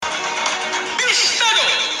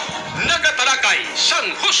Hinay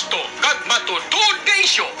sang husto kag matutud nga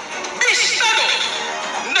isyo. Bistado!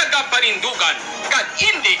 Nagapanindugan kag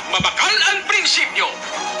hindi mabakal ang prinsipyo.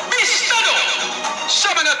 Bistado! Sa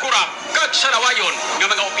mga kurap kag sanawayon nga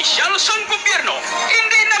mga opisyal sang gobyerno,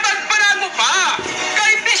 hindi na magpanamo pa.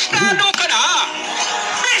 Kay bistado ka na!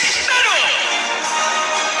 Bistado!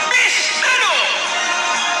 Bistado!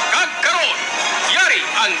 Kag karon, yari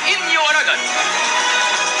ang inyo aragad.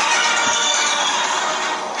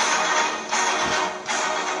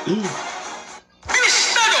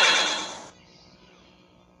 Bistado!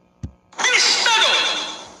 Bistado!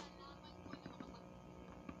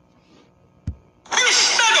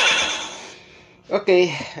 Bistado!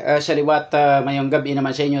 Okay, sa liwat mayong gabi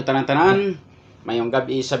naman sa inyo tanan-tanan. Mayong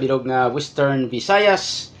gabi sa bilog nga Western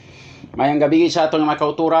Visayas. Mayong gabi sa atong mga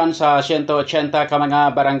kauturan sa 180 ka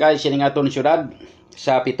mga barangay sining aton syudad,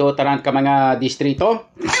 sa 7 tanan ka mga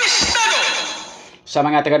distrito. Sa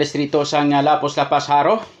mga taga-distrito sang Lapos, Lapas,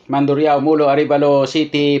 Haro, Mandurriao, Mulo, Arevalo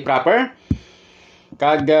City proper.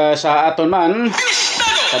 Kag sa aton man,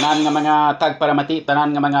 tanan nga mga tagparamati,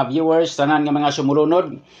 tanan nga mga viewers, tanan nga mga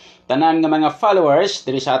sumulunod, tanan nga mga followers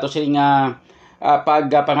diri sa ato sining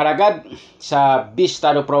pagpangaragad sa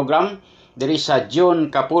BISTADO program diri sa Jun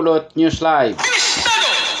Capulot News Live.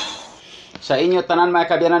 Sa inyo tanan mga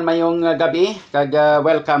kabiyanan mayong gabi, kag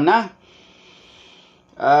welcome na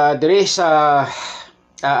diri sa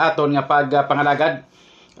aton nga pagpangalagad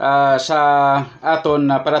sa aton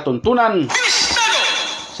paratuntunan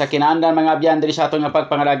sa kinaandan mga abyan diri sa aton nga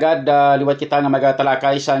pagpangalagad. Liwat kita nga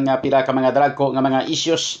magatalakay sa nga pila ka mga dragko nga mga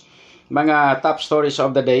issues, mga top stories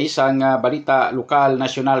of the day sa nga balita lokal,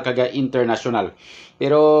 nasyonal kag international.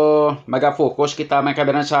 Pero maga-focus kita mga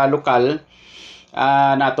kabiyanan sa lokal.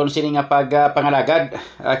 Naton sini nga pagpangalagad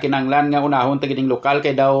kinanglan nga unahon tagining lokal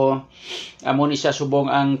kay daw amo ni siya subong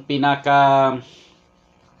ang pinaka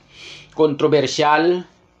kontrobersyal,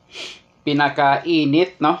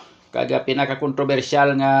 pinaka-init, no? Kaga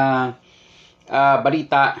pinaka-kontrobersyal nga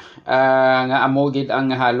balita nga amo gid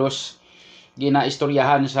ang halos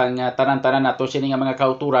ginaistoryahan sa tanan-tanan nato sini nga mga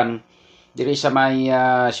kauturan diri sa may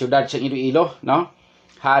siyudad sa Iloilo, no?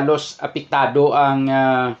 Halos apektado ang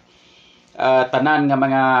tanan nga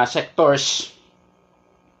mga sectors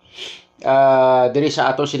diri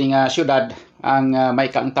sa ato sini nga siyudad ang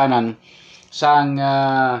may kaangtanan sang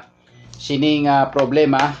sining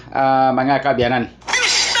problema mga kabyanan.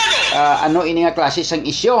 Ano ini nga klase sang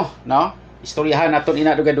isyo, no? Istoryahan naton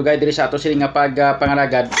ina dugay-dugay diri sa ato sini nga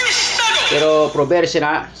pagpangalagad. Pero proberse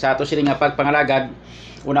na sa ato sini nga pagpangalagad,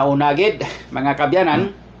 una-una gid mga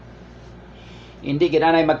kabyanan, hindi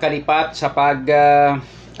ginanay magkalipat sa pag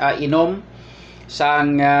inom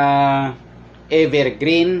sang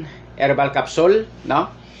Evergreen Herbal Capsule,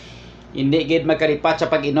 no? Hindi gid magkalipat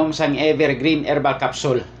sa pag-inom sang Evergreen Herbal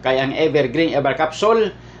Capsule. Kaya ang Evergreen Herbal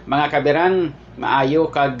Capsule, mga kabiran,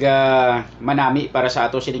 maayo kag manami para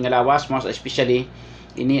sa ato sining lawas, most especially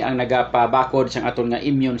ini ang nagapabakod sang aton nga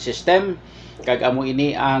immune system, kag amo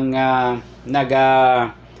ini ang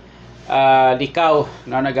likaw,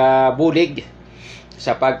 no, nagabulig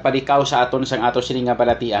sa pagpadikaw sa aton sang ato sining nga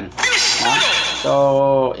balatian.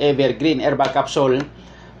 So Evergreen Herbal Capsule,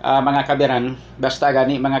 mga kabiran, basta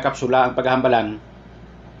gani mga kapsula ang paghambalan.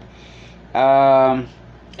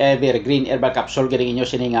 Evergreen Herbal Capsule gid inyo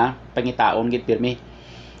sini nga pangitaon gid pirmi.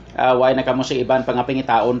 Way na kamo sa iban pang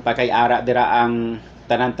pangitaon pa kay ara dira ang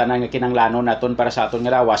tanan-tanan nga kinanglanon naton para sa aton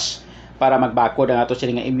nga lawas, para magbakod ang ato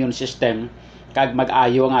sini nga immune system kag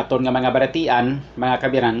mag-ayo ang aton nga mga baratian, mga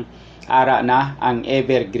kabiran. Ara na ang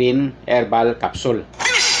Evergreen Herbal Capsule.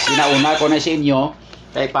 Ginauna ko na sa inyo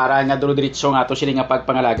kay para nga duro-diretso nga ato sila nga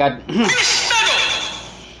pagpangalagad.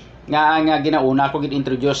 nga ginauna ko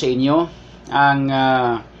gid-introduce sa inyo ang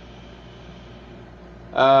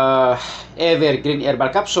Evergreen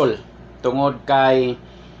Herbal Capsule tungod kay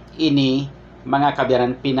ini mga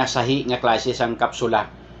kabyanan pinasahi nga klase sang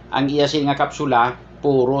kapsula. Ang iya nga kapsula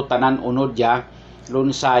puro tanan unod ya,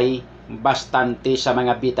 lunsay bastante sa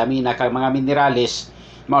mga vitamina kag mga minerales,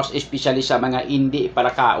 most especially sa mga hindi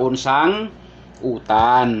palakaon sang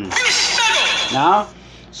utan. No?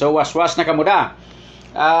 So waswas na kamuda.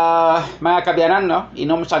 Mga kabyanan, no?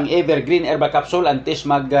 Inom sang Evergreen Herbal Capsule antes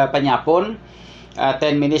magpanyapon, 10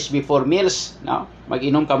 minutes before meals, no?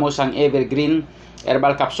 Mag-inom kamo sang Evergreen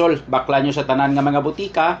Herbal Capsule. Bakla nyo sa tanan nga mga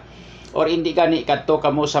butika or hindi gani kadto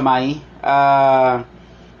kamo sa may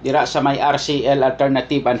dira sa may RCL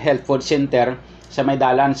Alternative and Health Food Center sa may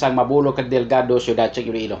dalan sang Mabulok kag Delgado, Ciudad sa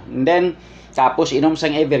Iloilo. And then tapos inom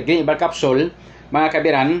sang Evergreen Herbal Capsule, mga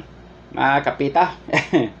kabiran, mga kapita.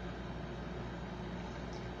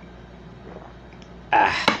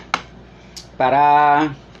 Para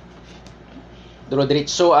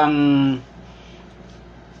diretso ang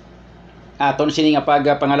aton sini nga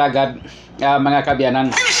pagpangalagad mga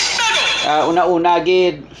kabyanan. Una-una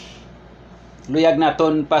gid luyag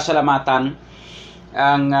naton pasalamatan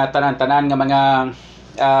ang tanan-tanan nga mga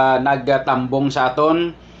nagtambong sa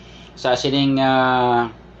aton sa sining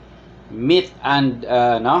meet and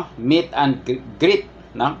greet,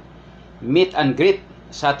 no? Meet and greet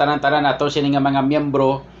sa tanan-tanan nato sining nga mga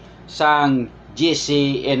miyembro sang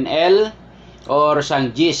GCNL or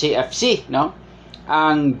sang GCFC, no?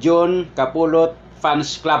 Ang Jun Capulot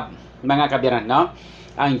Fans Club, mga kabyanan, no?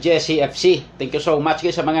 Ang GCFC. Thank you so much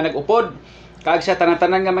sa mga nag-upod kag sa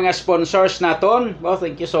tanan-tanan nga mga sponsors naton. Well,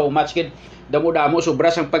 thank you so much kid. Damo-damo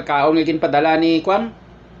sobra sang pagkaon nga ginpadala ni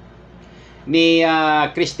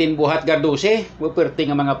Christine Buhat Garduse. Puperti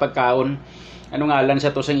nga mga pagkaon. Ano ngalan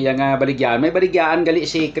sa to sang iyang baligyan? May baligyan gali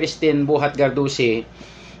si Christine Buhat Garduse,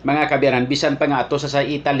 mga kabyanan, bisan pa nga to sa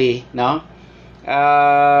Italy, no?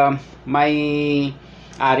 May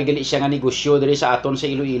ari gali siya nga negosyo diri sa aton sa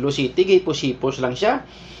Iloilo City, gipos-hipos lang siya.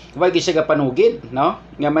 Wag siya panugid, no?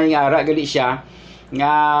 Nga may ara gali siya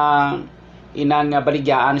nga inang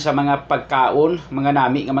baligyan sa mga pagkaon, mga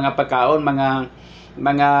nami nga mga pagkaon, mga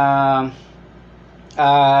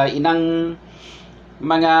inang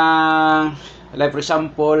mga like for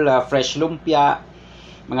example fresh lumpia,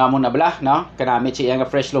 mga muna bala, no? Kanamit siya nga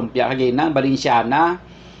fresh lumpia kagina Balenciana.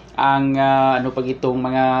 Ang ano pag itong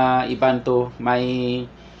mga iban to, may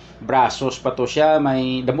brasos pa to siya,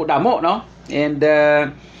 may damo-damo, no? And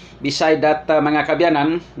beside that, mga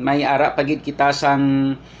kabyanan, may ara pagid kita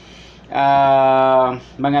sang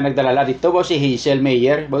mga nagdalala dito. Bo si Hazel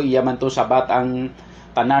Mayer, bo iya man to sabat ang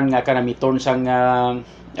tanan nga kanamiton sang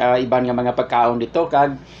iban nga mga pagkaon dito,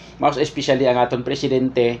 kag most especially ang aton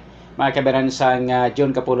presidente, mga kabyanan sang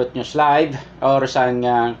Jun Capulot News Live or sang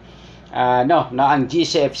ang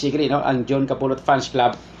GCFC, no? Ang Jun Capulot Fans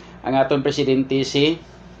Club. Ang aton presidente si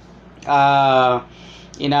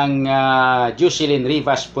inang Jocelyn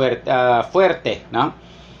Rivas Fuerte, no?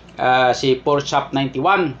 Si Porchap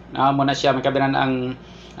 91, no? Muna siya mga kabyanan ang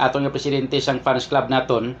aton nga presidente sang fans club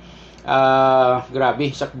naton. Grabe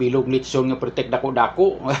sak bilog litson nga protect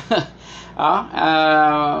dako-dako.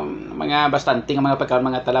 Mga bastante nga mga pagkaon,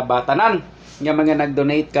 mga talabatanan nga mga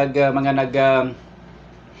nag-donate kag mga nag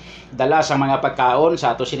dala sa mga pagkaon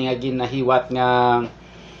sa ato sini nga ginahiwat nga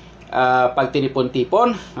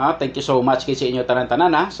pagtinipon-tipon. Thank you so much kay sa inyo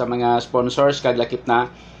tanan-tanan, sa mga sponsors kag lakip na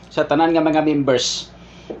sa tanan nga mga members.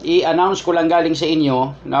 I-announce ko lang galing sa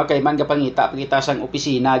inyo, no, kay man gapangita sang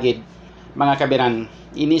opisina gid, mga kabiran.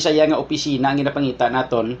 Ini saya nga opisina ang ginapangita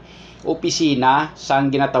naton, opisina sang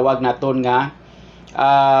ginatawag naton nga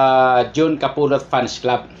Jun Capulot Fans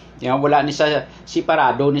Club. Wala ni sa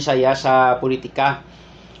separado ni saya sa politika.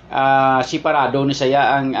 Separado ni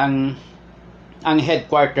saya ang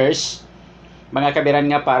headquarters, mga kabiran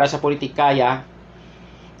nga para sa politika ya.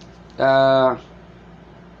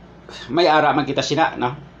 May ara man kita sina,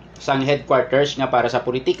 no? Sang headquarters nga para sa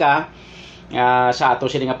politika, sa ato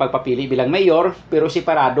sila nga pagpapili bilang mayor, pero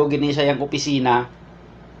separado gini sayang opisina,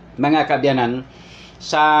 mga kabyanan,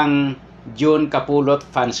 sang Jun Capulot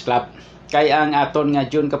Fans Club. Kaya ang aton nga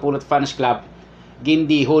Jun Capulot Fans Club,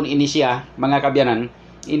 gindihon ini siya, mga kabyanan,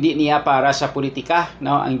 hindi niya para sa politika,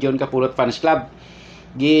 no? Ang Jun Capulot Fans Club,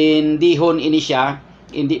 gindihon ini siya,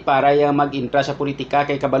 hindi para yung mag-intra sa politika,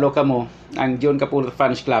 kay kabalo ka mo, ang Jun Capulot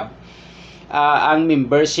Fans Club. Ang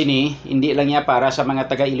members sini, hindi lang niya para sa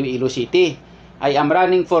mga taga Iloilo City. I am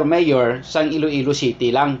running for mayor sang Iloilo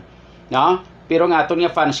City lang, no? Pero nga aton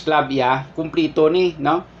nga fans club ya, kumplito ni,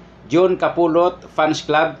 no? Jun Capulot Fans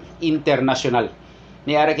Club International.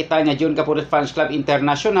 Mayara kita nga Jun Capulot Fans Club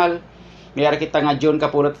International, mayara kita nga Jun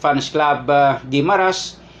Capulot Fans Club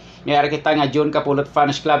Guimaras, mayara kita nga Jun Capulot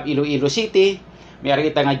Fans Club Iloilo City, mayara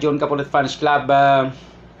kita nga Jun Capulot Fans Club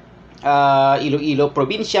Iloilo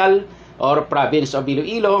Provincial or Province of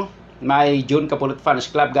Iloilo. May Jun Capulot Fans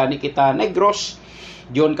Club gani kita Negros,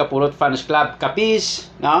 Jun Capulot Fans Club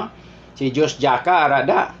Capiz, no? Si Jos Jaka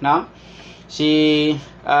arada, no? Si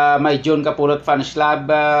may Jun Capulot Fans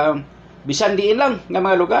Club bisan diin lang nga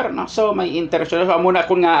mga lugar, no? So may international. So muna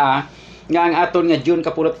kun nga ang aton nga Jun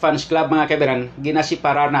Capulot Fans Club, mga kaibigan,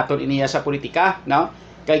 ginasiparar naton iniya sa politika, no?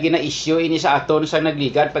 Kay gina-issue ini sa aton sa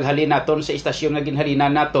nagligad paghalin naton sa istasyon nga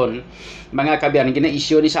ginhalinan naton, mga kaibigan,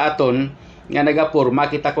 gina-issue ni sa aton nga nagapurma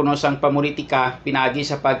kita kuno sang pamulitika pinagi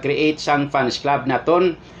sa pag-create sang fans club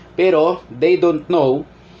naton. Pero they don't know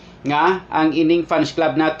nga ang ining fans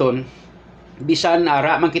club naton, bisan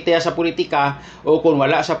ara man kita sa politika o kung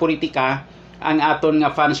wala sa politika, ang aton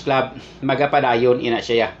nga fans club magapadayon ina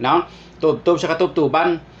siya, no? Tubtob sa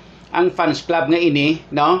katubtuban ang fans club nga ini,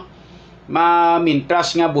 no?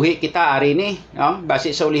 mamintras nga buhi kita ari ni, no?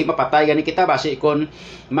 Basi sa uli mapatay gani kita, basi kon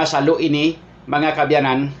masalo ini mga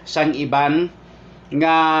kabyanan sang iban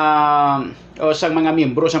nga o sang mga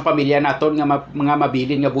miyembro sang pamilya naton nga mga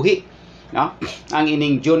mabilin nga buhi, no? Ang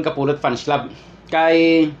ining Jun Capulot Fans Club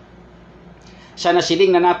kay sa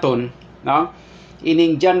nasiling na naton, no?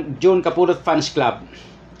 Ining Jun Capulot Fans Club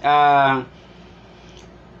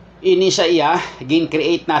ini sa iya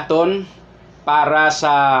gin-create naton para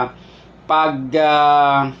sa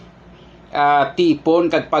tipon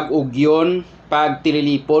kag pag-ugyon,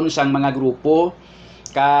 pagtililipon sang mga grupo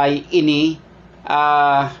kay ini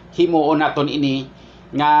himuon naton ini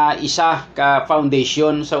nga isa ka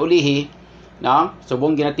foundation sa ulihi, no?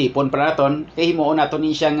 Subong ginatipon para naton kay himuon naton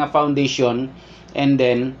ni siya nga foundation, and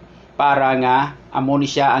then para nga amo ni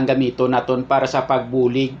siya ang gamiton naton para sa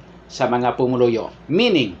pagbulig sa mga pumuluyo.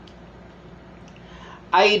 Meaning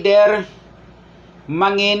either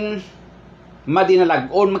mangin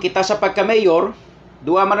madinalagon makita sa pagka-mayor,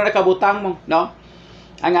 duwa man na nakabutang mo, no?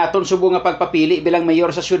 Ang aton subo nga pagpapili bilang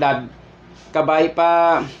mayor sa syudad, kabay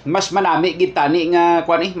pa mas manami gid tani nga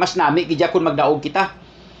kuan mas nami gid kun magdaog kita.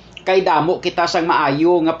 Kay damo kita sang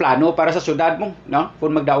maayo nga plano para sa syudad mo, no?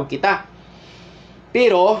 Kun magdaog kita.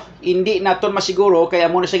 Pero hindi naton masiguro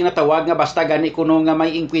kaya mo na sing natawag nga basta gani kuno nga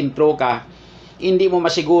may enkwentro ka, hindi mo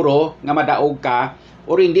masiguro nga madaog ka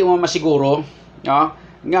or hindi mo masiguro, no,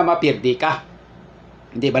 nga mapirdi ka.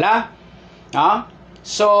 Hindi bala? No?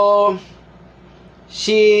 So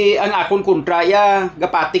si ang akon kontra ya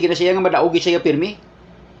gapati gina siya nga madaog siya pirmi.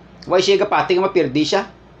 Why siya gapati nga mapirdi siya?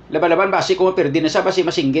 Laban-laban basi ko mapirdi na siya, basi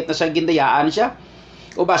masinggit na sa gindayaan siya.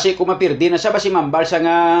 O basi ko mapirdi na siya, basi mambal sa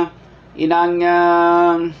nga inang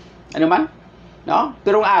ano man, no?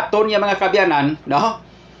 Pero ang aton nga mga kabyanan, no?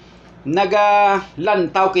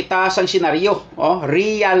 Nagalantaw kita sang senaryo,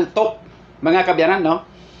 real talk mga kabyanan, no?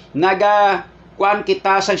 Kuan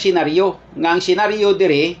kita sang senaryo, nga ang senaryo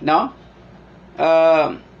dire, no?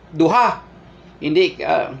 Duha. Hindi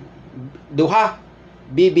duha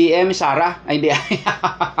BBM Sara, ay hindi.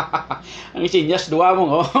 Ang sinyas duha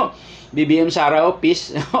mo, BBM Sara o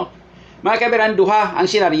peace. Mga kabyanan, duha ang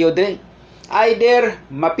senaryo dire. Either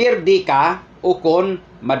mapirdi ka o kon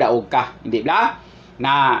madaog ka, hindi ba?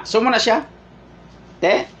 Na sumo na siya.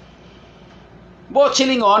 Te. Bot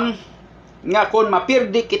silingon nga kon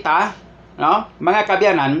mapirdi kita, no, mga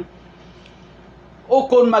kabyanan, o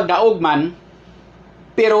kon magdaog man,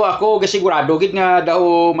 pero ako gasigurado gid nga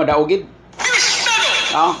daw madaog gid.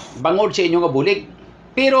 No, bangod sa inyo nga bulig.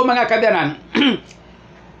 Pero mga kabyanan,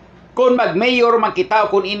 kon mag-mayor man kita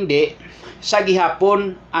o kon hindi, sa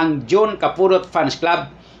gihapon ang Jun Capulot Fans Club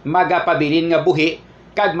magapabilin nga buhi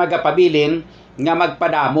kag magapabilin nga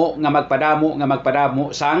magpadamo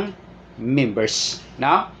sang members,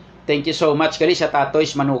 no? Thank you so much kali sa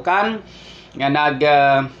Tatoys Manukan nga nag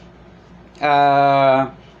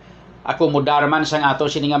akomodar man sang ato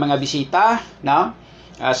sini nga mga bisita, no?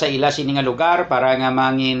 Sa ila sini nga lugar para nga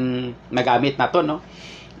mangin magamit nato, no?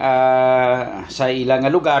 Sa ila nga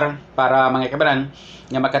lugar para mga kabanan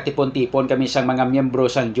nga makatipon-tipon kami sang mga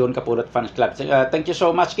miyembro sang Jun Capulot Fans Club. Thank you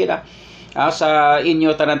so much kila sa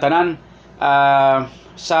inyo tanan-tanan.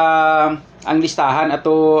 Sa ang listahan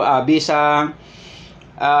ato ang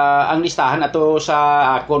listahan ato sa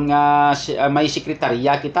akon nga may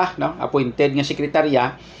sekretarya kita, no? Appointed nga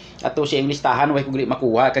sekretarya ato siyang listahan way kung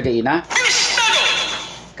makuha kagaina.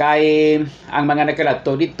 Kay ang mga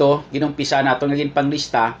nagkaladto dito ginumpisa nato nga gin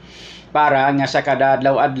panglista para nga sa kada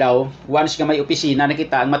adlaw-adlaw once nga may opisina na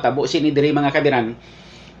kita ang matabo sini diri mga kabiran,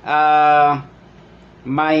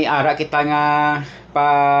 may ara kita nga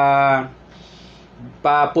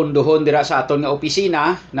papunduhon dira sa aton nga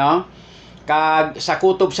opisina, no? Kag sa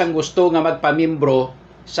kutob sang gusto nga magpamimbro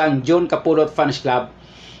sang Jun Capulot Fans Club,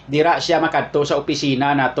 dira siya makadto sa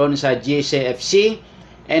opisina naton sa GCFC,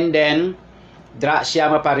 and then dira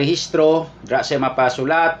siya maparehistro, dira siya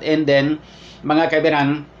mapasulat, and then mga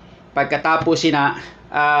kaibigan, pagkatapos sina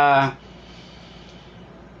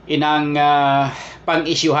inang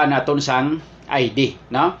pang-isyuhan naton sang ID,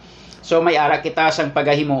 no? So may ara kita sang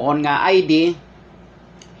pagahimuon nga ID,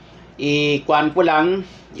 i-kuan ko lang,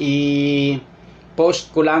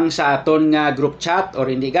 i-post ko lang sa aton nga group chat or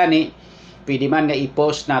hindi gani, pwede man nga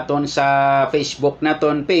i-post naton sa Facebook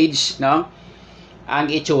naton page, no? Ang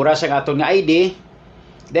itsura sa aton nga ID.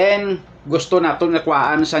 Then gusto naton nga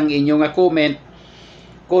kuhaan sang inyo nga comment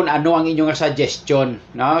kung ano ang inyo nga suggestion,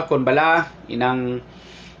 no? Kung bala inang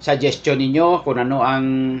suggestion ninyo kung ano ang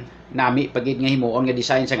nami pagid nga himuon nga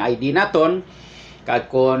design sang ID naton, kag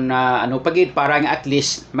kung ano pagid para nga at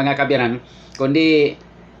least mga kabyanan kundi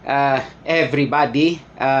everybody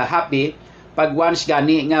happy pag once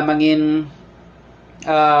gani nga mangin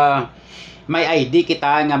may ID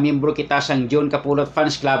kita nga miyembro kita sang Jun Capulot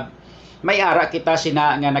Fans Club, may ara kita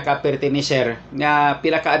sina nga nakaperteneser nga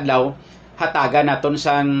pila ka adlaw hatagan naton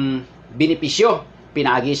sang benepisyo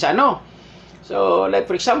pinaagi sa ano. So like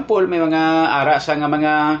for example, may mga ara sa nga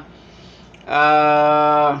mga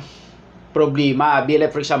problema abi,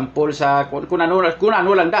 like for example sa kung ano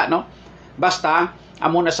lang da, no, basta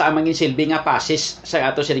amo na sa amang silbi nga passes sa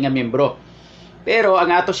ato sila nga membro. Pero ang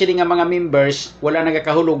ato sila nga mga members wala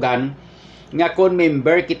nagakahulugan nga kung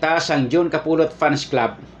member kita sang Jun Capulot Fans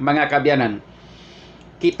Club, mga kabyanan,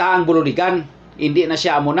 kita ang bululigan, hindi na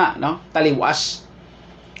siya amo na, no, taliwas.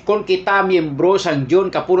 Kung kita miyembro sang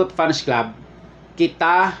Jun Capulot Fans Club,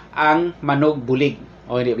 kita ang manog bulig,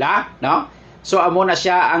 o hindi ba, no? So amo na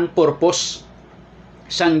siya ang purpose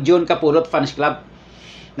sang Jun Capulot Fans Club,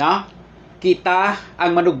 no? Kita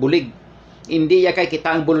ang manog bulig, hindi ya kay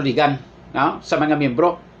kita ang bululigan, no, sa mga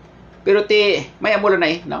miyembro. Pero may amo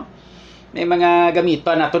na no? May mga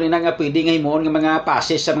gamiton naton ina nga pwede nga himuon nga mga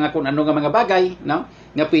passes sa mga kun ano nga mga bagay, no,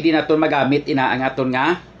 nga pwede naton magamit ina ang aton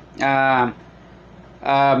nga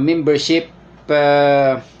membership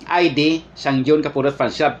ID sang Jun Capulot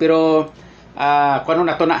Fans Club. Pero kung ano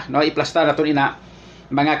naton na, no, iplasta naton ina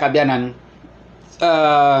mga kabyanan,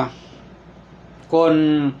 kung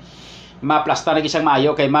maplasta na isang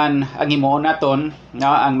maayo kay man ang himuon naton, no,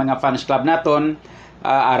 ang mga fans club naton,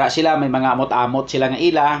 ara sila may mga amot-amot sila nga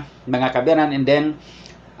ila, mga kabyanan, and then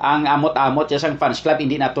ang amot-amot sa fans club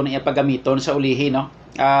hindi naton ipagamiton sa ulihi, no.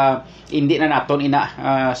 Hindi na naton ina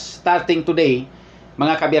starting today,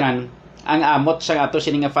 mga kabyanan, ang amot sa ato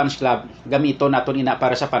sining nga fans club gamiton naton ina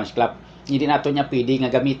para sa fans club, hindi naton niya pwede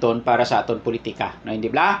nga gamiton para sa aton politika, no,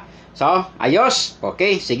 hindi ba? So ayos,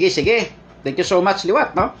 okay, sige, thank you so much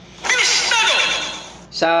liwat, no,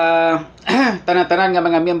 sa tanan-tanan nga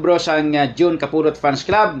mga miyembro sang Jun Capulot Fans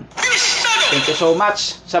Club. Thank you so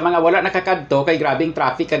much sa mga wala nakakadto kay grabing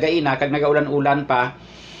traffic kagaina kag nagaulan-ulan pa.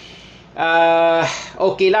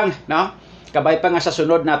 Okay lang, no? Kabay pa nga sa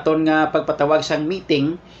sunod naton nga pagpatawag sang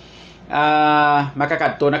meeting,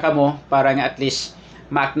 makakadto na kamo para nga at least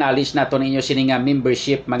ma-acknowledge naton inyo sini nga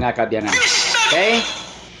membership, mga kabyanan. Okay?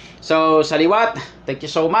 So sa liwat, thank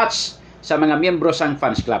you so much sa mga miyembro sang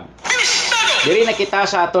Fans Club. Diri na kita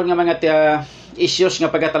sa aton nga mga issues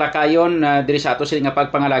nga pagatalakayon diri sa ato sila nga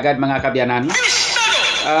pagpangalagad, mga kabyanan.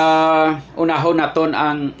 Unahon naton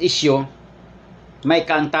ang issue may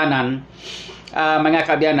kaangtanan, mga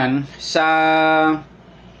kabyanan, sa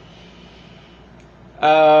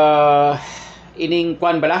ining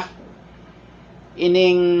kwan bala,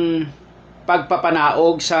 ining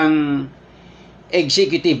pagpapanaog sang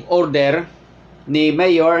executive order ni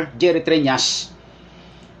Mayor Jerry Triñas.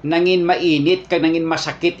 Nangin mainit kag nangin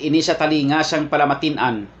masakit ini sa talinga sang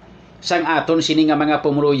palamatinan sang aton sini nga mga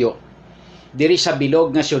pumuruyo diri sa bilog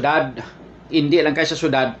nga syudad, hindi lang kay sa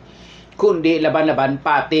syudad kundi laban-laban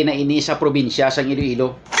pati na ini sa probinsya sang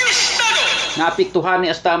Iloilo. Naapektuhan ni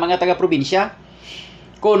hasta mga taga-probinsya.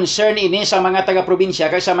 Concern ini sa mga taga-probinsya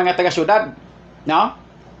kay sa mga taga-syudad, no,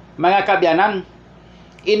 mga kabyanan.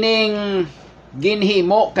 Ining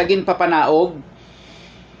ginhimo kag ginpapanaog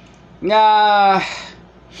nga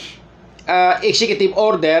executive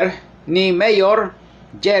order ni Mayor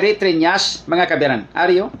Jerry Triñas, mga kabyanan.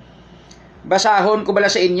 Aryo, basahon ko bala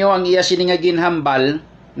sa inyo ang iya sini nga ginhambal,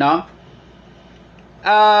 no?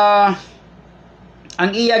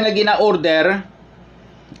 Ang iya nga gina-order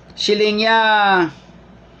siling niya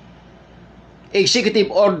executive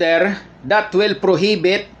order that will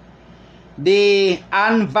prohibit the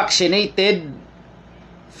unvaccinated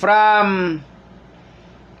from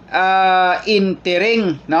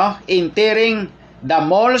entering the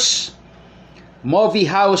malls, movie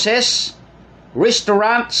houses,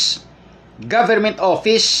 restaurants, government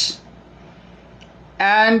office,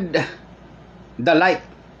 and the like,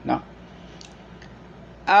 no.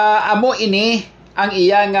 Amo ini ang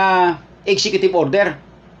iyang executive order.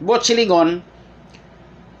 Bot silingon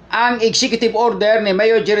ang executive order ni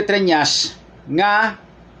Mayor Jerry Triñas nga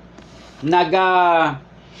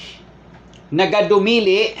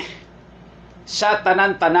nagadumili sa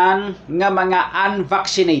tanan-tanan nga mga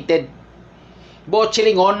unvaccinated. Bot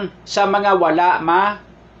silingon sa mga wala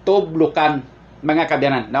matublukan, mga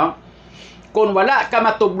kabyanan, no? Kung wala ka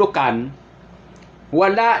matublukan,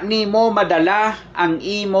 wala nimo madala ang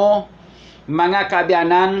imo, mga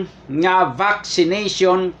kabyanan, nga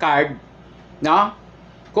vaccination card, no?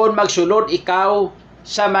 Kung magsulod ikaw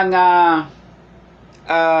sa mga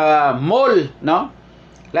mall, no?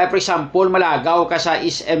 Like for example, malagaw ka sa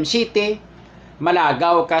SM City,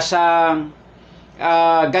 malagaw ka sa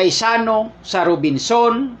Gaisano, sa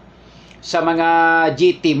Robinson, sa mga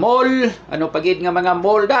GT Mall, ano pagid nga mga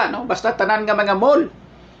mall da, no? Basta tanan nga mga mall.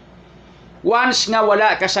 Once nga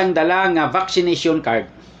wala ka sang dala nga vaccination card,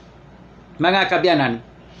 mga kabyanan,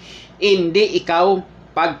 hindi ikaw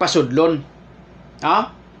pagpasudlon. No?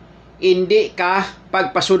 Hindi ka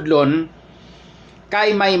pagpasudlon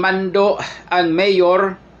kay may mando ang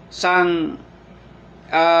mayor sang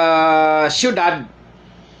syudad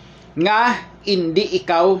nga hindi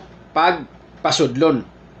ikaw pagpasudlon.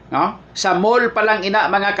 No? Sa mall pa lang ina,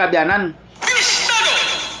 mga kabyanan,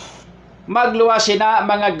 magluwas sina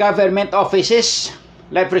mga government offices,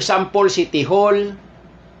 like for example City Hall,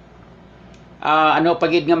 ano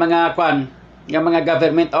pagid nga mga kwan, nga mga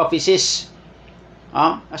government offices,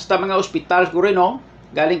 hasta mga ospital ko rin, no?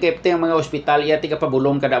 Galing kay ang mga ospital, iya tiga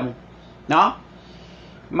pabulong kada mo, no?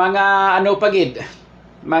 Mga ano pagid,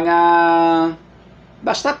 mga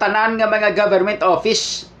basta tanan nga mga government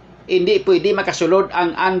office, hindi pwede makasulod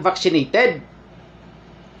ang unvaccinated.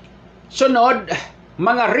 Sunod,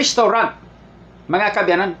 mga restaurant, mga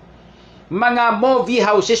kabyanan, mga movie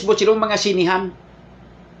houses, butsilong mga sinihan,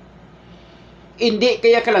 hindi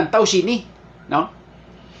kaya kalantaw sini, no?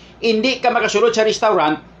 Hindi ka makasulod sa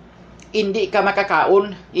restaurant, hindi ka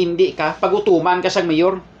makakaon, hindi ka pagutuman ka sang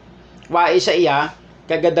mayor. Wae sa iya,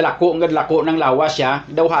 kagadalako ng lawas siya,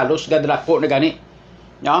 daw halos gadalako na gani.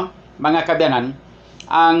 No? Mga kabyanan,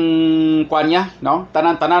 ang kwan niya, no?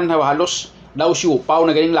 Tanan-tanan halos daw siupaw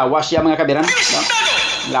na ganing lawas siya, mga kabyanan, no?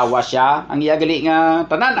 Lawas siya ang iya gali nga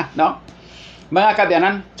tanan, no? Mga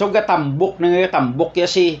kabyanan, so gatambok ya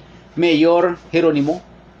si Mayor Jeronimo.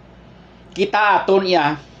 Kita aton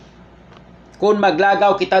iya, kung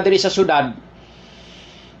maglagaw kita diri sa syudad,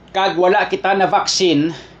 kag wala kita na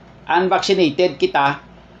vaccine, unvaccinated kita,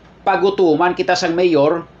 pagutuman kita sang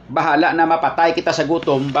mayor, bahala na mapatay kita sa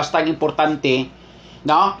gutom, basta ang importante,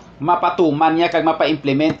 no? Mapatuman niya kag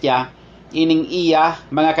mapa-implement niya ining iya,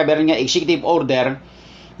 mga kabyanan, nga executive order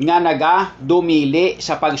nga naga dumili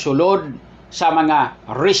sa pagsulod sa mga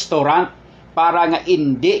restaurant para nga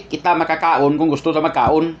hindi kita makakaon kung gusto ta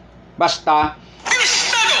magkaon. Basta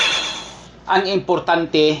ang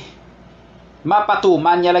importante,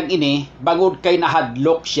 mapatuman niya lang ini bangod kay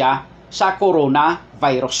nahadlok siya sa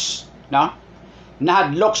coronavirus, no?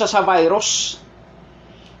 Nahadlok sa virus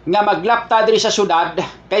nga maglapta diri sa syudad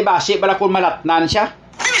kay basi bala kun malatnan siya.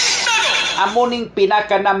 Amo ning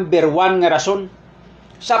pinaka number 1 nga rason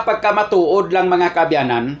sa pagkamatuod lang, mga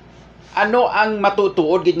kabyanan. Ano ang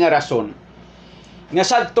matutuod gid nga rason? Nga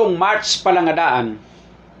sadtong March pa lang nga daan,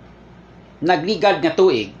 nagligad nga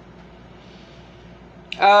tuig,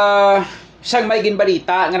 sang may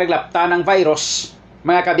ginbalita nga naglapta ng virus,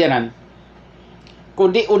 mga kabyanan,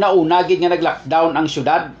 kundi una-una gid nga nag-lockdown ang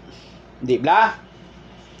syudad, di ba?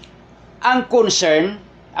 Ang concern,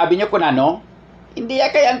 abi nyo kung ano, hindi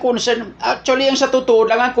kay ang concern, actually ang sa totoo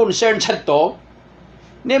lang ang concern sa to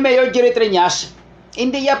ni Mayor Jerry Triñas,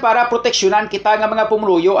 hindi ya para proteksyonan kita nga mga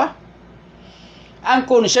pumuluyo. Ang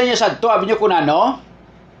concern niya sa to, abi nyo kung ano,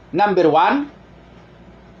 number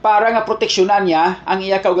 1, para nga proteksyonan niya ang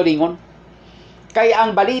iya kaugalingon. Kay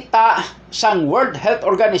ang balita sang World Health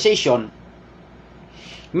Organization,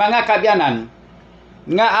 mga kabyanan,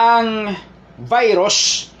 nga ang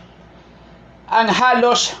virus ang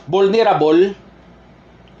halos vulnerable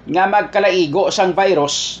nga magkalaigo sang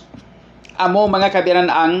virus, amo, mga kabyanan,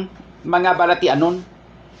 ang mga balatianon,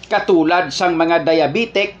 katulad sang mga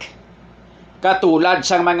diabetic, katulad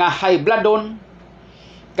sang mga high bloodon,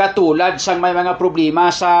 katulad sang may mga problema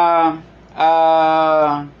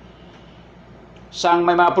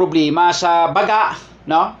sa baga,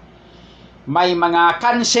 no? May mga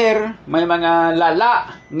cancer, may mga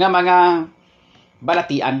lala nga mga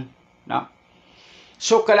balatian, no?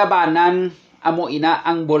 So kalabanan amo ina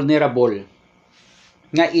ang vulnerable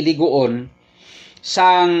nga iliguon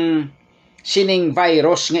sang sining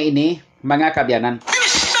virus nga ini, mga kabyanan.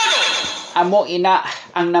 Amo ina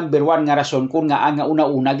ang number 1 nga rason kung nga ang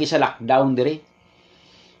una-una gi sa lockdown diri.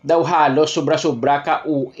 Daw halos sobra-sobra ka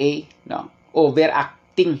UA, no?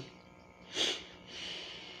 Overacting.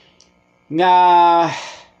 Nga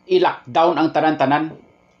i-lockdown ang tanan-tanan.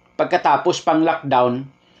 Pagkatapos pang lockdown,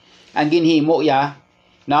 ang ginhimo ya,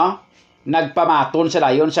 no? Nagpamaton sa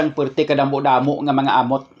layon sang puwerte kadamo-damo nga mga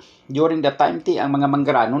amot. During that time ang mga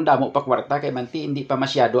manggaranon damo pa kwarta kay manti hindi pa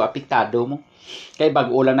masyado apektado mo. Kay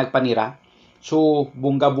bag-o lang nagpanira. So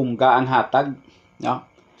bungga-bungga ang hatag, no?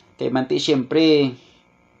 Kay manti siyempre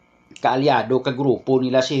kaalyado ka grupo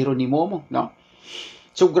nila si Jeronimo mo, no?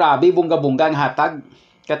 So grabe bungga-bungga ang hatag.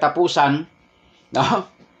 Katapusan, no?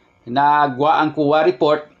 Nagwa ang kuwa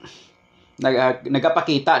report,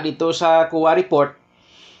 nagapakita dito sa kuwa report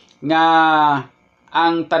nga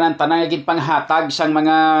ang tanan-tanan nga ginpanghatag sang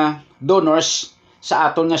mga donors sa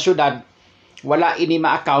aton nga syudad, wala ini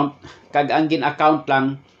ma-account, kag ang gin-account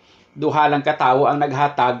lang duha lang katawo ang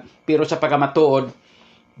naghatag, pero sa pagkamatuod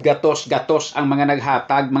gatos-gatos ang mga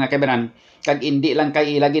naghatag, mga kaibigan, kag hindi lang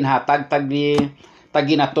kay ila ginhatag tag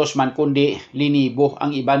ginatos man, kundi linibo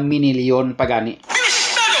ang iban minilyon pagani.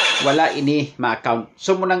 Wala ini ma-account.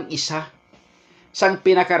 So munang isa sang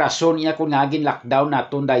pinakarason iya kung nga gin-lockdown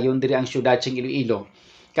naton dayon diri ang syudad sang Iloilo,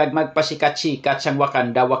 kag magpasikat-sikat sang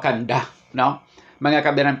Wakanda, no? Mga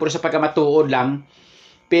kabiran, puro sa pagkamatuod lang,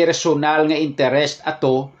 personal nga interest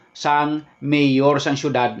ato sang mayor sang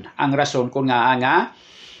syudad. Ang rason kung nga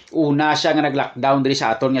una siya nga nag-lockdown diri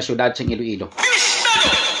sa aton nga syudad sang Iloilo.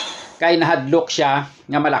 Kay nahadlok siya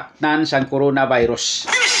nga malaknan sang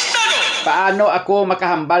coronavirus. Paano ako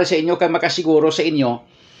makahambal sa inyo kag makasiguro sa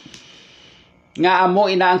inyo nga amo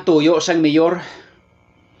ina ang tuyo sang mayor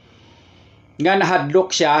nga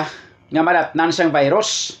nahadlok siya nga malatnan sang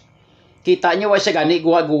virus? Kita nyo wa siya gani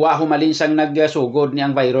guwa-guwa humalin sang nagsugod ni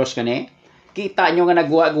ang virus kani? Kita nyo nga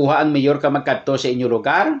nagguha-guha ang mayor ka magkadto sa inyo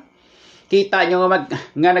lugar? Kita nyo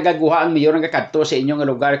nga nagaguha ang mayor nga kadto sa inyo nga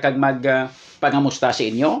lugar kag pangamusta sa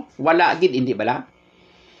inyo? Wala gid, hindi bala?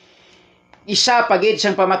 Isa pagid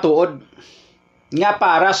sang pamatuod nga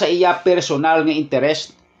para sa iya personal nga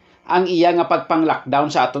interest ang iya nga pagpang-lockdown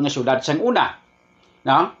sa aton nga syudad sang una.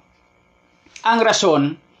 No? Ang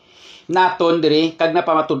rason naton diri kag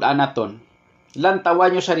napamatud-an naton,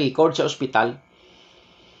 lantawan nyo sa record sa ospital,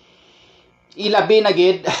 ilabi na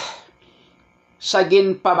gid sa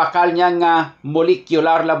ginpabakal niya nga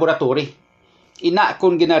molecular laboratory. Ina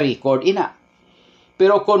kung gina-record, ina.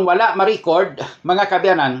 Pero kung wala ma-record, mga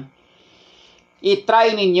kabyanan,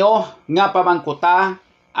 i-try ninyo nga pamangkuta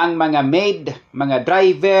ang mga maid, mga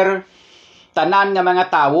driver, tanan nga mga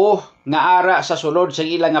tawo nga ara sa sulod sa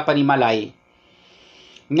ilang nga panimalay,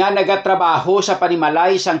 nga nagatrabaho sa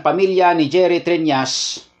panimalay sang pamilya ni Jerry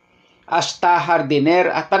Triñas, hasta hardiner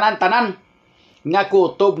at tanan-tanan nga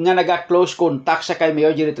kutob nga naga-close contact sa kay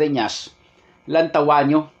Mayor Jerry Triñas. Lantawan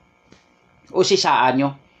nyo o sisaan nyo,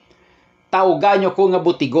 tawgan nyo ko nga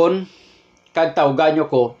butigon, kag tawgan nyo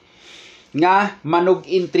ko nga manog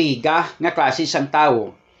intriga nga klase sang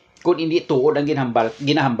tao kung hindi tuod ang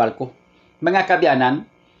ginahambal ko. Mga kabyanan,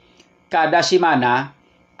 kada semana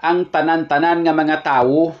ang tanan-tanan nga mga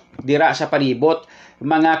tao dira sa palibot,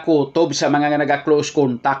 mga kutob sa mga naga-close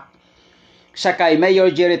contact sa kay Mayor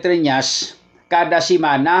Jerry Triñas, kada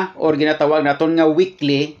semana or ginatawag naton nga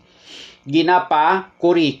weekly, ginapa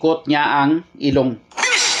kurikot niya ang ilong.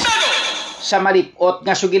 Sa malipot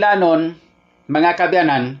nga sugilanon, mga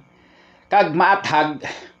kabyanan, kag maathag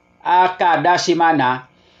kada semana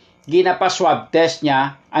ginapa-swab test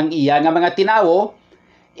niya ang iya nga mga tinawo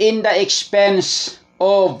in the expense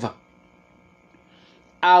of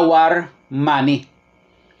our money,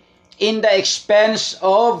 in the expense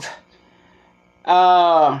of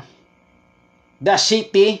the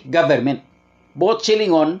city government. Bot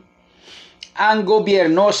silingon, ang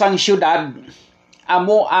gobyerno sang syudad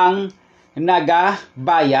amo ang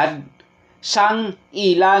nagabayad sang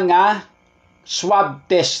ila nga swab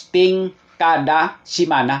testing kada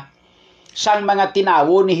semana sang mga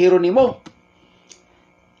tinawo ni Jeronimo.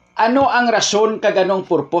 Ano ang rason kaganong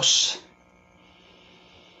purpose?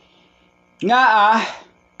 Nga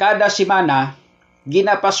kada semana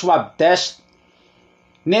ginapa-swab test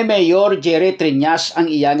ni Mayor Jerry Triñas ang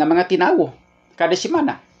iya nga mga tinawo kada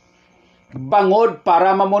semana. Bangod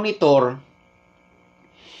para mamonitor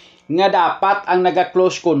nga dapat ang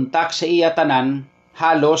naga-close contact sa iya tanan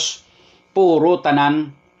halos puro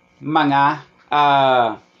tanan mga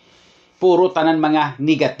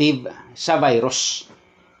negative sa virus.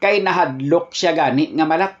 Kay nahadlok siya gani nga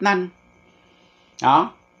malatnan.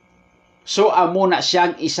 So amo na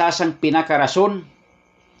siyang isa sang pinakarason.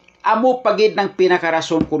 Amo pagid ng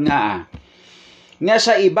pinakarason kun nga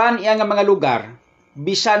sa iban iya nga mga lugar,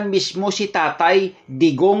 bisan mismo si Tatay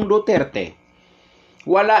Digong Duterte,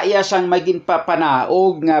 wala iya sang maging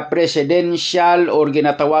papanaog nga presidential or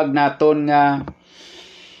ginatawag naton nga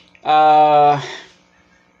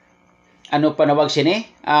ano panawag sini?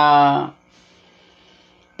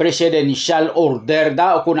 Presidential order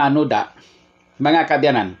da o kunano da, mga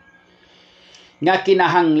kabyanan, nga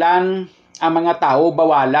kinahanglan ang mga tao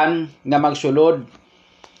bawalan nga magsulod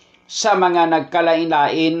sa mga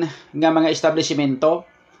nagkalain-lain nga mga establishmento,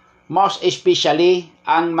 most especially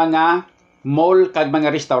ang mga mall kag mga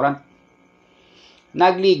restaurant.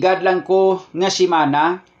 Nagligad lang ko nga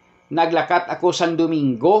semana, naglakat ako sang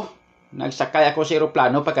Domingo, nagsakay ako sa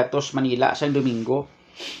eroplano pagkatos Manila sang Domingo.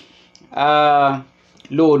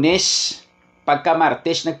 Lunes, pagka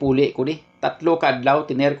Martes nagpuli ko 3 kadlaw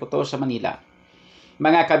tiner ko to sa Manila.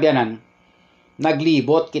 Mga kabyanan,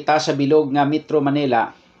 naglibot kita sa bilog nga Metro Manila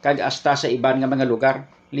kag hasta sa iban nga mga lugar.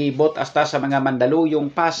 Libot hasta sa mga Mandaluyong,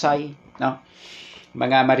 Pasay, no?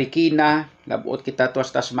 Mga Marikina, labot kita to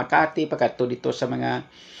hasta sa Makati, pagkato dito sa mga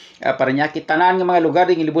Parañaque, tanan nga mga lugar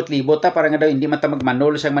ding libot-libot para nga daw hindi man ta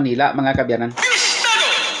magmanol sa Manila, mga kabyanan.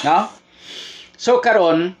 No? So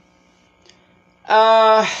karon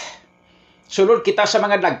sulod kita sa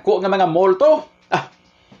mga dagko nga mga mall to.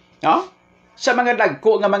 No? Sa mga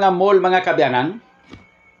dagko nga mga mall, mga kabyanan.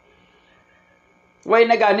 Way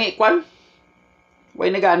na gani kwan?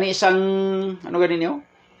 Way na gani isang ano gani niyo?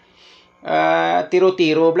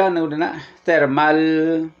 Tiro-tiro bla na thermal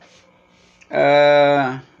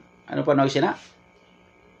ano pa nawag sina?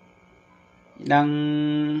 Nang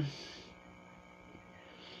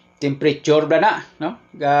temperature bla na, no?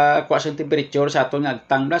 Kuha sa temperature sa aton nga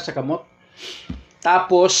agtang bla sa kamot.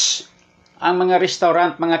 Tapos ang mga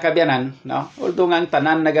restaurant, mga kabyanan, no? Although nga ang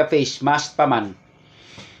tanan naga face mask pa man.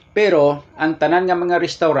 Pero ang tanan nga mga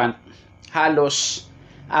restaurant halos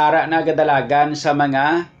ara nagadalagan sa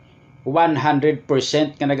mga 100%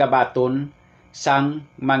 nga nagabaton sang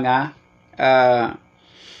mga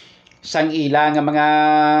sang ila nga mga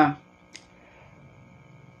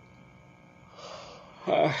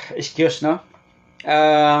excuse, no?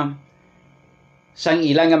 Sang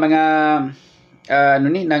ila nga mga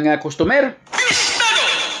nang customer.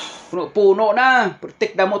 Puno na,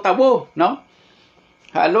 protect na mo tabo, no?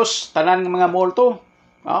 Halos tanan nga mga mall to,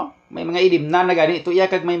 no? May mga ilim na ganito ya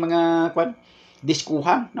kag may mga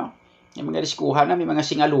diskuhan, no? May mga diskuhan na, may mga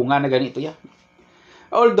singalungan na ganito ya.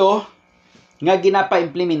 Although nga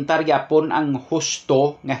ginapa-implementar gyapon ang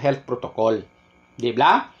husto nga health protocol. Di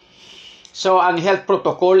ba? So ang health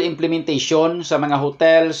protocol implementation sa mga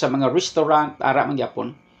hotel, sa mga restaurant, ara man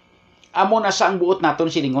gyapon. Amo na sa ang buot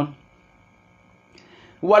naton silingon.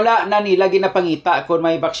 Wala na nila ginapangita kung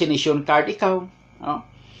may vaccination card ikaw, no?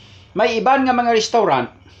 May iban nga mga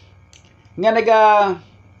restaurant nga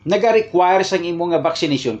naga-require sang imo nga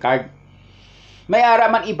vaccination card. May ara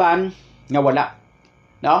man iban nga wala,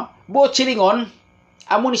 no? Buot silingon,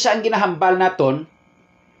 amo ni sa ang ginahambal naton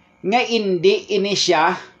nga hindi ini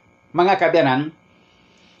siya, mga kabyanan,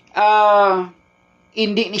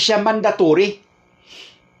 hindi ni siya mandatory.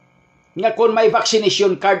 Nga kung may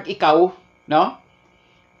vaccination card ikaw, no?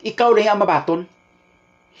 Ikaw na yung mabaton.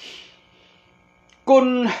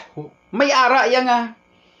 Kung may ara yang nga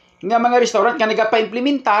mga restaurant nga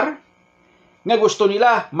nagapa-implementar nga gusto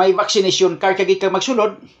nila may vaccination card kag ikaw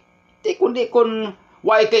magsulod, di kundi kung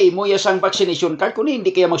why kay mo yasang vaccination card kung hindi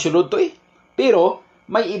kaya magsulod to eh. Pero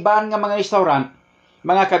may iban nga mga restaurant,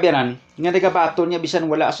 mga kabyanan, nga nagabaton niya bisan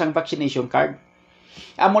wala sang vaccination card.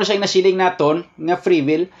 Amo na siyang nasiling naton nga free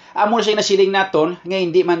will, amo na siyang nasiling naton nga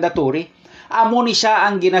hindi mandatory. Amo ni siya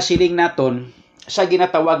ang ginasiling naton sa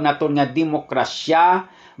ginatawag naton nga demokrasya,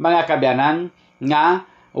 mga kabyanan, nga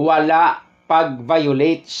wala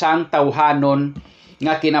pag-violate sang tawhanon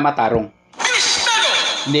nga kinamatarong.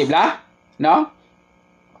 Di ba? No?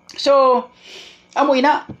 So, amoy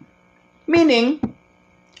na. Meaning,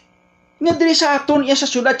 nga diri sa aton iya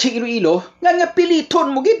sa syudad sa Iloilo, nga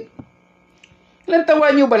piliton mo gid.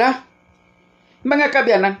 Lantawan nyo bala? Mga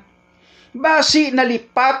kabyanan, basi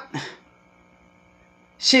nalipat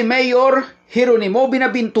si Mayor Jeronimo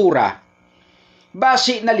Binaventura,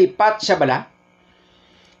 basi nalipat sa bala,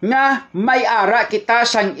 nga may ara kita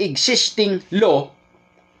sang existing law,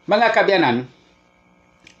 mga kabyanan,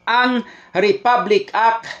 ang Republic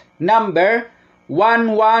Act number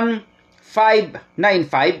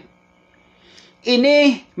 11595.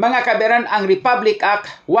 Ini, mga kabyanan, ang Republic Act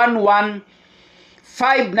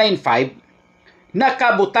 11595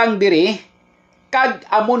 nakabutang diri kag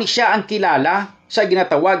amo ni siya ang kilala sa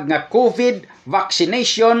ginatawag nga COVID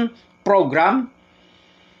Vaccination Program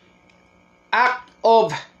Act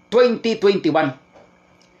of 2021.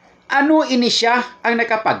 Ano ini siya ang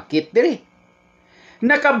nakapagkit diri?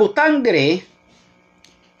 Nakabutang diri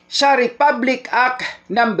sa Republic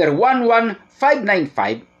Act number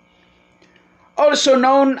 11595, also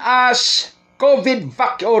known as the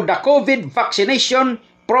COVID Vaccination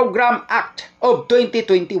Program Act of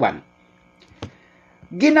 2021.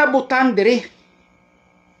 Ginabutang diri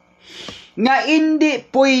nga hindi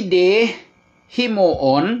pwede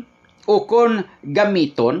himuon o kon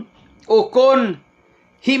gamiton o kon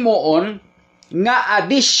himuon nga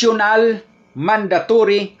additional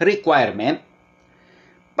mandatory requirement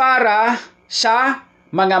para sa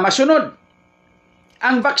mga masunod.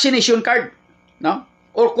 Ang vaccination card, no?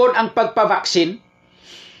 O kung ang pagpavaksin,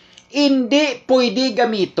 hindi pwede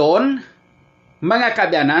gamiton, mga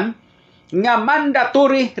kabyanan, nga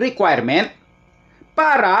mandatory requirement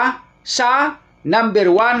para sa number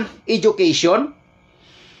 1, education,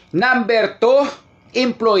 number 2,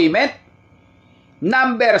 employment,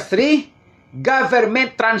 number 3,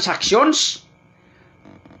 government transactions.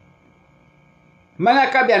 Mga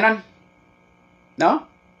kabyanan, no?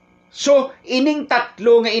 So, ining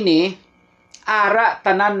tatlo nga ini, ara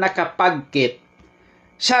tanan nakapagkit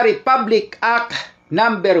sa Republic Act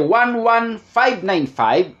number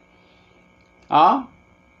 11595,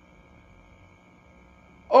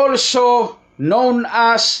 also known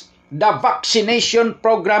as the Vaccination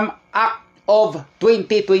Program Act of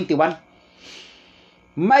 2021.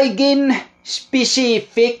 May gin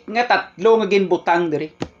specific nga tatlo nga ginbutang diri.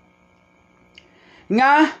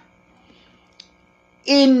 Nga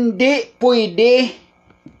hindi pwede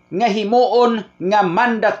nga himuon nga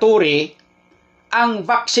mandatory ang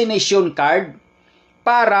vaccination card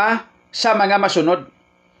para sa mga masunod: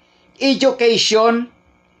 education,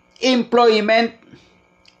 employment,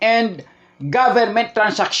 and government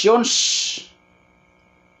transactions.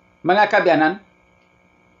 Mga kabyanan,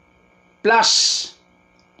 plus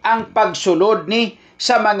ang pagsulod ni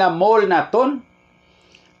sa mga mall naton,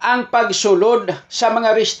 ang pagsulod sa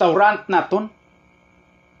mga restaurant naton.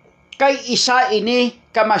 Kay isa ini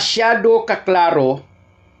kamasyado kaklaro,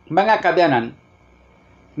 mga kabyanan,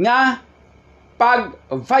 nga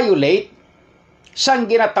pag-violate sang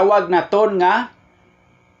ginatawag naton nga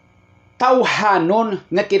tawhanon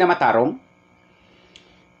nga kinamatarong.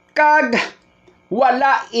 Kag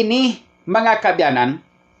wala ini, mga kabyanan,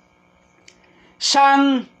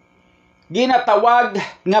 sang ginatawag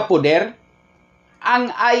nga poder, ang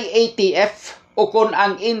IATF o kon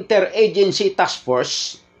ang Interagency Task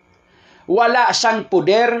Force, wala sang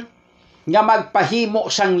poder nga magpahimo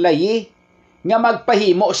sang layi, nga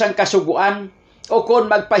magpahimo sang kasuguan, o kon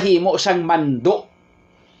magpahimo sang mando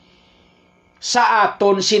sa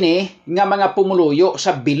aton sini nga mga pumuluyo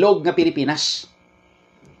sa bilog nga Pilipinas.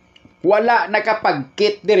 Wala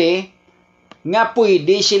nakapagkit dire nga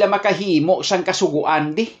pwede sila makahimo sang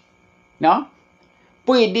kasuguan di, no?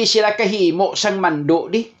 Pwede sila kahimo sang mando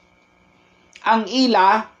di. Ang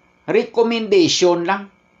ila recommendation lang.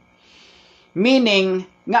 Meaning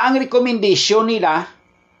nga ang recommendation nila,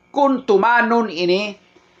 kung tumanon ini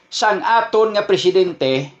sang aton nga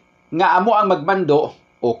presidente nga amo ang magmando,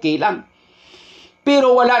 okay lang.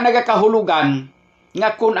 Pero wala nagakahulugan nga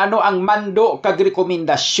kung ano ang mando kag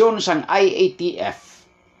rekomendasyon sang IATF,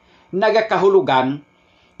 nagakahulugan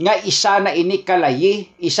nga isa na ini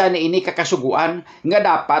kalayi, isa na ini kakasuguan nga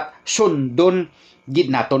dapat sundon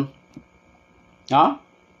gid naton. No?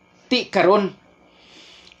 Ti karon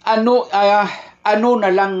ano na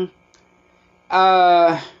lang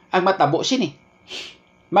ang matabo sini,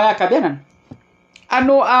 mga kabyanan.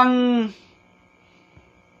 Ano ang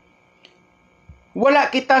wala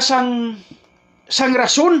kita sang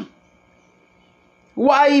rason?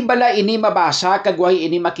 Why bala ini mabasa kag why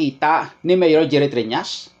ini makita ni Mayor Jerry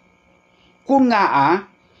Triñas? Kung nga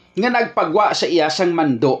nga nagpagwa sa iya sang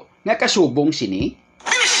mando nga kasubong sini.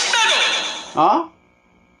 BISTADO!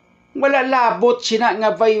 Wala labot sina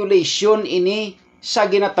nga violation ini sa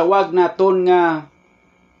ginatawag naton nga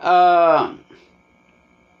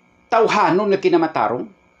tawhanon nga kinamatarong,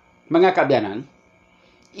 mga kabyanan.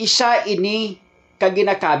 Isa ini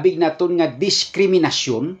kaginakabig naton nga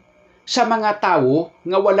diskriminasyon sa mga tawo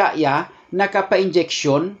nga wala ya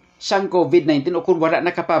nakapa-injection sang COVID-19 o kung wala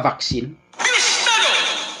nakapa-vaccine.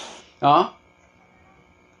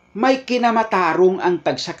 May kinamatarong ang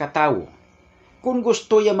tagsa katawo kung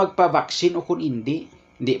gusto ya magpa-vaccine o kung hindi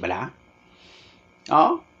bala?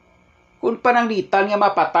 Kung pananglitan nga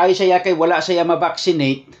mapatay siya kay wala siya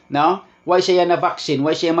ma-vaccinate, no? Why siya na vaccine,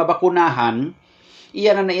 why siya mabakunahan,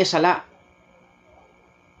 iyan na iya sala.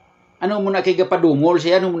 Ano mo na kay gapadungol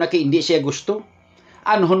siya, ano mo na kay hindi siya gusto?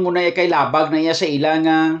 Anuhon mo na kay labag na iya sa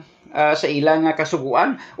ilang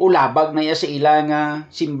kasuguan, o labag na iya sa ilang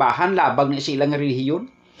simbahan, labag na iya sa ilang relihiyon?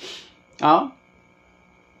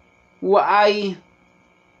 Waay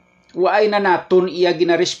na naton iya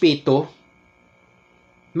ginarespeto,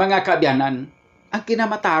 mga kabyanan, ang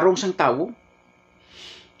kinamatarong sang tawo.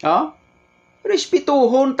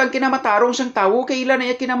 Respetuhon tang kinamatarong sang tawo, kay ilan na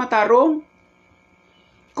iya kinamatarong.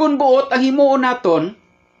 Kung buot ang himuon naton,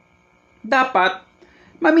 dapat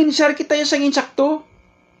maminsar kita yung sang insakto.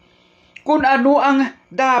 Kung ano ang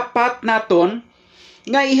dapat naton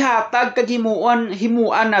nga ihatag kag himuan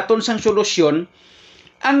naton sang solusyon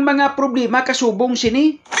ang mga problema kasubong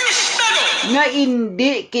sini. Nga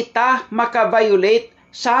hindi kita maka-violate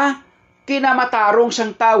sa kinamatarong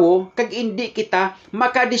sang tawo kag hindi kita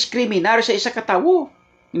makadiskriminar sa isa ka tawo.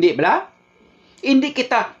 Hindi ba? Hindi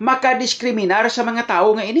kita makadiskriminar sa mga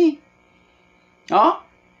tao nga ini. No?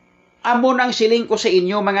 Amon ang siling ko sa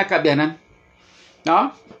inyo mga kabyanan. No?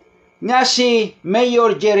 Nga si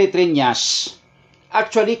Mayor Jerry Triñas,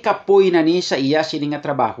 actually kapoy na ni sa iya sini nga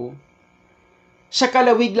trabaho. Sa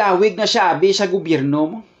kalawig-lawig na sabi sa gobyerno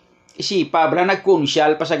mo, isipa bala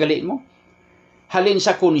nagkonsyal pa sa galit mo. Halin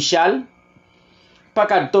sa konsyal,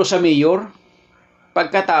 pagkadto sa mayor,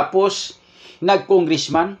 pagkatapos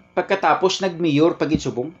nag-congressman, pagkatapos nag-mayor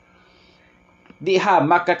pagitsubong. Di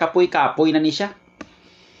hamak kakapoy-kapoy na ni siya.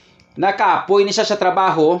 Nakapoy ni siya sa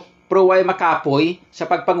trabaho, pero way makapoy sa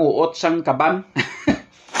pagpanguot sang kaban.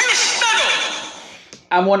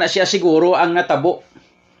 Amo na siya siguro ang natabo.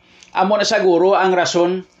 Amo na siguro ang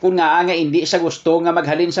rason kung nga hindi sa gusto nga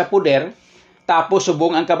maghalin sa puder, tapos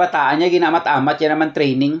subong ang kabataan niya, ginamat-amat niya naman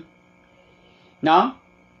training. No?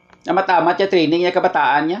 Namat-amat niya training niya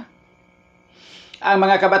kabataan niya. Ang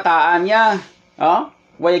mga kabataan niya,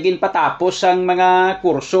 wayagin patapos ang mga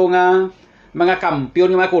kurso nga, mga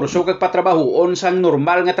kampiyon nga mga kurso kag patrabahoon sang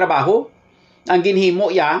normal nga trabaho. Ang ginhimo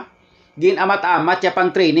ya, ginamat-amat ya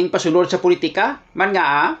pang training pasulod sa politika. Man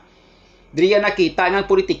nga Driya nakita nga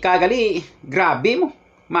politika gali, grabe mo.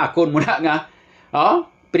 Makon mo na nga,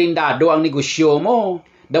 prindado ang negosyo mo,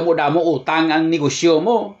 damo-damo utang ang negosyo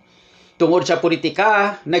mo. Tungod sa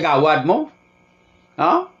politika, nagawad mo.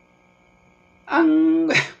 Ang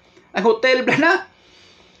hotel bla na.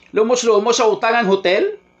 Lumos-lumos sa utang ang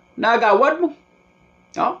hotel, nagawad mo.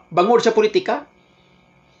 Bangod sa politika.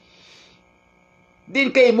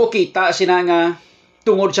 Din kay mo kita sina nga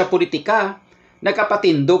tungod sa politika,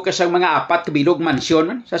 nakapatindog ka sa mga 4 kabilog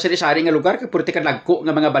mansyon sa sari-sari nga lugar, kag pwerte ka lagko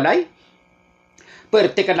nga mga balay,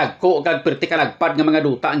 pwerte ka lagko kag pwerte ka lagpad nga mga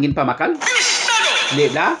duta ang ginpamakal. Di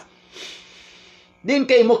ba? Din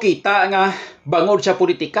kay mo kita nga bangod sa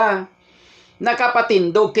politika,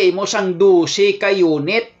 nakapatindog kay mo sang 12 ka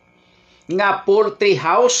unit nga poultry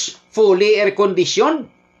house fully air conditioned.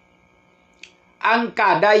 Ang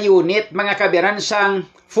kada unit mga kabiyanan sang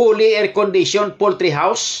fully air conditioned poultry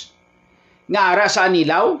house nga ara sa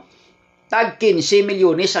Anilaw, tag 15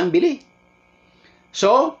 milyones ang bili.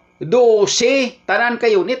 So, 12 tanan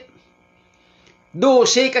ka unit.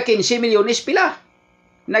 12 ka 15 milyones pila.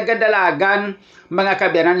 Nagadalagan mga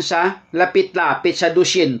kabiyanan sa lapit-lapit sa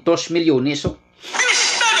 200 milyones. So,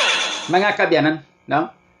 mga kabiyanan,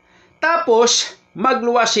 no? Tapos,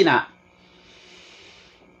 magluwas sina.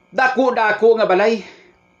 Dako-dako nga balay.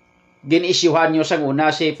 Ginisyuhan nyo sang una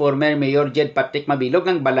si former Mayor Jed Patrick Mabilog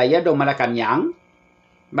ang balaya do Malacanang,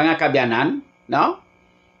 mga kabyanan, no?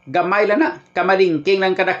 Gamay lang na, kamalingking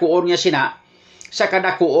lang kadakuon niya sina sa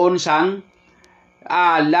kadakuon sang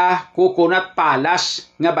Coconut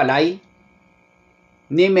Palace nga balay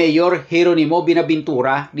ni Mayor Jeronimo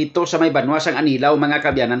Binabintura dito sa may banwa sang Anilaw, mga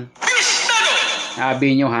kabyanan.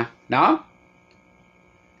 Sabi nyo ha, no?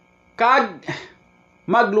 Kag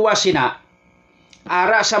magluwas sina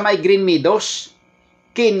ara sa may Green Meadows,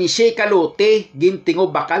 15 kalute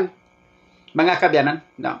gintingob bakal, mga kabyanan.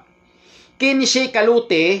 No? 15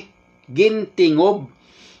 kalute gintingob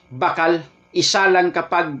bakal, isa lang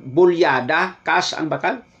kapag bulyada kas ang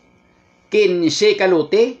bakal. 15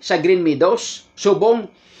 kalute sa Green Meadows, subong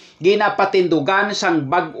ginapatindugan sang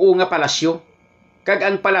bag-o nga palasyo. Kag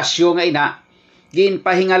ang palasyo nga ina,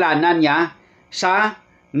 ginpahingalanan niya sa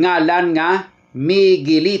ngalan nga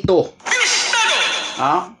Miguelito.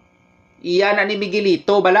 Iyan na ni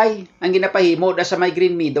Miguelito balay ang ginapahimo da sa may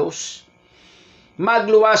Green Meadows.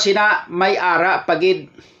 Magluwas sina may ara pagid,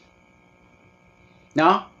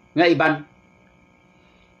 no? Nga iban.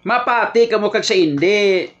 Mapati kamo kag sa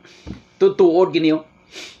indi tutuod giniyo.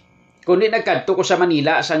 Kundi nagkadto ko sa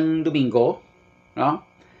Manila sang Domingo, no?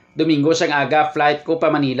 Domingo sang aga flight ko pa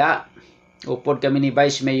Manila. Upod kami ni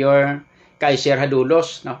Vice Mayor Kaiser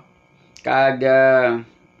Hadulos, no? Kag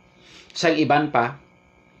sang iban pa,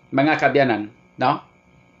 mga kabyanan, no?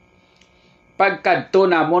 Pagkadto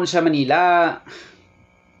namon sa Manila,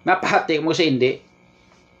 mapahati mo sa hindi,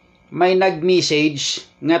 may nag-message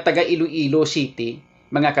nga taga Iloilo City,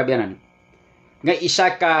 mga kabyanan, nga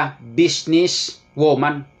isa ka business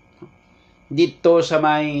woman dito sa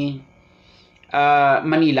may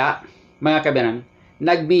Manila, mga kabyanan,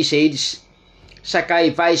 nag-message sa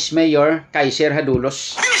kay Vice Mayor Kaiser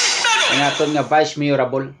Hadulos, ang aton nga Vice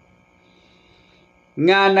Mayorable,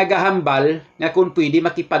 nga nagahambal nga kung pwede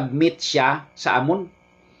makipag-meet siya sa amon,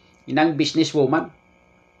 inang businesswoman.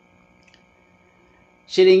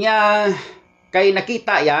 Sila nga kay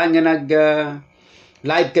nakita ya nga nag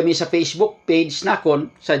live kami sa Facebook page nakon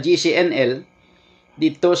sa GCNL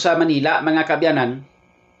dito sa Manila, mga kabyanan,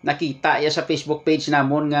 nakita ya sa Facebook page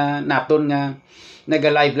namon nga naton nga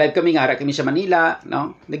naga-live kami nga ara kami sa Manila,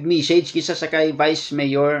 no? Nag-message kisa sa kay Vice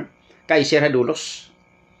Mayor kay Sir Hadulos.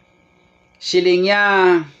 Siling niya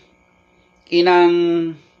inang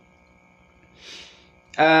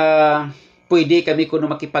pwede kami kuno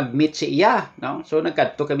makipag-meet si iya, no? So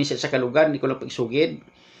nagkadto kami sa kalugar, ni ko lang pagsugid.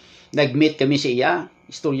 Nag-meet kami si iya,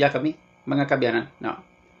 istorya kami, mga kabyanan, no?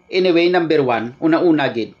 Anyway, number 1,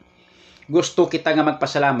 una-una gid. Gusto kita nga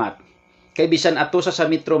magpasalamat kay bisan ato sa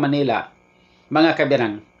Metro Manila, mga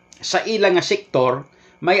kabyanan, sa ilang nga sektor,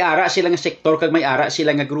 may ara sila nga sektor kag may ara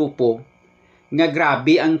sila nga grupo nga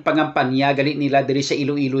grabe ang pangampanya gali nila diri sa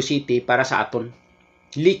Iloilo City para sa aton.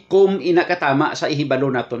 Likom ina katama sa ihibalo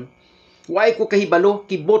naton. Why ko kahibalo,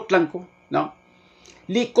 kibot lang ko, no?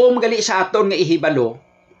 Likom gali sa aton nga ihibalo,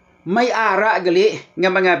 may ara gali nga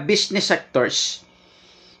mga business sectors,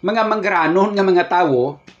 mga mangranon nga mga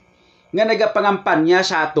tawo nga nagapangampanya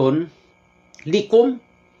sa aton, likom.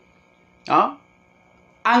 No?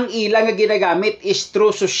 Ang ilang nga ginagamit is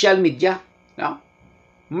through social media. No?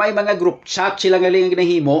 May mga group chat sila nga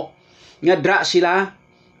ginahimo nga dra sila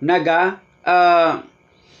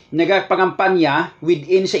nagapangampanya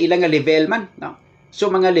within sa ilang nga level man. No?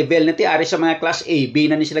 So mga level na ti ari sa mga class A,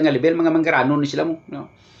 B na ni sila nga level, mga mangranon ni sila mo.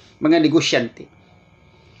 No? Mga negosyante.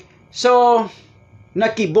 So,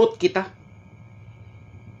 nakibot kita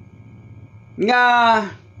nga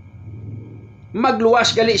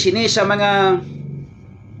magluwas gali sini sa mga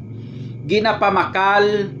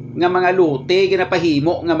ginapamakal nga mga lote,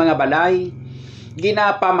 ginapahimo nga mga balay,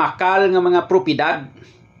 ginapamakal nga mga propiedad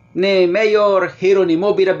ni Mayor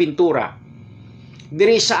Jeronimo Binaventura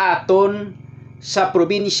diri sa aton sa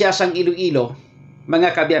probinsya sang Iloilo,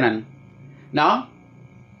 mga kabyanan. No?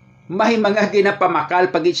 May mga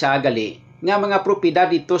ginapamakal pagit sa gali nga mga propiedad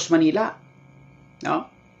dito sa Manila. No?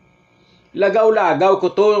 Lagaw-lagaw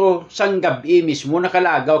ko to sang gabi mismo,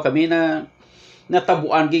 nakalagaw kami na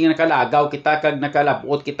natabuan ging nakalagaw kita kag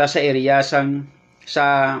nakalabot kita sa area sa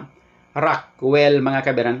Rockwell, mga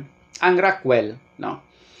kabyanan. Ang Rockwell, no?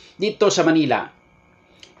 Dito sa Manila,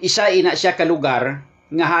 isa ina siya ka lugar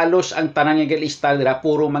nga halos ang tanan nga galista dira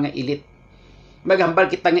puro mga elite. Maghambal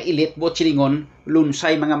kita nga elite buot silingon,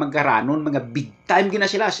 lunsay mga magaranon, mga big time gina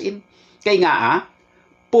sila in. Kay nga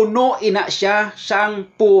puno ina siya sang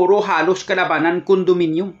puro halos kalabanan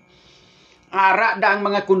kondominium. Ara da ang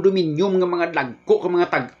mga kondominium nga mga dagko ka mga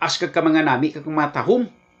tag-as kag ka mga nami kag mga tahom,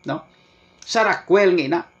 no? Sa Rockwell nga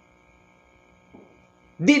ina.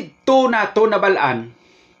 Dito nato nabalaan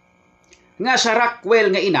nga sa Rockwell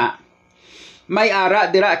nga ina may ara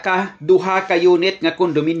dira ka duha ka unit nga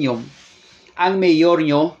kondominium ang mayor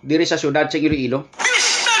nyo diri sa syudad sa Iloilo.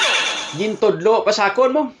 Gintudlo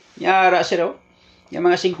pasakon mo. Yara sila yung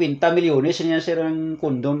mga 50 milyones niya sir ang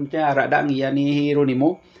kondom yara da ang iya ni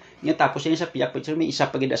Jeronimo. Nga tapos niya sa piyak may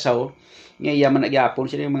isa pa gid asaw. Nga iya man nagyapon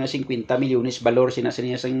sila yung mga 50 milyones balor sina sa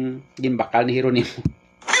niya sang gimbakal ni Jeronimo.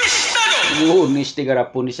 Yun ni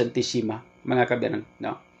Stigarapon ni Santissima, mga kabyanan,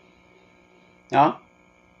 no? No?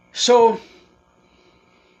 So,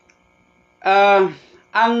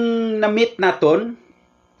 ang na-meet naton,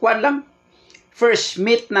 kuan lang, first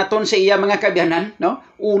meet naton sa iya, mga kabyanan, no?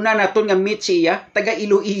 Una naton nga meet siya, taga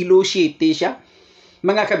Iloilo City siya.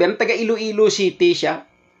 Mga kabyanan, taga Iloilo City siya.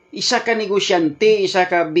 Isa ka negosyante, isa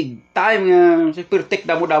ka big time nga pertek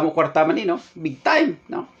damo-damo kwarta man ni, no? Big time,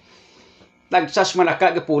 no? Tagsas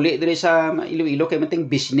malaka gapuli diri sa Iloilo kay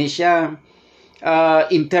manting business siya.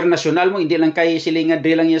 International mo, hindi lang kay siling nga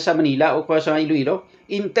diri lang niya sa Manila o sa Iloilo.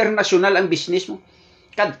 International ang business mo.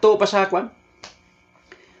 Kadto pa sa kwan.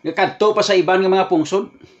 Kadto pa sa iban nga mga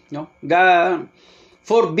pungsod, no?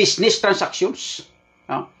 For business transactions,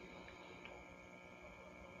 no?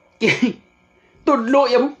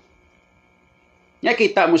 Tudlo ya mo. Ya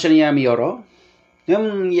kita mo sa niya Miyoro.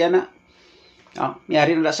 Yan na.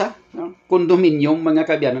 Mayari na sa kondominium, mga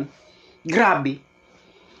kabyanan. Grabe.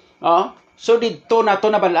 So dito nato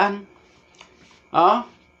nabalaan.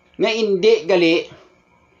 Nga hindi gali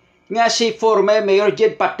nga si former Mayor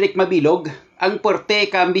Jed Patrick Mabilog ang puwerte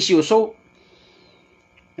ka ambisyoso.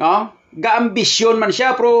 Ga-ambisyon man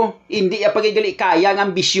siya pero hindi ya pagigali kaya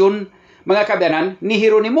ang ambisyon, mga kabyanan, ni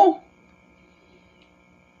Jeronimo.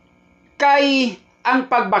 Kay ang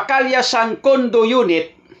pagbakalya sang condo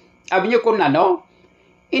unit, abi nyo kung ano,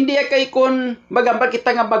 hindi kay kung magambal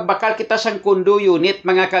kita nga magbakal kita sang condo unit,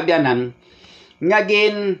 mga kabyanan, nga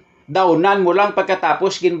gin dawnan mo lang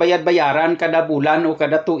pagkatapos ginbayad-bayaran kada bulan o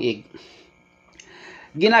kada tuig.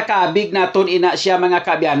 Ginakabig naton ina siya, mga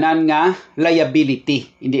kabyanan, nga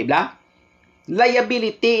liability. Hindi ba?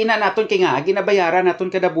 Liability ina naton kay nga ginabayaran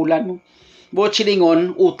naton kada bulan mo. Buot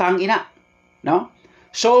silingon utang ina, no?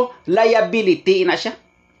 So, liability na siya.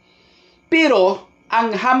 Pero,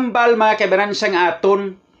 ang hambal mga kaibanan sang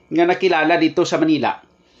aton nga nakilala dito sa Manila,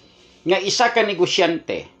 nga isa ka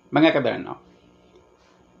negosyante, mga kaibanan, no?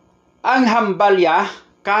 Ang hambal ya,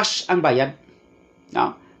 cash ang bayad.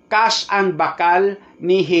 No? Cash ang bakal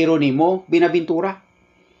ni Jeronimo Binaventura.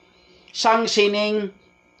 Sang sining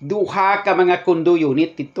duha ka mga condo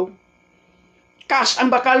unit dito. Cash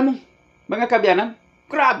ang bakal mo, mga kabyanan.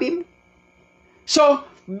 Grabe mo. So,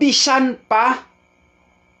 bisan pa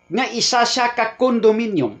nga isa siya ka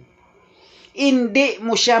condominium, hindi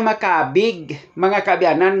mo siya makabig, mga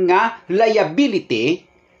kabyanan, nga liability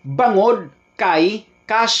bangod kay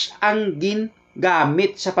cash ang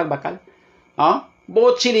gingamit sa pagbakal.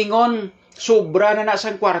 Buot silingon, sobra na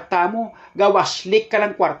sang kwarta mo, gawaslik ka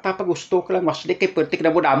lang kwarta, pag gusto ka lang waslik, kay pertik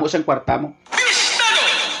na mo damo sang kwarta mo.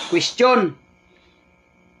 Question,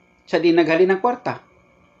 sa di naghali ng kwarta.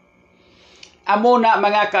 Amo na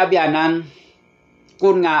mga kaabyanan,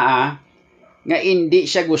 kung nga hindi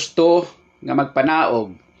siya gusto nga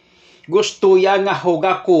magpanaog, gusto ya nga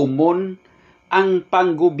huga kumon ang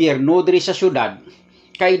panggobyerno diri sa syudad,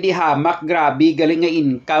 kay di hamak grabe galing nga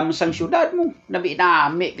income sang syudad mo. Nami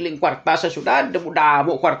galing kwarta sa syudad,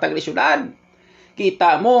 damo kwarta galing syudad.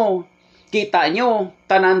 Kita nyo,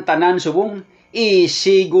 tanan-tanan subong,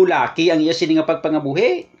 isigulaki ang iya sini nga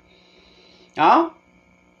pagpangabuhi.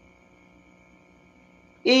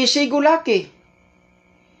 Isigulaki.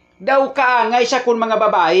 Daw kaangay sa kun mga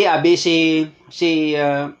babae, abi si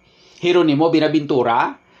Jeronimo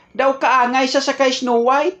Binaventura, daw kaangay sa sakay Snow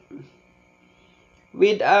White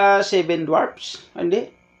with seven dwarfs.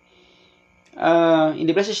 Hindi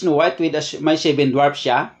ba si Snow White with may seven dwarfs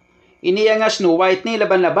siya? Iniya nga Snow White ni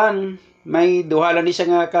laban-laban. May duha lang ni siya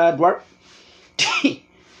nga ka-dwarf.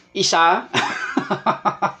 Isa.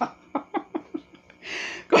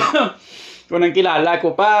 Kung ang kilala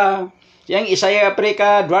ko pa, yang isa ya pre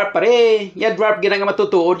ka dwarf pare. Ya dwarf gina nga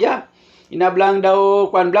matutuod ya. Inablang daw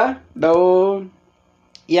kwan bla, daw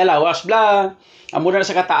iyalawas bla. Amo na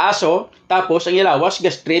sa kataas, tapos ang ilawas,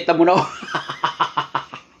 straight amo na.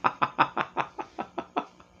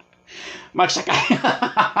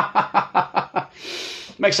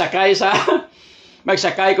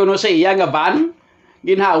 Magsakay kuno sa iya nga van,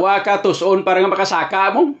 ginhawa ka tuson para nga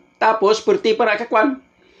makasaka mo, tapos perti para ka kwan.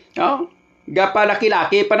 Gapa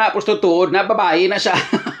laki-laki pa na prostituod na babae na siya.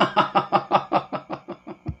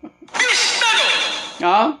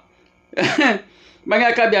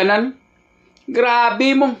 Mga kabyanan,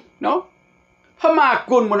 grabe mo, no?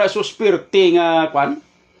 Hamakon mo na suspirti nga kwan.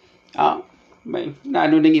 May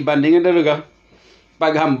nano ning iban nga talaga.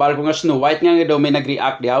 Paghambal ko nga Snow White nga daw may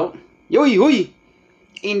nag-react daw. Huy.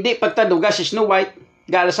 Hindi pagtaduga si Snow White.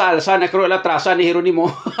 Galsa-alsa na karo latrasa ni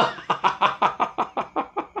Jeronimo.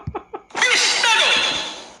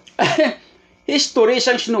 History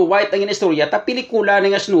sang Snow White ang inistorya. Ta pelikula na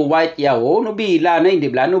nga Snow White yaw. Nobila na, hindi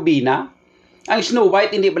bla? Nobina. Ang Snow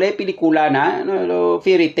White hindi bala pelikula na,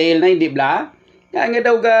 fairy tale na hindi bla. Kaya nga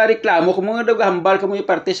daw ga reklamo ko nga daw ga hambal ka mo yung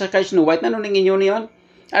parte sa kay Snow White. Ano ning inyo niyon?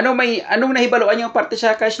 Anong nahibaloan yung parte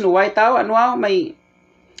sa kay Snow White tao?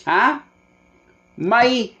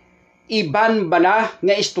 May iban bala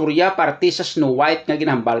nga istorya parte sa Snow White nga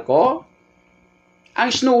ginhambal ko? Ang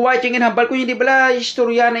Snow White yung ginhambal ko hindi bala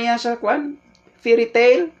istorya na yan sa kwan? Fairy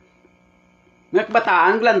tale? Mga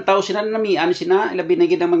kabataan, lantaw sila, namian sila, ilabi na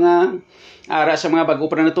gid ang mga ara sa mga bago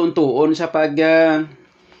pa na natuon sa pag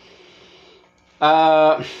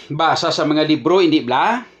basa sa mga libro, hindi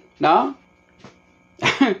bla? No?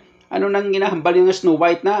 Ano nang ginahambal yung Snow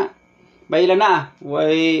White na? Bayla na.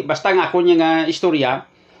 Basta nga ako niya nga istorya,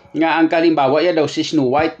 nga ang kalimbawa ya daw si Snow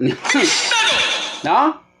White.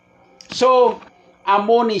 No? So,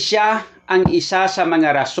 amo ni siya ang isa sa mga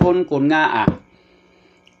rason kung nga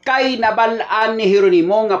kay nabalaan ni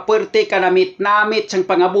Jeronimo nga puwerte ka namit sang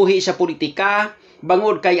pangabuhi sa politika,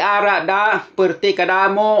 bangod kay ara da, puwerte ka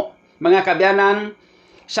damo, mga kabyanan,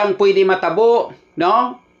 sang pwede matabo,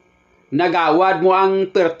 no? Nagawad mo ang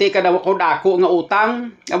puwerte ka damo ko dako nga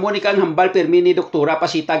utang, amo ni kang hambal permi ni Doktora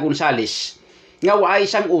Pasita Gonzales. Nga waay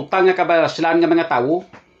sang utang nga kabalaslan nga mga tawo,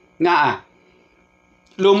 nga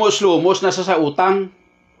lumos-lumos na sa utang.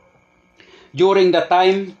 During the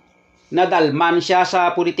time nadalman siya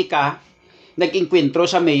sa politika, nag-inkwentro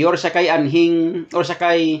sa mayor sa kay anhing or sa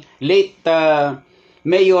kay late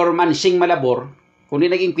Mayor Mansing Malabor,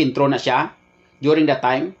 kundi nag-inkwentro na siya during that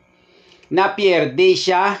time, na pierde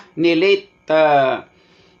siya ni late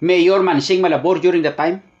Mayor Mansing Malabor during that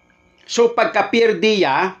time. So pagka-pierde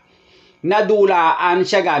niya, nadulaan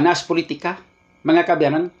siya ganas politika, mga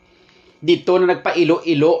kabyanan. Dito na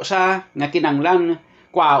nagpailo-ilo sa nga kinanglan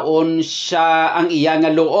kwaon siya ang iya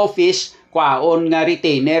nga law office, kwaon nga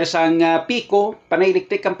retainer sang Pico, Panay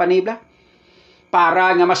Electric Company bla.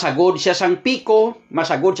 Para nga masagod siya sang Pico,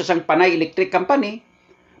 masagod siya sang Panay Electric Company,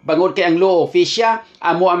 bangod kay ang law office siya,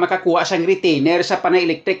 amo ang makakuha sang retainer sa Panay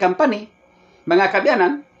Electric Company. Mga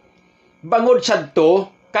kabyanan, bangod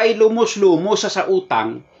sadto kay lumos-lumos sa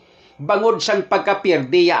utang, bangod sang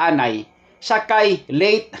pagkapirdi yaanay, sakay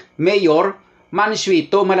late Mayor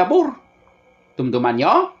Mansueto Malabor. Tumduman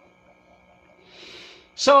nyo?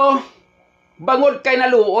 So, bangod kay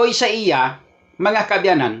naluoy sa iya, mga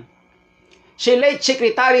kabyanan, si late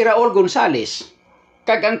Secretary Raul Gonzales,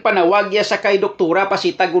 kag ang panawag niya sa kay Doktora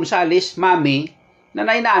Pasita Gonzales, Mami,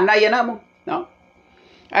 nanay-nanay na mo. No?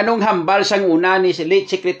 Anong hambal sang una ni si late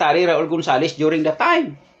Secretary Raul Gonzales during the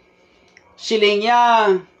time? Siling niya,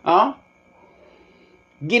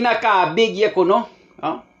 ginakabig ya kuno.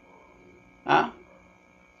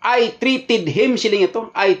 I treated him, siling ito,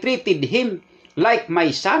 I treated him like my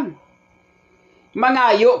son.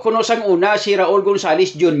 Mangayo kuno sang una si Raul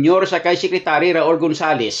Gonzales Jr. sa kay Secretary Raul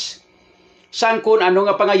Gonzales. Sang kun ano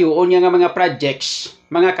nga pangayoon niya nga mga projects,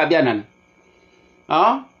 mga kabyanan.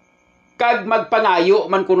 Kag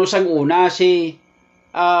magpangayo man kuno sang una si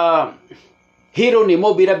Hieronimo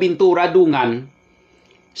Binaventura Dungan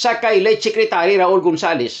sa kay late Secretary Raul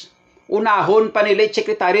Gonzales. Unahon pa ni late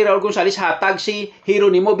Secretary Raul Gonzales hatag si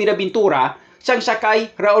Hieronimo Binaventura sang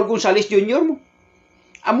sakay Raul Gonzales Jr. mo.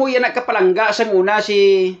 Amo yan nagkapalangga sang una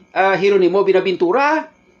si Hieronimo Binaventura.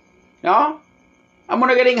 No? Amo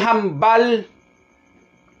na galing hambal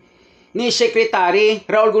ni Secretary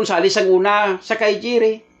Raul Gonzales sang una sa kay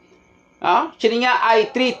Jire. Sini nga,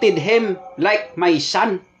 I treated him like my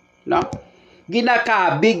son. No?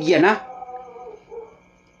 Ginakabig yan na.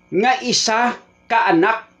 Nga isa ka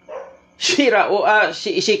anak si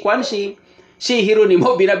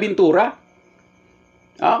Hieronimo Binaventura.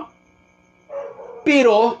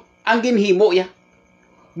 Pero ang ginhimo ya,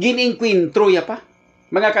 gininkwentro ya pa,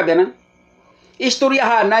 mga kabyanan.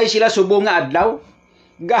 Istoryahanay sila subong nga adlaw,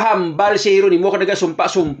 gahambal si Hieronimo kad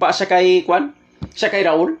nagasumpa-sumpa sa kay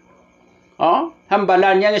Raul.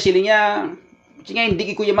 Hambalan niya nga sila niya,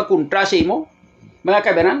 hindi ko yung magkontra sa imo, mga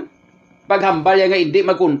kabyanan. Paghambal niya nga hindi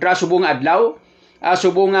magkontra subong adlaw,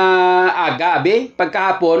 subong agabi,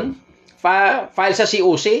 pagkahapon, file sa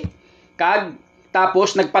COC, kag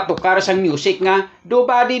tapos nagpatukar sang music nga,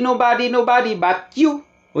 nobody but you.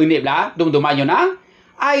 O hindi ba? Dumduman nyo na?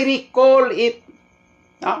 I recall it.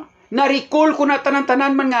 Na-recall ko na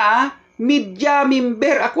tanan-tanan man nga, media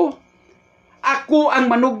member ako. Ako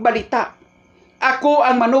ang manugbalita. Ako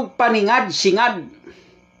ang manugpaningad-singad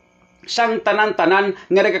sang tanan-tanan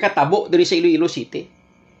nga nagkakatabo diri sa Iloilo City.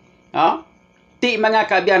 Ti mga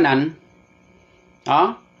kabyanan,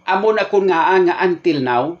 amon ako nga until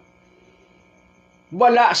now,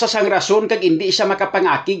 wala sa sang rason kag hindi siya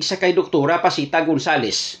makapangakig sa kay Doktora Pasita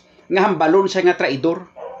Gonzales nga hambalon siya nga traidor.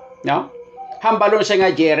 No? Hambalon siya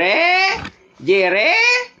nga, Jere,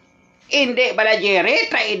 hindi bala Jere,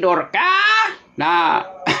 traidor ka? Na,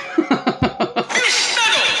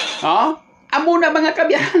 amo na mga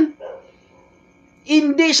kabyanan.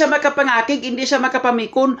 Hindi siya makapangakig, hindi siya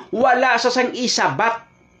makapamikon, wala sa sang isabat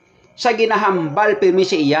sa ginahambal pirmi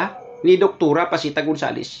si iya ni Doktora Pasita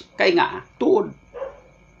Gonzales. Kay nga, tuod.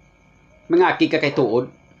 Mangakig ka kay tuod.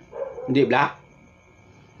 Hindi ba?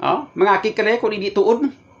 Mangakig ka na kung hindi tuod.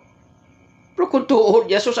 Pero kung tuod,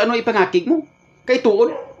 Jesus, ano ipangakig mo? Kay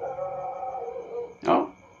tuod.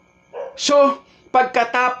 So,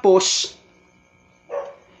 pagkatapos,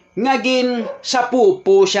 ngagin sa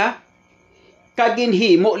pupo siya, kagin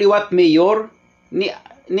himo liwat mayor ni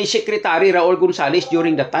Secretary Raul Gonzales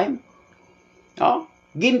during that time.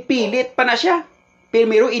 Ginpilit pa na siya.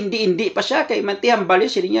 Pero hindi pa siya kay mantihambali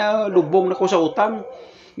sila niya lubong na ko sa utang.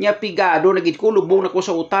 Niya pigado nagit ko lubong na ko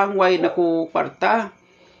sa utang, why na ko kwarta.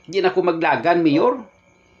 Di na ko maglagan mayor.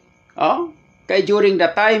 Kay during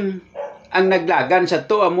that time ang naglagan sa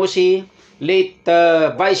to amo si late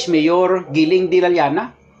Vice Mayor Giling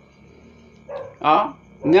Dilaliana.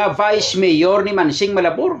 Nga Vice Mayor ni Mansing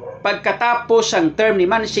Malabor. Pagkatapos ang term ni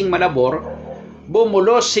Mansing Malabor,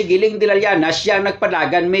 bumulos si Giling Dilaliana, siya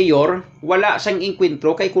nagpalagan mayor, wala sang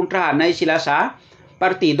inkwentro kay kontrahanay sila sa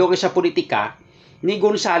partido kay sa politika ni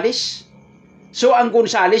Gonzales. So ang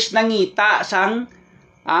Gonzales nangita sang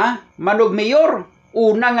manog mayor.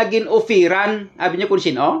 Una nga ginofiran, abi niya kung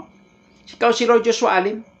sino? Si Councilor Joshua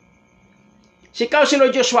Alim. Si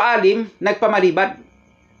Councilor Joshua Alim nagpamalibad.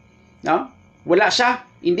 Wala siya,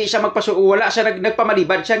 wala siya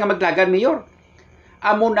nagpamalibad siya nga maglagan mayor.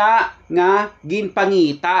 Amo na nga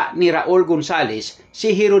ginpangita ni Raul Gonzales si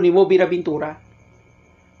Hieronimo Binaventura.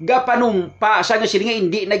 gapanumpa sa nga sila nga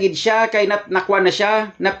hindi nagid siya kay nakwa na siya,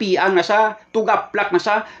 napiang na siya, tugaplak na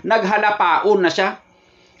siya, naghalapaon na siya.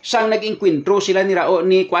 Sang nag-inkwentro sila ni Rao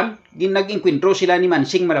ni Kwan, nag-inkwentro sila ni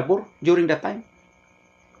Mansing Malabor during that time.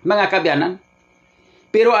 Mga kabyanan.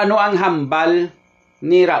 Pero ano ang hambal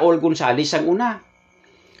ni Raul Gonzales ang una?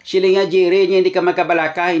 Sila nga, Jerry, niya hindi ka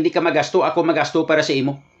magkabalaka, hindi ka magasto, ako magasto para sa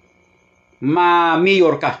imo.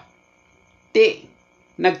 Ma-mayor ka. Ti,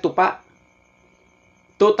 nagtupa.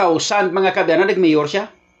 2000, mga kabyanan, nag-mayor siya.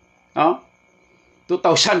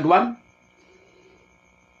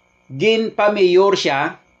 2001. Ginpa-mayor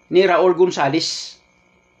siya ni Raul Gonzales.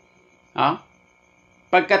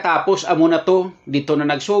 Pagkatapos, amo na to, dito na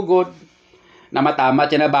nagsugod, namatamat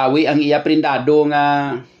siya nabawi ang iya prindado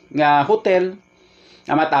nga hotel,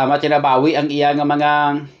 namatamat siya nabawi ang iya nga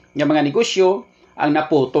mga negosyo, ang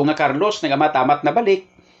naputo nga Carlos, nagamatamat na balik.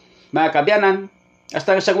 Mga kabyanan,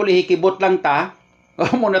 hasta sa uli hikibot lang ta,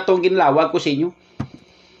 muna tong ginlawag ko sa inyo.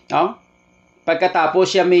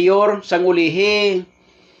 Pagkatapos siya mayor, sang ulihi,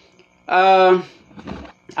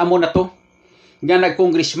 amo na to, nga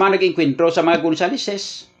nag-congressman, nag-inkwentro sa mga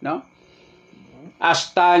Gonzaleses, no?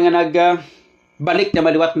 Hasta nga balik na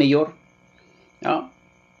maliwat mayor. No?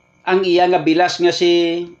 Ang iya nga bilas nga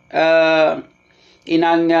si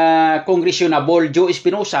inang Congressionable Joe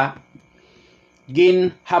Espinosa, gin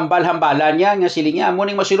hambal-hambalan niya nga sili niya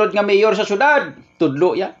muning masulod nga mayor sa syudad,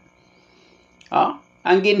 tudlo ya.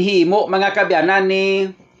 Ang ginhimo mga kabyanan ni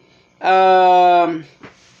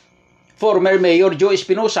former mayor Joe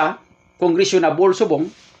Espinosa, Congressionable Subong,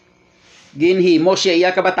 ginhimo siya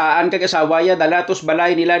iya kabataan kag asawa ya dalatos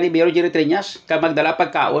balay nila ni Mayor Jerry Triñas ka magdala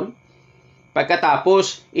pagkaon.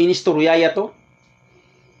 Pagkatapos inistorya ya to.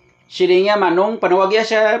 Sili nga manong panawag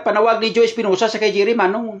ni Joe Espinosa sa kay Jerry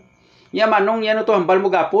manong. Ya manong yan to hambal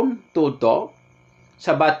mo gapon tudto.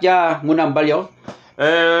 Sabat ya munambal yo.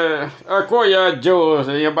 Ako ya Joe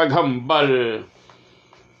sa paghambal.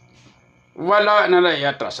 Wala na na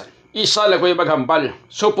atrasan. Isa lang ko yung maghambal.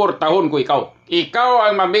 Suportahon ko ikaw. Ikaw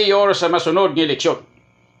ang mamayor sa masunod ng eleksyon.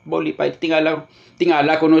 Boli pa tingala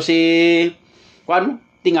ko no si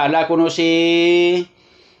tingala ko no si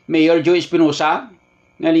Mayor Joe Espinosa.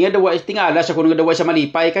 Ngalinga daw tingala sa kuno daw sa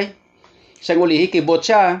malipay kay. Sang ulihi kibot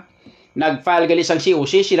siya. Nag-file gali sang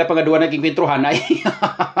COC sila pangadua naging kwentruhanay.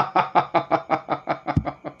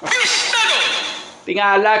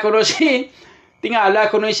 Tingala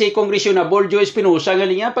ko no si Congressionable Joe Espinosa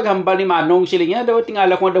gali nga paghambal ni manong sila nga daw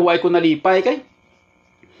tingala ko daw ay ko nalipay kay.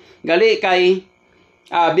 Gali kay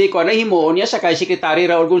abi ko na himuon niya sa kay Secretary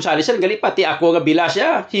Raul Gonzales gali pati ako nga bilas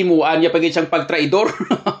siya himuan niya pagit sang pagtraidor.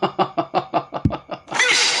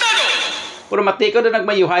 Pero mati ko na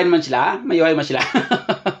nagmayuhain man sila.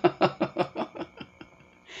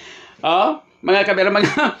 Mga kabera,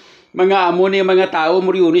 mga amo ni mga tao,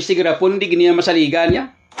 muriunis, sigarapon, hindi giniya masaligan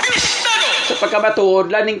niya. Sa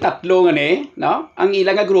pagkabatuod lang ng tatlo nga no? Ang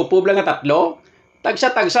ilang nga grupo lang nga tatlo,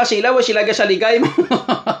 tagsa-tagsa sila, wa sila saligay mo.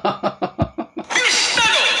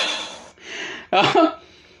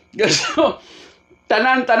 Gusto,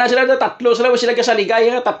 tanan sila tatlo, sila wa sila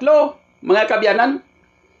saligay nga tatlo. Mga kabyanan,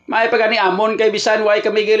 may pagani amon kay bisan way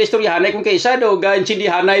kami gilistoryahanay kung kaysa do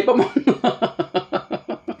gainsindihanay pa mo.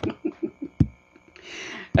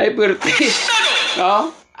 Ay pwerte.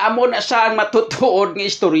 Amo na saan matutuod ng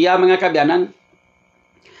istorya mga kabyanan.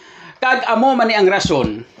 Kag amo man ni ang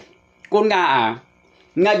rason kung nga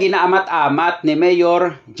ginaamat-amat ni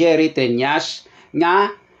Mayor Jerry Triñas nga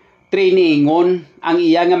trainingon ang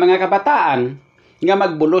iya nga mga kabataan nga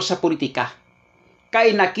magbulos sa politika.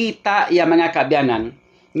 Kay nakita iya mga kabyanan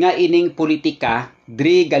nga ining politika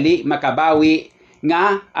dri gali makabawi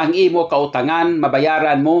nga ang imo kautangan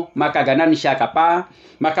mabayaran mo, makaganansya ka pa,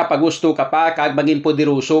 makapagusto ka pa, kag maging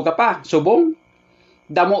poderoso ka pa. Subong,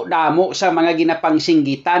 damo-damo sa mga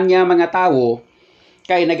ginapangsinggitan niya mga tao,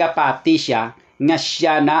 kay nagapati siya nga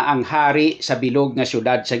siya na ang hari sa bilog nga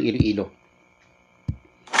syudad sang Iloilo.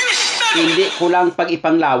 Hindi ko lang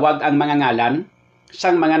pag-ipanglawag ang mga ngalan,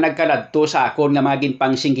 sang mga nagkaladto sa akon nga mga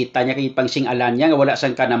ginpangsinggitan niya, kay pangsingalan niya, nga wala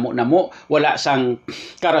sang kanamo-namo, wala sang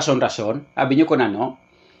karason-rason. Sabi niyo ko na, no?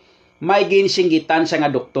 May ginsinggitan sa nga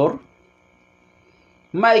doktor,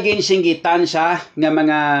 may ginsinggitan sa nga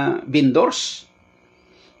mga vendors,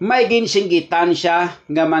 may ginsinggitan siya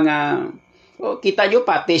nga mga, kita niyo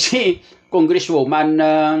pati si Congresswoman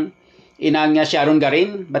inang Sharon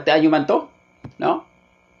Garin, batian niyo man to, no?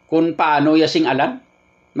 Kung paano yasing alan,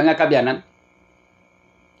 mga kabyanan.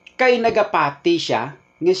 Kay nagapati siya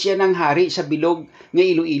nga siya nang hari sa bilog nga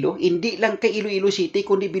Iloilo, hindi lang kay Iloilo City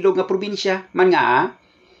kundi bilog nga probinsya man nga.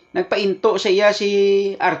 Nagpainto sa iya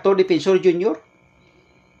si Arthur Defensor Jr.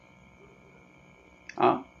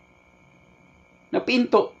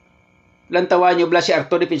 pinto. Lantawan nyo bla si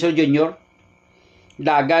Arthur Defensor Jr.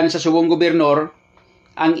 Dagan sa subong gobernador,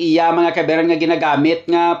 ang iya mga kabayaran nga ginagamit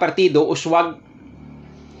nga partido, uswag.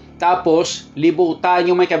 Tapos, libutan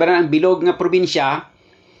yung may kabayaran ang bilog nga probinsya,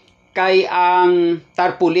 kay ang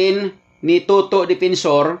tarpulin ni Toto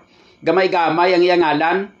Defensor, gamay-gamay ang iyang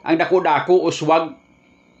ngalan, ang dako-dako, uswag.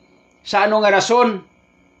 Sa ano nga rason?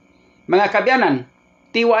 Mga kabayanan,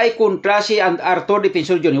 tiwaay kontra si Arthur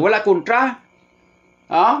Defensor Jr. Wala kontra.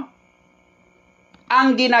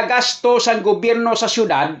 Ang ginagasto sa gobyerno sa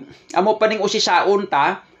syudad, amo pa ning usisaon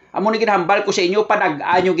ta, amo ni ginhambal ko sa inyo,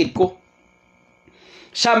 padag-anyo gid ko.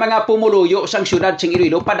 Sa mga pumuluyo sang syudad sing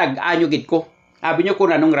Iloilo, padag-anyo gid ko. Abi nyo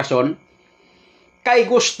kung anong rason? Kay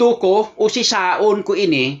gusto ko, usisaon ko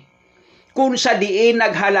ini, kung sa diin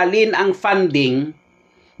naghalalin ang funding,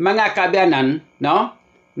 mga kabayanan, no?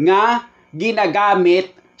 Nga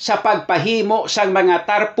ginagamit sa pagpahimo sang mga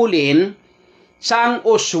tarpulin sang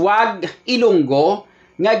uswag Ilonggo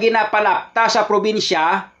nga ginapalapta sa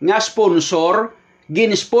probinsya nga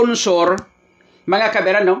ginsponsor mga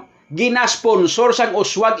kabayanan, no? Ginasponsor sang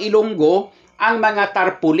uswag Ilonggo ang mga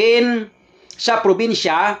tarpulin sa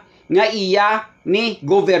probinsya nga iya ni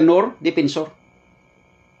Gobernador Defensor.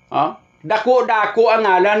 Dako-dako ang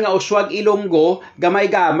ngalan nga uswag Ilonggo,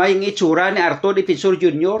 gamay-gamay ang itsura ni Arthur Defensor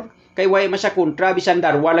Jr. Kay way man sa kontra, bisan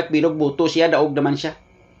darwalak bilog buto siya, daog naman siya.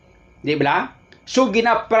 Di ba? So,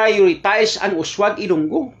 gina-prioritize ang uswag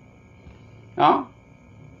Ilonggo.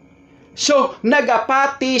 So,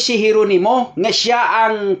 nagapati si Jeronimo nga siya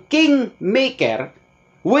ang kingmaker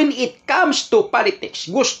when it comes to politics.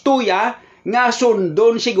 Gusto ya nga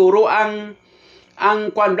sundon siguro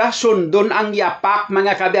sundon ang yapak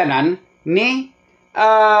mga kabayanan ni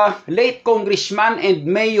late Congressman and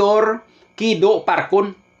Mayor Kido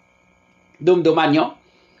Parcon. Dumduman nyo?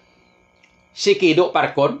 Si Kido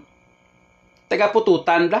Parcon,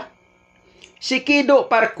 taga-pututan la. Si Kido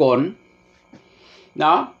Parcon,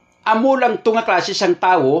 no? Amo lang ito nga klase sang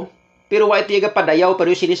tao, pero wa ito yung padayaw,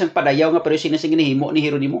 pero sinisang padayaw nga, pero sinisang ginihimo ni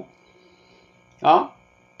Jeronimo.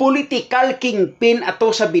 Political kingpin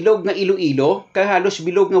ato sa bilog nga Iloilo, kay halos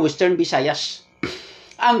bilog nga Western Visayas.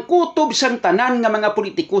 Ang kutob sang tanan nga mga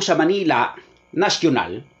politiko sa Manila,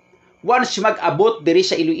 nasyonal, once mag-abot diri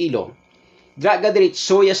sa Iloilo, draga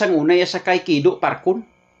diretso ya sang una ya sa kay Kido Parcon.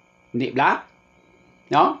 Di ba?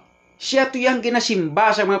 No? Siya to yang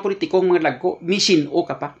ginasimba sa mga politikong mga lagko, misino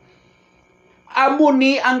ka pa. Amo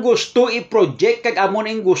ni ang gusto i-project, kag amo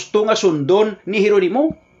ni ang gusto nga sundon ni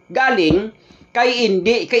Jeronimo. Galing kay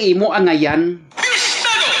hindi kay imo angayan.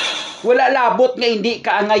 Wala labot nga hindi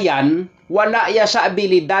ka angayan, wala ya sa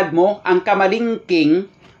abilidad mo ang kamalingking,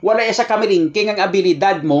 wala ya sa kamalingking ang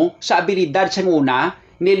abilidad mo sa abilidad sa una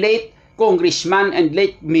ni late Congressman and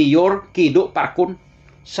late Mayor Kido Parcon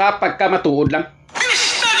sa pagkamatuod lang.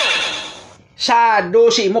 Sado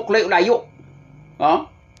si imok layo.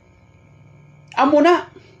 Amo na.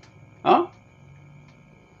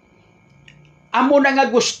 Amo na nga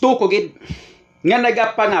gusto ko gid nga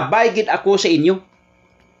nagapangabay gid ako sa inyo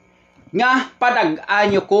nga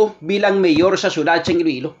padag-anyo ko bilang mayor sa syudad sa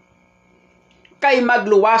Iloilo. Kay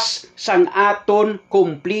magluwas sang aton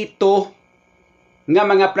kumplito nga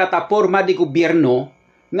mga plataporma di gobyerno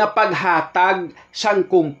nga paghatag sang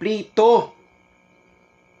kumplito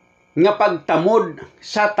nga pagtamod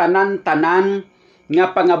sa tanan-tanan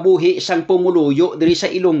nga pangabuhi sang pumuluyo diri sa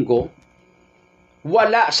Ilonggo.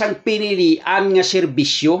 Wala sang pinilian nga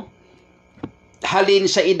serbisyo, halin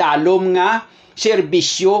sa idalom nga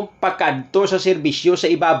serbisyo pakadto sa serbisyo sa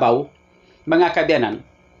ibabaw, mga kabayanan.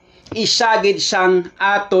 Isagid sang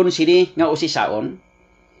aton sini nga usisaon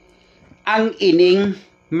ang ining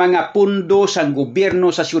mga pundo sang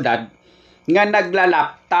gobyerno sa syudad nga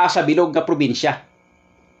naglalapta sa bilog nga probinsya.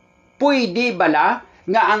 Pwede bala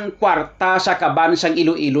nga ang kwarta sa kaban sang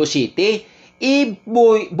Iloilo City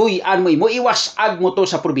ibuyan mo iwasag mo to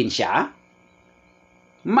sa probinsya?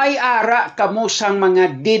 May ara kamo sang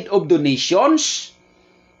mga deed of donations?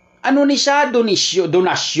 Ano ni sa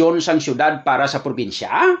donasyon sang syudad para sa probinsya?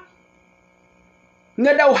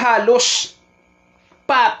 Nga daw halos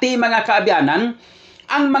pati mga kaabyanan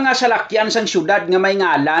ang mga salakyan sang syudad nga may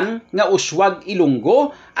ngalan nga uswag Ilonggo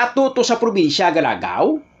at to sa probinsya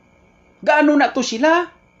Galagaw? Gaano na to sila?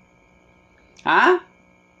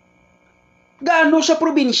 Gaano sa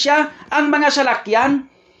probinsya ang mga salakyan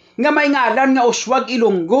nga may ngalan nga uswag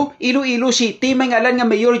Ilonggo, Iloilo City, may ngalan nga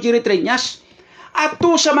Mayor Jerry Treñas? At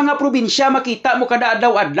to sa mga probinsya makita mo kada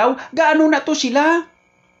adlaw-adlaw, gaano na to sila?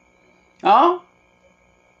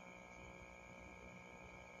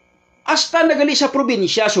 Hasta nagali sa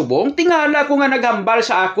probinsya subong, tingala ko nga naghambal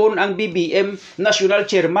sa akon ang BBM National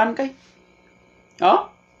Chairman kay. Oh?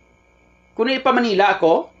 Kung pa Manila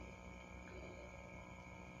ako,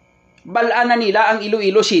 balaan na nila ang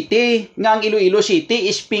Iloilo City, nga ang Iloilo City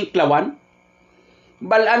is pink lawan.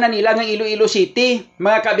 Balaan na nila ng Iloilo City,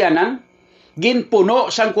 mga kabyanan, ginpuno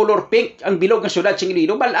sang color pink ang bilog nga syudad sing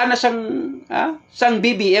Iloilo. Balaan na sang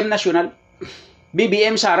BBM National.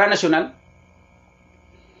 BBM Sara National.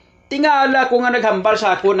 Tingala ko nga naghambal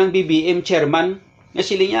sa ako ng BBM chairman nga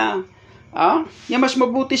sila niya. Mas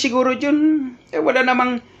mabuti siguro Jun. Wala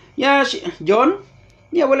namang John,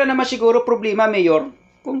 wala naman siguro problema, Mayor.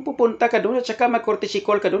 Kung pupunta ka doon at saka mag-courtesy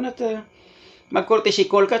call ka doon at mag-courtesy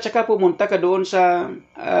call ka at saka pumunta ka doon sa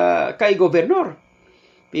kay Governor.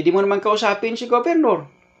 Pwede mo naman kausapin si Governor.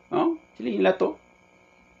 Sila nila to.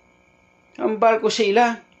 Hambal ko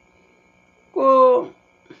sila.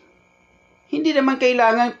 Hindi naman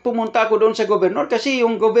kailangan pumunta ako doon sa Governor kasi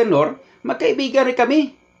yung Governor, magkaibigan rin kami.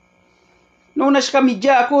 Noong nasa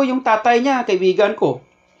kamidya ako, yung tatay niya, kaibigan ko.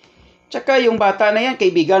 Tsaka yung bata na yan,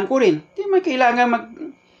 kaibigan ko rin. Hindi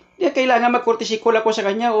kailangan mag-courtesy call ako sa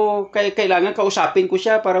kanya o kailangan kausapin ko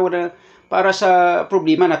siya para sa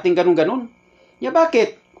problema natin ganun-ganun.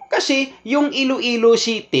 Bakit? Kasi yung Iloilo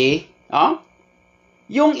City,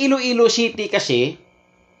 yung Iloilo City kasi,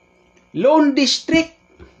 Lone District.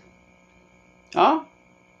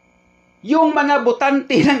 Yung mga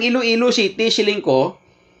botante ng Iloilo City, siling ko,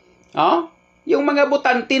 yung mga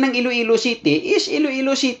botante ng Iloilo City is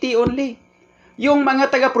Iloilo City only. Yung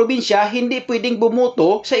mga taga-probinsya, hindi pwedeng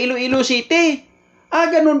bumoto sa Iloilo City.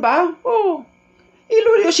 Ganun ba?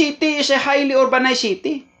 Iloilo City is a highly urbanized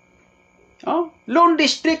city. Lone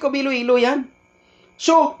District of Iloilo yan.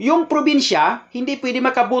 So, yung probinsya, hindi pwede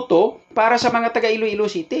makaboto para sa mga taga-Iloilo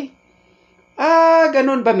City.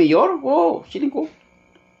 Ganun ba, Mayor? Siling ko.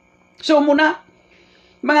 So, muna,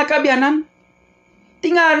 mga kabyanan,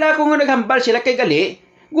 tingala ko nga naghambal sila kay gali,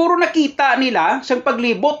 guro nakita nila sa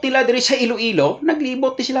paglibot nila diri sa Iloilo,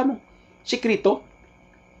 naglibot din sila mo. Sikrito.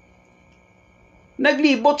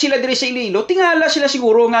 Naglibot sila diri sa Iloilo, tingala sila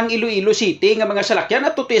siguro nga ang Iloilo City, nga mga salakyan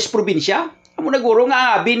at tutuyas probinsya. Amo na guro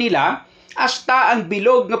nga abi nila, hasta ang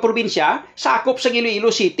bilog nga probinsya, sakop sa Iloilo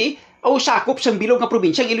City, o sakop sa bilog nga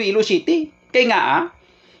probinsya ang Iloilo City. Kaya nga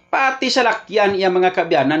pati sa lakyan iya mga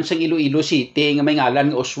kabyanan sa Iloilo City nga may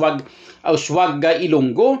ngalan nga Uswag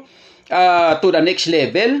Ilonggo to the next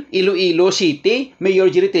level, Iloilo City,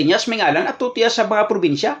 Mayor Jerry Triñas may ngalan at tutya sa mga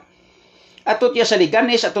probinsya. At tutya sa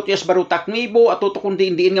Liganes, at tutya sa Barutak Nuevo, at tutya kung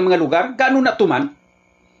diin nga mga lugar, gano'n na tuman.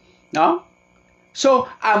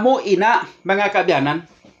 So, amo ina mga kabyanan,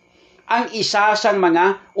 ang isa sang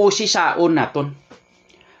mga usisaon naton.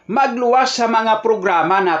 Magluwas sa mga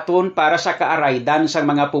programa naton para sa kaaraydan sang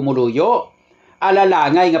mga pumuluyo,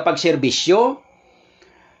 alalangay nga pagserbisyo,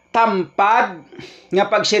 tampad nga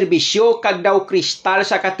pagserbisyo kag daw kristal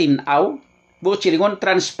sa katinaw, silingon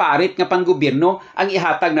transparent nga panggobyerno ang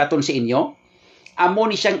ihatag naton sa inyo. Amo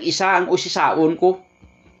ni siyang isa ang usisaon ko.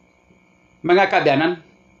 Mga kabyanan,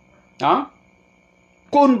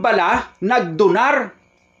 kung bala nagdonar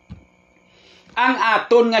ang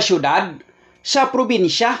aton nga syudad sa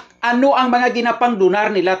probinsya, ano ang mga ginapang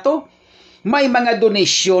donar nila to? May mga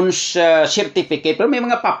donations certificate, pero may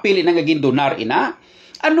mga papel na nga gindonar ina.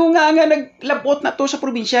 Ano nga naglabot na to sa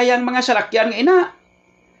probinsya yang mga salakyan nga ina?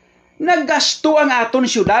 Naggasto ang aton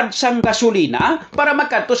syudad sang gasolina para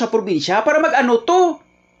magkanto sa probinsya, para mag-ano to?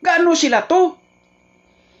 Gaano sila to?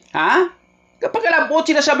 Gapakalabot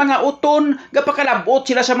sila sa mga Uton, gapakalabot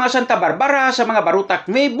sila sa mga Santa Barbara, sa mga Barutak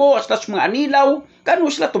Nuevo, at sa mga Anilaw. Gaano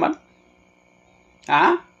sila to man?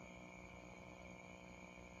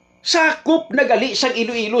 Sakop na gali sang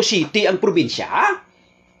Iloilo City ang probinsya?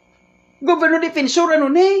 Gobyerno Defensor ano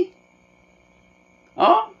ni?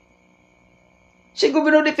 Si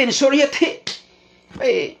Gobyerno Defensor yati.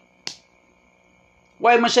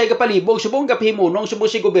 Way man siya kapalibog, subong kapihimunong, subong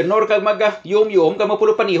si Gobernador kag mag-yum-yum, kag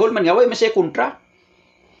mapulo panihol man nga, way man siya kontra.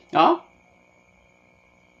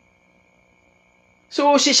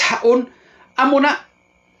 So, si Saon, amo na,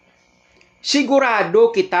 sigurado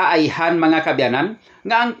kita ayhan mga kabyanan,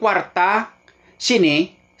 nga ang kwarta, sini,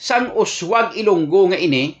 sang Uswag Ilonggo nga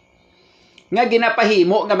ini, nga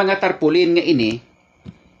ginapahimo nga mga tarpulin nga ini,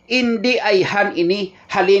 hindi ayhan ini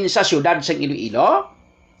halin sa syudad sang Iloilo.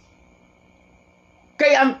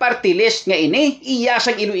 Kay ang party list nga ini, iya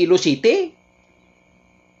sang Iloilo City,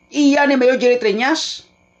 iya ni Mayor Jerry Triñas,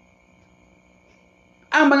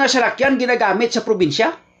 ang mga salakyan ginagamit sa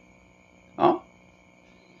probinsya.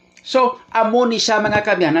 So, amo ni sa mga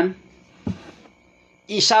kabyanan,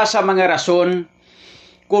 isa sa mga rason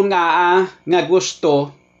kung nga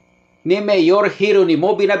gusto ni Mayor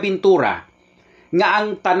Jeronimo Binaventura nga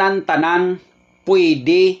ang tanan-tanan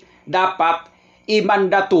pwede, dapat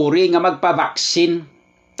i-mandatory nga magpa-vaccine.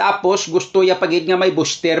 Tapos gusto ya pagid nga may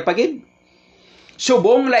booster pagid.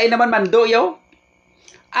 Subong lain naman mando yaw.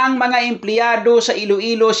 Ang mga empleyado sa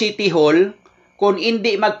Iloilo City Hall kung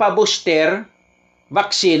hindi magpa-booster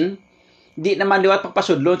vaccine, di naman liwat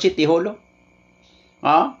papasudlon City Hall.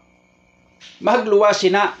 Magluwas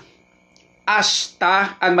sina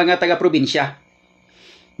hasta ang mga taga-probinsya.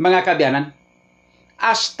 Mga kabyanan,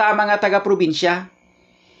 hasta mga taga-probinsya.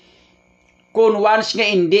 Kung once nga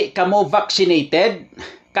hindi kamo vaccinated,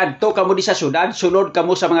 kadto kamo di sa syudad, sulod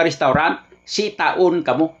kamo sa mga restaurant, sitaon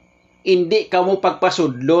kamo. Hindi kamo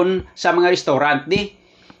pagpasudlon sa mga restaurant di.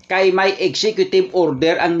 Kay may executive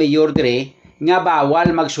order ang mayor dire nga bawal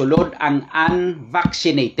magsulod ang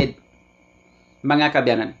unvaccinated. Mga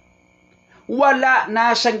kabyanan, wala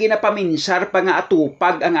na sang ginapaminsar pa nga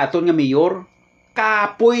atupag ang aton nga mayor.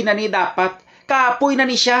 Kapoy na ni dapat. Kapoy na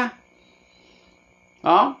ni siya.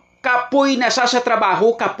 Kapoy na sa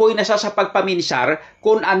trabaho, kapoy na sa pagpaminsar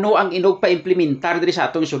kung ano ang inog pa-implementar diri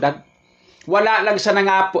sa atong syudad. Wala lang sa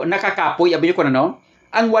nakakapoy, sabi niyo kung ano?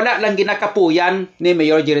 Ang wala lang ginakapuyan ni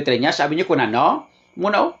Mayor Jerry Triñas, sabi niyo kung ano?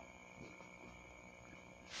 Muna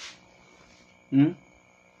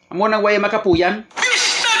Amo nang way makapuyan?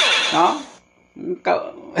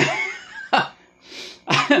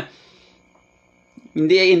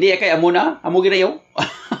 Hindi kay amo na, amo ginayo.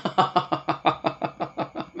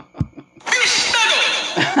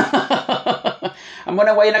 Amo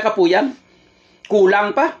nang way nakapuyan.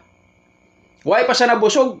 Kulang pa. Way pa sa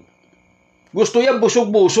nabusog. Gusto ya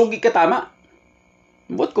busog-busog ikatama.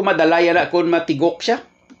 But kung madalaya na kung matigok siya,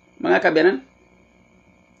 mga kabyanan.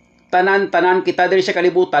 Tanan-tanan kita diri sa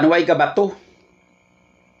kalibutan, way gabato.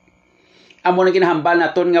 Amo na ginahambal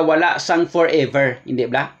naton nga wala sang forever, hindi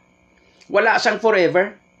ba? Wala sang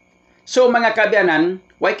forever. So mga kabyanan,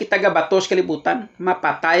 way kita gabato sa kalibutan,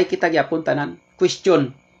 mapatay kita gyapon tanan.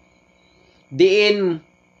 Question. Diin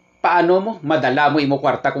paano mo madala mo imo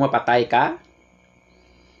kwarta kung mapatay ka?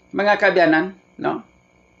 Mga kabyanan, no?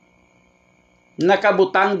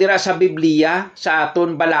 Nakabutang dira sa Biblia sa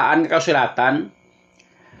aton balaan nga kasulatan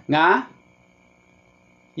nga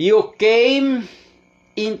you came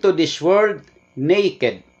into this world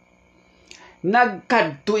naked.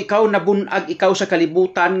 Nagkadto ikaw, nabunag ikaw sa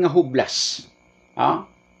kalibutan nga hublas.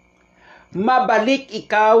 Mabalik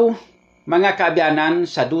ikaw, mga kabyanan,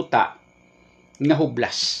 sa duta nga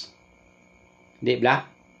hublas. Di ba?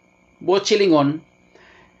 Buot silingon,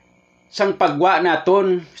 sang pagwa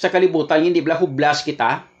naton sa kalibutan, hindi ba hublas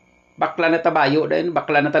kita? Bakla na tabayo din,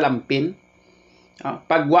 bakla na talampin.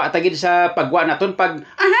 Pagwa tagid sa pagwa naton,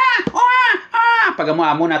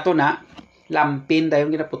 pagamuamo naton na, lampin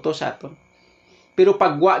dayon ginaputo sa aton. Pero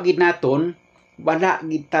pagwa gid naton, wala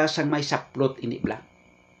gid ta sang may saplot, ini bla.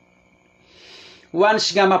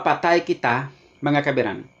 Once nga mapatay kita, mga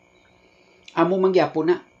kabyanan, amo mangyapo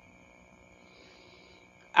na.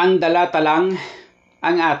 Ang dala talang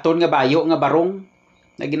ang aton nga bayo nga barong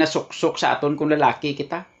na ginasuksok sa aton kung lalaki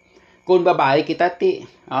kita. Kung babae kita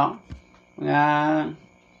nga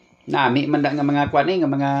nami man nga mga kuan nga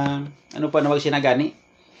mga ano pa nawag sinagani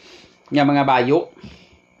nga mga bayo.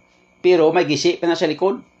 Pero may gisi pa na sa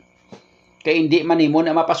likod. Kay hindi man nimo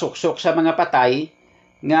na mapasuksok sa mga patay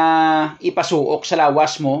nga ipasuok sa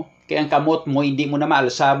lawas mo, kay ang kamot mo hindi mo na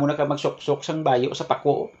maalsa mo na ka magsuksok sang bayo sa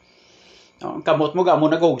pako. Ang kamot mo gamo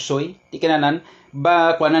nagugsoy, di kananan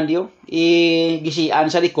ba kuanan diyo igisian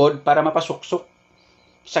sa likod para mapasuksok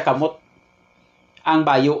sa kamot ang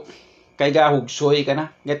bayo kay gahugsoy ka na,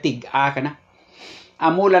 gatig-a ka na.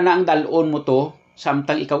 Amula na ang dalon mo to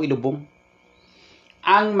samtang ikaw ilubong.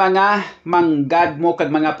 Ang mga manggad mo kag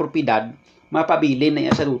mga propiedad mapabilin na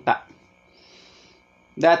iya sa duta.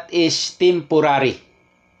 That is temporary.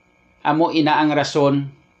 Amo ina ang rason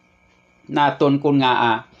naton kun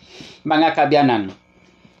nga mga kabyanan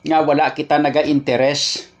nga wala kita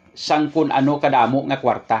naga-interes sang kun ano kadamo nga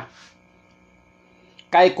kwarta.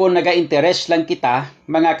 Kay kung naga-interes lang kita,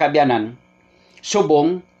 mga kabyanan,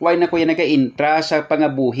 subong, way na kuya naga-intra sa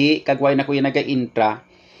pangabuhi, kag way na kuya naga-intra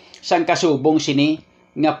sang kasubong sini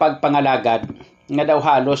nga pagpangalagad, nga daw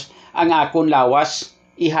halos ang akon lawas,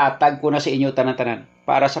 ihatag ko na sa inyo tanan-tanan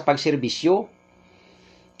para sa pagserbisyo.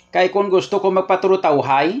 Kay kung gusto ko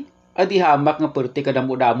magpaturutawhay, adi hamak nga perti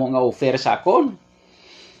kadamo-damo nga offer sa akon.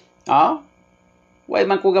 Way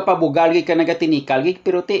man ko gapabugal ka nagatinikal,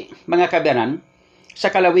 pero ti, mga kabyanan, sa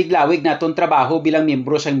kalawig-lawig naton trabaho bilang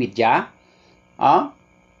miyembro sang media,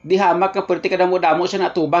 di hamak ka perti kadamo-damo sa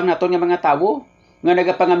natubang naton nga mga tawo nga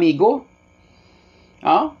nagapangamigo.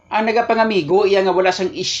 Ang nagapangamigo iya nga wala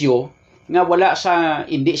sang isyo, nga wala sa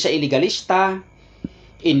hindi siya illegalista,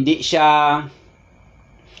 hindi siya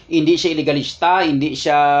Hindi siya ilegalista, hindi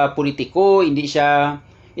siya politiko, hindi siya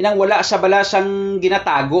inang wala sa balasang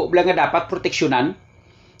ginatago bala nga dapat proteksyonan.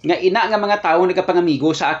 Nga ina nga mga tao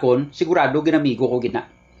nagapangamigo sa akon, sigurado ginamigo ko gina.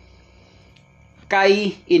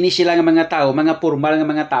 Kay ini sila nga mga tao, mga formal nga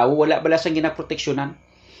mga tao, wala balasang ginaproteksyonan.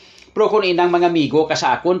 Pero kung inang mga amigo ka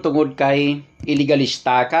sa akon tungod kay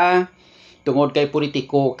ilegalista ka, tungod kay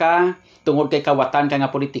politiko ka, tungod kay kawatan ka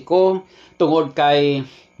nga politiko, tungod kay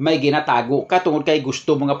may ginatago ka, tungod kay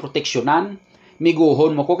gusto mo nga proteksyonan,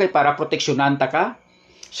 miguhon mo ko kay para proteksyonan ta ka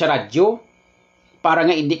sa radyo, para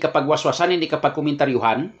nga hindi ka pagwaswasan, hindi ka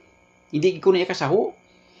pagkomentaryuhan, hindi ko na ikasaho.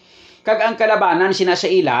 Kag ang kalabanan sinasa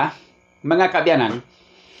ila, mga kabyanan,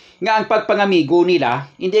 nga ang pagpangamigo nila,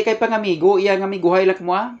 hindi kay pangamigo, iya nga miguhay lang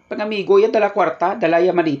mo pangamigo, iya dala kwarta, dala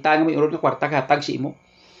iya manita, nga may urod nga kwarta, katag si imo.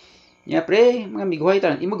 Ya pre, mga miguhay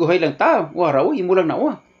ta, imiguhay lang ta, waraw, imo lang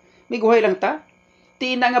na miguhay lang ta.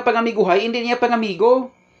 Tina nga pangamigohay, hindi niya pangamigo.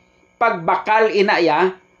 Pagbakal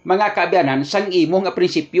inaya, mga kabyanan, sang imo nga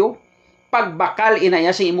prinsipyo, pagbakal inaya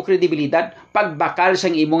sa imo kredibilidad, pagbakal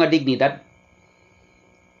sang imo nga dignidad.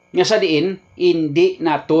 Nga sa diin, hindi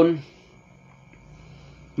naton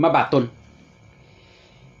mabaton.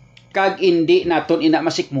 Kag hindi naton ina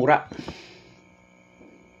masikmura.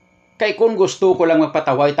 Kay kung gusto ko lang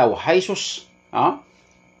magpataway-taway, sus,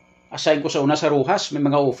 assign ko sa una sa ruhas, may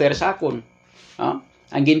mga offer sa akon.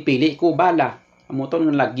 Ang ginpili ko, bala. Amuton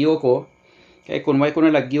ng lagyo ko, kay kung may ko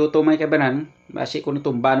na lagyo to may kabanan, basi ko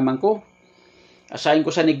natumba naman ko. Assign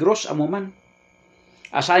ko sa Negros, amuman.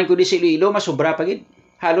 Assign ko di si Iloilo, masubra pagid.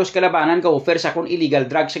 Halos kalabanan ka offer sa akong illegal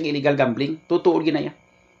drugs ang illegal gambling. Tutuol ginaya.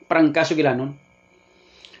 Prangkaso gilanon.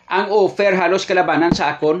 Ang offer halos kalabanan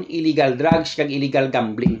sa akon illegal drugs kag illegal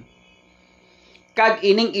gambling. Kag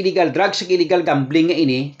ining illegal drugs kag illegal gambling nga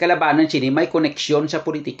ini, kalabanan sini may koneksyon sa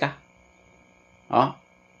politika.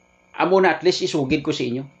 Amo na at least isugid ko sa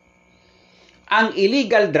inyo. Ang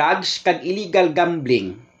illegal drugs kag illegal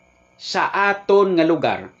gambling sa aton nga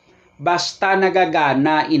lugar, basta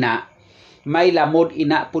nagagana ina, may lamod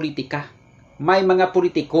ina politika. May mga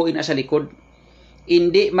politiko ina sa likod.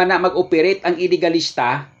 Hindi man na mag-operate ang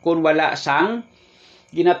illegalista kung wala sang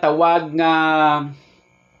ginatawag nga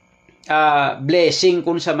blessing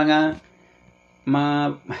kung sa mga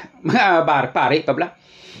pare pabla.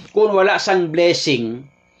 Kung wala sang blessing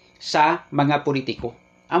sa mga politiko.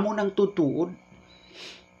 Amo nang tutuod.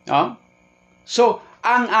 So,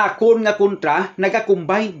 ang akon nga kontra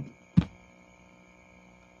nagakombine.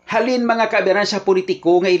 Halin mga kabayan sa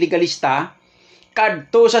politiko nga illegalista,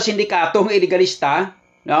 kadto sa sindikato nga illegalista,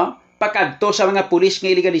 pakadto sa mga pulis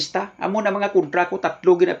nga illegalista, amo na mga kontra ko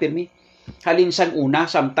tatlo ginapirmi. Halin sang una,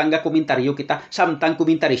 samtang nga komentaryo kita, samtang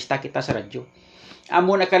komentarista kita sa radyo.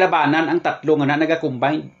 Amo na kalabanan ang tatlo nga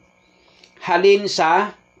nagakombine. Halin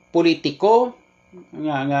sa politiko,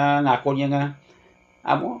 nga kon nga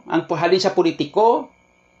amo ang halin sa politiko,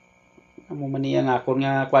 amo man niya nga kon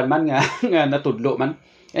nga kwan man nga natudlo man.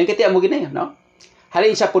 Yan kiti amo ginaya, no?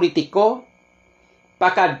 Halin sa politiko,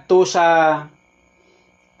 pakadto sa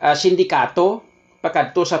sindikato,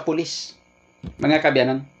 pakadto sa pulis. Mga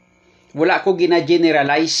kabyanan, wala ko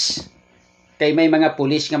gina-generalize kay may mga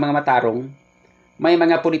pulis nga mga matarong, may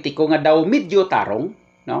mga politiko nga daw medyo tarong,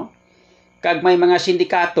 no? Kag may mga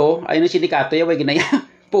sindikato, ayun ang sindikato yaw ginaya,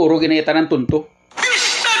 puro ginaya tanan tunto.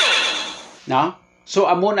 No? So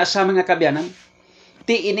amo na sa mga kabyanan,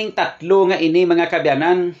 ti ining tatlo nga ini mga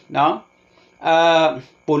kabyanan, no?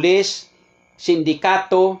 Pulis,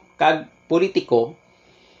 sindikato, kag politiko,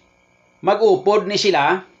 mag-upod ni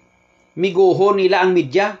sila, miguho nila ang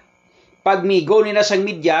media. Pag migo nila sang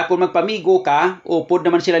media, kung magpamigo ka, upod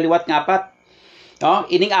naman sila liwat nga apat. No?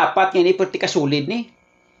 Ining apat nga ini perti kasulid ni.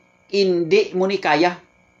 Hindi mo ni kaya.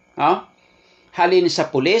 Halin sa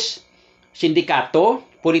pulis, sindikato,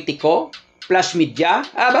 politiko, plus media,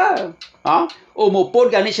 umupod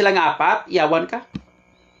gani sila nga apat, yawan ka.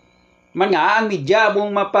 Man nga, ang media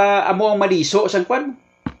amo ang maliso sang kwan,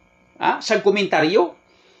 sang komentaryo.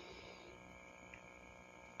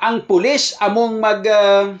 Ang pulis among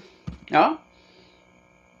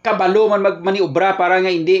kabalo man magmaniobra para nga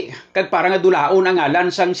hindi, kag para nga dulaon ang ngalan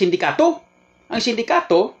sang sindikato. Ang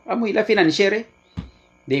sindikato, amo ila financier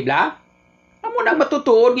Di ba? Amo nang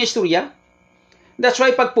matutuon ng istorya. That's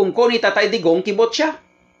why pagpungko ni Tatay Digong, kibot siya.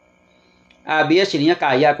 Abiya sila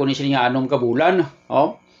kaya kung sila anom kabulan.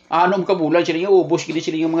 Anom kabulan sila ubos kini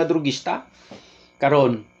sila mga drugista.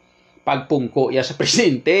 Karon, pagpungko ya sa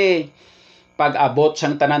presidente, pag-abot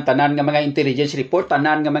sang tanan-tanan nga mga intelligence report,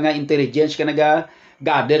 tanan nga mga intelligence ka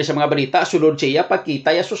naga-gather sa mga balita, sulod siya,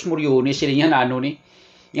 pagkita ya sus muryoni sila nano ni.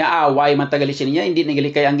 Nga away man tagali sila, hindi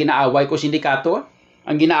nagali kaya ang ginaaway ko sindikato.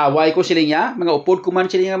 Ang ginaaway ko sila niya, mga upod kuman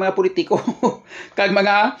sila niya mga politiko. Kag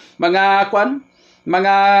mga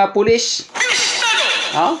pulis.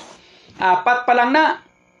 Apat pa lang na.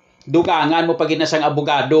 Dugangan mo pag inasang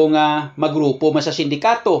abogado nga magrupo man sa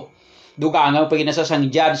sindikato. Dugangan mo pag inasang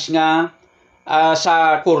judge nga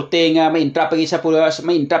sa korte nga maintrap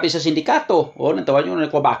sa sindikato. O, nantawan nyo,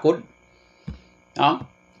 nakwabakod.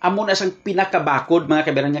 Amo na sang pinakabakod mga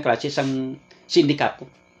kabiran nga klase sang sindikato.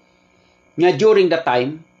 Nga during that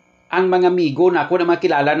time, ang mga amigo na ako na mga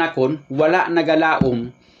kilala na kon, wala nagalaom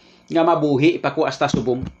nga mabuhi pa ko hasta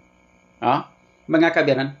subong. Mga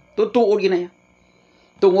kabiyanan, tutuod ginaya.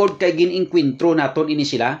 Tungod kay gininkwentro naton ini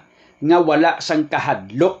sila, nga wala sang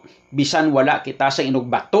kahadlok, bisan wala kita sa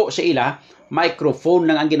inugbato sa ila, microphone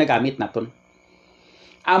lang ang ginagamit naton.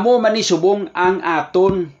 Amo man ni subong ang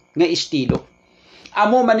aton nga estilo.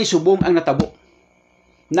 Amo man ni subong ang natabo.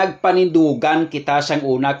 Nagpanindugan kita sang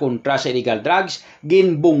una kontra sa illegal drugs,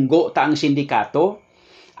 ginbunggo ta ang sindikato.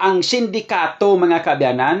 Ang sindikato mga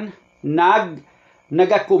kabiyanan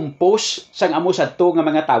nagakumpos sang amo sadto nga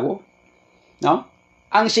mga tawo. No?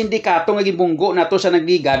 Ang sindikato nga gibunggo nato sa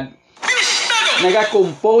nagligad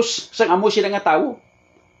nagakumpos sang amo sila nga tawo.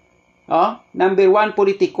 Number 1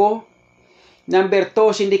 politiko, number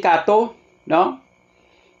 2 sindikato, no?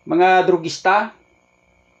 Mga drugista,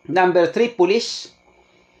 number 3 pulis,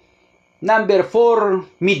 number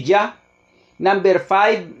 4, media. Number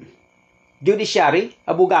 5, judiciary,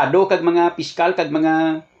 abogado, kag mga piskal, kag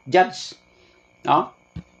mga judge.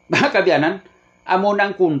 Mga kabiyanan, amo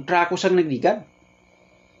na ang kontra ko sang nagligad.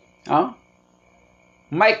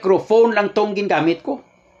 Microphone lang tong gingamit ko.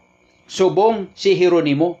 Subong si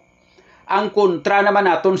Jeronimo. Ang kontra naman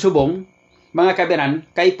naton subong, mga kabiyanan,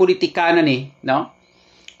 kay politika na ni, no?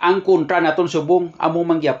 Ang kontra naton subong, amo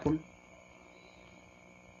mangyapon.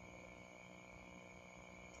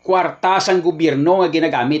 Kwarta sang gobyerno nga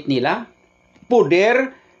ginagamit nila,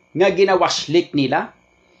 poder nga ginawaslik nila,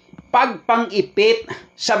 pagpangipit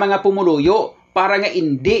sa mga pumuluyo para nga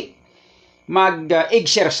hindi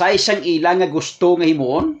mag-exercise ang ila nga gusto nga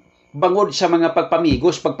himuon, bangod sa mga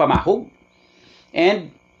pagpamigos, pagpamahog.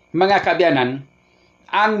 And mga kabiyanan,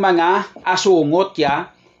 ang mga asungot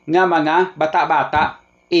ya nga mga bata-bata,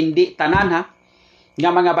 hindi tanan ha,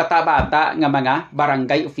 nga mga bata-bata nga mga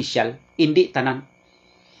barangay official, hindi tanan.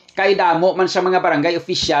 Kay damo man sa mga barangay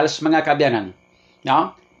officials, mga kabiyanan,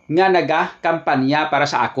 no? Nga naga-kampanya para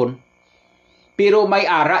sa akon. Pero may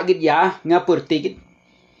ara gid ya nga pertigid.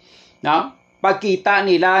 No? Pagkita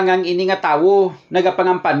nila nga ini nga tawo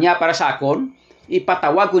nagapangampanya para sa akon,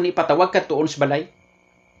 ipatawag katuon sa balay.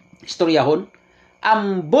 Istoryahon,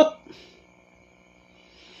 ambot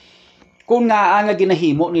kung nga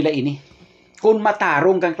ginahimo nila ini. Kung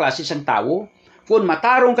matarong kang klase sang tawo, kung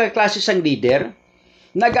matarong kang klase sang leader,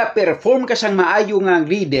 naga-perform ka sang maayo nga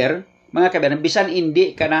leader, mga kabiyanan, bisan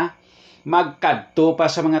hindi ka na magkadto pa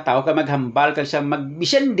sa mga tao, ka maghambal ka sa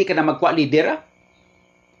bisan hindi ka na magkwa leader.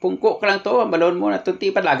 Pungko ka lang to, balon mo na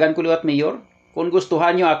tunti palagan ko liwat mayor. Kung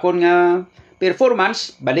gustuhan nyo akon nga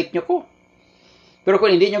performance, balik nyo ko. Pero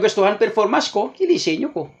kung hindi nyo gustuhan performance ko, kilisin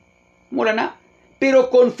nyo ko. Mula na.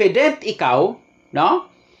 Pero confident ikaw, no?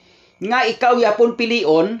 Nga ikaw yapon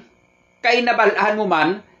pilion, kay nabalahan mo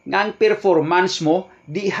man, nga ang performance mo,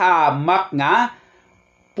 di hamak nga,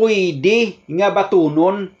 pwede nga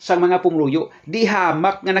batunon sa mga pumuluyo. Di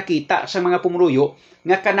hamak nga nakita sa mga pumuluyo,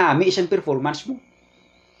 nga kanami isang performance mo.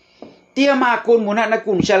 Tiyamakon mo na,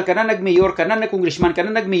 nagkunsyal ka na, nagmayor ka na, nagkongressman ka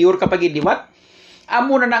na, nagmayor ka pag-iliwat.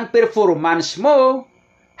 Amo na ang performance mo,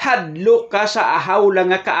 hadlo ka sa ahaw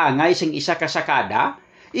lang nga kaangay sang isa ka sakada,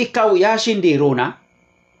 ikaw ya sindiro na.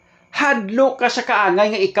 Hadlo ka sa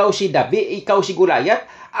kaangay nga ikaw si David, ikaw si Gulayat,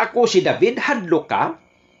 ako si David, hadlo ka.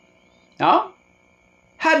 No?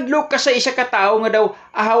 Hadlo ka sa isa ka tao nga daw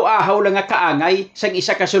ahaw-ahaw lang nga kaangay sang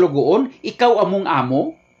isa ka sulugoon, ikaw among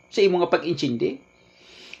amo sa imong nga pag-insindi.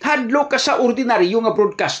 Hadlo ka sa ordinaryo nga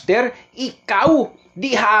broadcaster, ikaw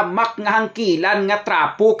di hamak nga hangkilan nga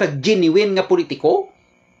trapo kag genuine nga politiko.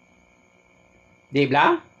 Di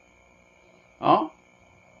ba?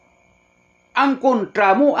 Ang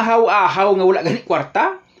kontra mo, ahaw-ahaw nga wala gani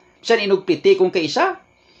kwarta, bisan inugpiti kung kaisa,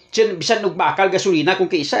 bisan inugbakal gasolina kung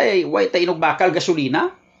kaisa, way ta inugbakal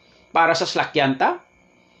gasolina para sa slakyan ta.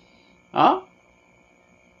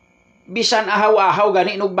 Bisan ahaw-ahaw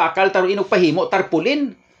gani inugbakal taro inugpahimo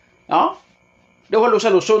tarpulin. Daw halo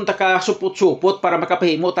sa Luzon ta ka supot-supot para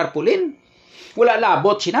makapahimo tarpulin. Wala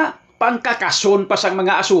labot sina. Pangkakason pa sang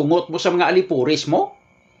mga asungot mo sa mga alipuris mo.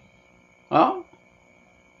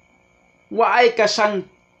 Waay ka sang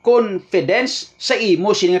confidence sa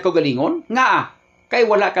imo sini nga kagalingon nga kay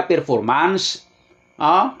wala ka performance.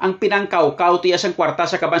 Ang pinangkaw-kaw tiya sang kwarta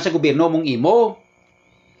sa kaban sa gobyerno mong imo.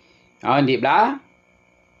 Hindi ba?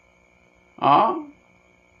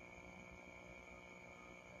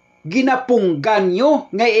 Ginapunggan nyo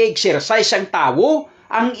nga i-exercise ang tao,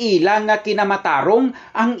 ang ila nga kinamatarong,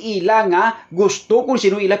 ang ila nga gusto kung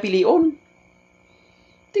sino ila pilion.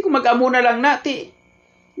 Ti kung mag-amo na lang nati,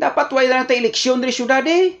 dapat way lang tayo eleksyon diri syudad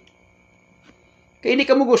eh. Kaya hindi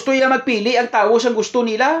ka mo gusto ya magpili ang tao sa gusto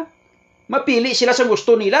nila. Mapili sila sa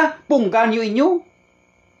gusto nila, punggan nyo inyo.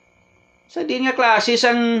 Sa din nga klase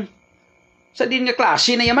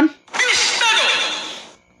na yaman. Bistado!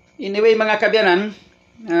 Anyway, mga kabyanan,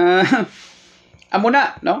 amo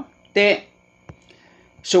na, no?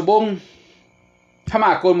 Subong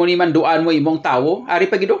hamakon mo ni manduan mo imong tawo, ari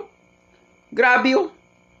pagido. Grabe oh.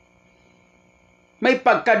 May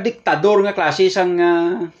pagkadiktador nga klase sang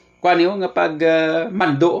nga pag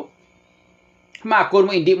mando. Hamakon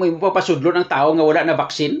mo hindi mo papasudlon ang tao nga wala na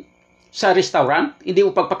baksin sa restaurant, hindi mo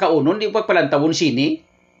pagpakaunon, hindi mo pagpalantawon sini.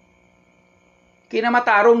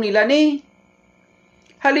 Kinamatarong nila ni.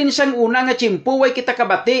 Halin sang una nga tsimpo, way kita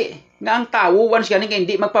kabati nga ang tao once ganing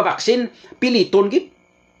hindi magpabaksin, piliton gid.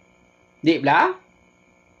 Di ba?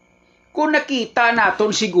 Kung nakita naton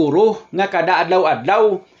siguro nga kada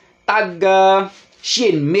adlaw-adlaw tag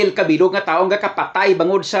 100,000 kabilog nga tawo nga kapatay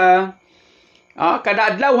bangod sa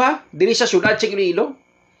kada adlaw diri sa syudad sa Iloilo.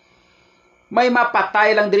 May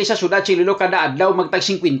mapatay lang diri sa syudad sa Iloilo kada adlaw magtag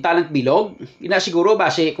 50 lang bilog. Ina siguro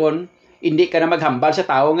base kon hindi ka na maghambal sa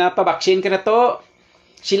tawo nga pabaksin ka na to.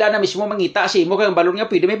 Sila na mismo mangita sa imo kang balon nga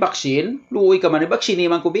pwede may baksin. Luoy ka man baksin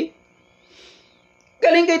man kubi.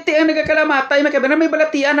 Galing kay ti ang nagakalamatay may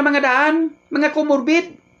balatian na mga daan, mga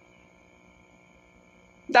komorbid.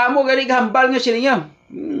 Damo galing hambal nga sila niya.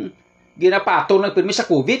 Ginapatong ng pirmi sa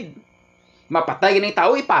COVID. Mapatay ganing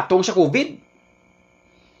tao ipatong sa COVID.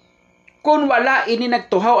 Kung wala ini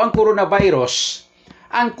nagtuhaw ang coronavirus,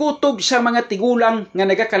 ang kutob sa mga tigulang nga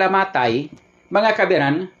nagakalamatay, mga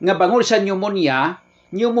kabiran, nga bangol sa pneumonia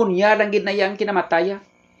lang gid na yang kinamataya.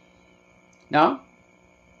 No?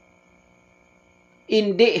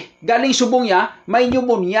 Hindi. Galing subong niya, may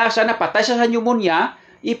pneumonia sa napatay sa pneumonia,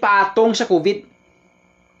 ipatong sa COVID.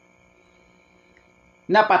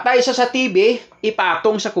 Napatay sa TB,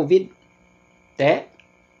 ipatong sa COVID.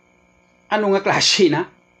 Ano nga klase na?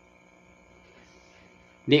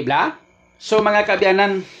 Di ba? So mga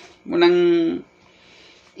kabyanan, munang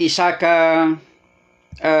isa ka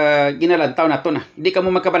ginalantaw na to na. Hindi ka mo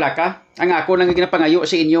magkabalaka. Ang ako lang ginapangayo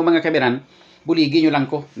sa inyo mga kabyanan, buligin nyo lang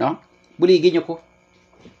ko. No? Buligin nyo ko.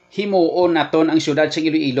 Himuon na ton ang syudad sa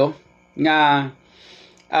Iloilo nga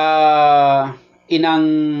inang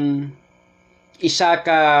isa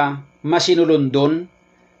ka masinulundon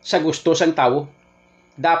sa gusto sang tao.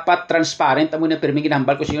 Dapat transparent. Amo na pirmi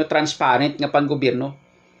ginahambal ko sa inyo, transparent nga panggobyerno.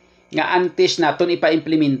 Nga antes naton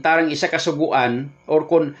ipa-implementar ang isa kasuguan or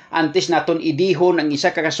kung antes naton idihon ang isa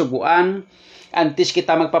kasuguan, antes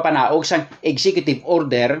kita magpapanaog sang executive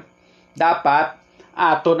order, dapat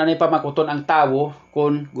aton anay pamakuton ang tao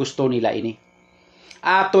kung gusto nila ini.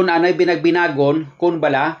 Aton anay binagbinagon kung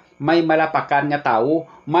bala may malapakan nga tao,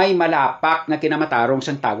 may malapak nga kinamatarong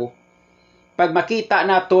sang tao. Pag makita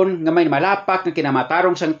naton nga may malapak nga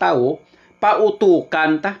kinamatarong sang tao,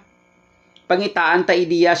 pautukan ta. Pangitaan ta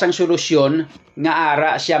ideya sang solusyon nga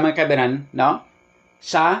ara siya mga kabinan, no?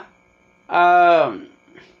 Sa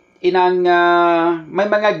inang may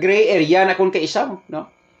mga gray area na kung kaisa,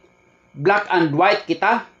 no? Black and white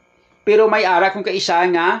kita, pero may ara kung kaisa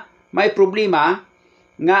nga may problema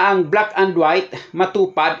nga ang black and white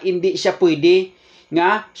matupad, hindi siya pwede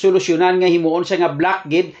nga solusyonan nga himuon sa nga black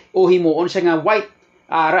gid o himuon sa nga white.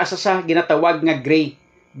 Ara sa ginatawag nga gray.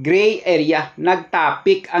 Gray area,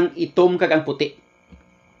 nagtapik ang itom kag ang puti.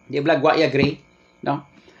 Di blagwa ya gray, no?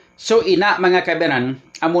 So ina mga kabanan,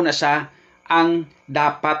 amo na sa ang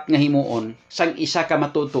dapat nga himuon sang isa ka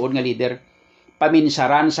matutuon nga leader.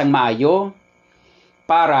 Paminsaran sang maayo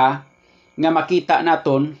para nga makita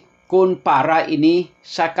naton kung para ini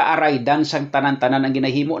sa kaaraydan sang tanan-tanan ang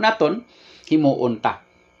ginahimo naton, himuon ta.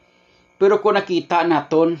 Pero kung nakita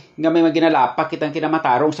naton nga may maginalapak kitang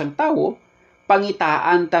kinamatarong sang tawo,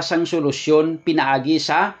 pangitaan ta sang solusyon pinaagi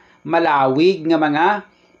sa malawig nga mga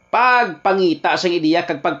pagpangita sang ideya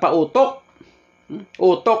kag pagpautok.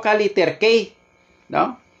 Utok ka letter K,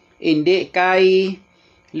 no? Hindi kay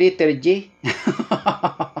letter J.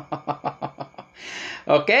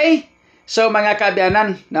 Okay? So mga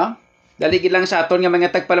kabyanan, no? Daligid lang sa aton nga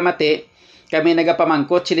mga tagpalamati, kami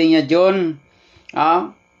nagapamangkot sila niya Jun.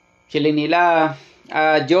 Sila nila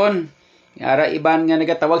Jun. Ara iban nga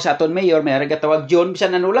nagatawag sa aton mayor, may nagatawag Jun,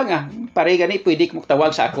 bisan ano lang pare gani pwede mo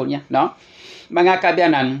tawag sa ako niya, no? mga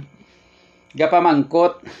kabyanan,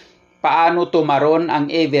 gapamangkot paano tumaron ang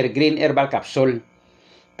evergreen herbal capsule.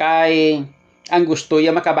 Kay ang gusto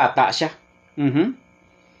ya makabata siya.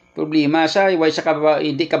 Problema sa way sa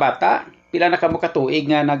hindi kabata. Pila na kamo katuig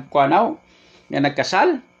nga nagkuanaw, nga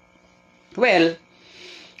nagkasal. Well,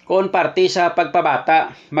 kung parte sa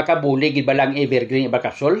pagpabata, makabulig gid ba lang evergreen herbal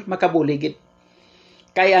capsule? Makabulig gid.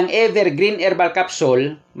 Kay ang evergreen herbal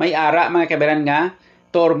capsule may ara mga kabaran nga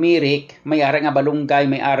turmeric, may ara nga balunggay,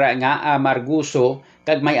 may ara nga amarguso,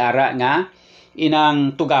 kag may ara nga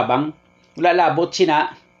inang tugabang. Wala labot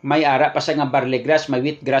sina, may ara pa sa nga barley grass, may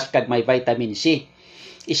wheatgrass, kag may vitamin C.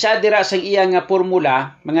 Isa dira sa iya nga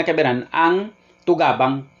formula, mga kabaran, ang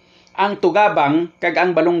tugabang. Ang tugabang kag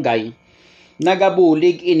ang balunggay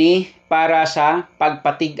nagabulig ini para sa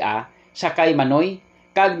pagpatiga sa kay manoy,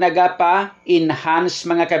 kag nagapa-enhance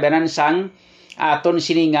mga kabaran sang aton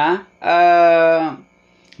sini nga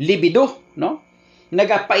libido, no?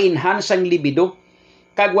 Nagapa-enhance ang libido.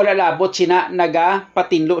 Kag wala labot sina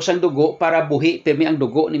nagapatinlo sang dugo para buhi pirmi ang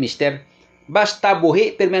dugo ni mister. Basta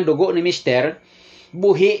buhi pirmi ang dugo ni mister,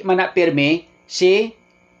 buhi man na pirmi si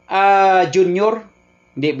junior,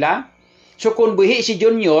 di ba? So kung buhi si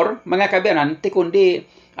junior, mga kabaran, ti kundi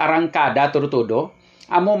arangkada todo-todo,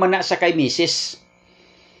 amo man na sa kay misis.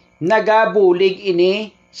 Nagabulig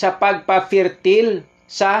ini sa pagpa-fertile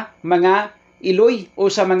sa mga iloy o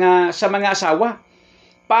sa mga asawa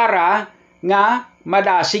para nga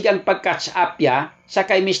madasig ang pag-catch up ya sa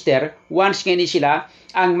kay mister once nga ni sila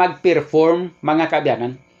ang mag-perform, mga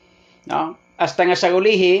kabyanan. No? Hasta nga sa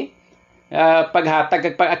ulihi, paghatag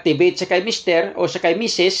at pag-activate sa kay mister o sa kay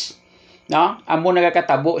misis, no? Amo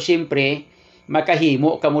nagakatabo siyempre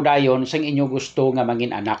makahimo kamudayon sang inyo gusto nga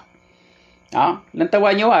mangin anak. No?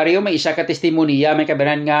 Lantawan nyo, ariyo may isa ka testimonya, may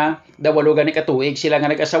kabanan nga dawalogan ni katuig sila nga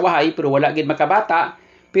nag-asawahay pero wala gid makabata,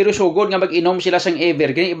 pero sugod nga mag-inom sila sang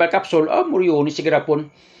evergreen herbal capsule, muryo ni sigarapon.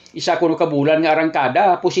 Isa kuno kabulan nga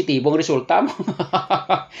arangkada, positibong resulta mo.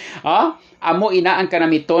 Amo ina ang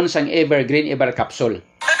kanamiton sang evergreen herbal capsule.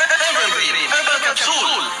 Evergreen herbal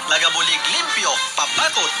capsule, nagabulig limpyo,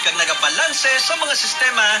 papakot kag nagabalanse sa mga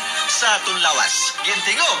sistema sa atong lawas.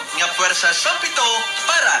 Gintingog nga puwersa sa pito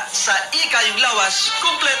para sa ikayong lawas,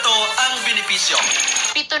 kumpleto ang benepisyo.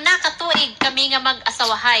 7 na katuig kami nga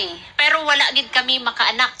mag-asawahay, pero wala gid kami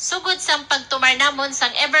makaanak. Sugod sang pagtumar namon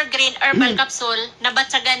sang evergreen herbal capsule,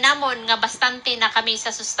 nabatsagan namon nga bastante na kami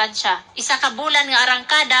sa sustansya. Isa ka bulan nga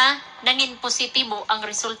arangkada, nangin positibo ang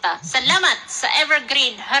resulta. Salamat sa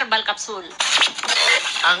evergreen herbal capsule.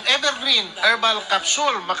 Ang Evergreen Herbal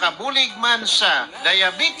Capsule makabulig man sa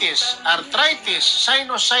diabetes, arthritis,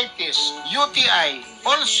 sinusitis, UTI,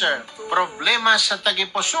 ulcer, problema sa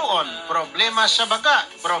tagipusoon, problema sa baga,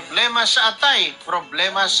 problema sa atay,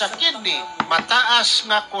 problema sa kidney, mataas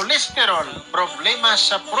nga kolesterol, problema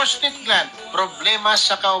sa prostate gland, problema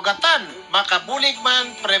sa kaugatan, makabulig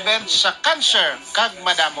man prevent sa cancer, kag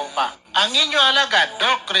madamo pa. Ang inyo alagad,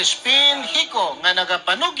 Doc Crispin Hico, nga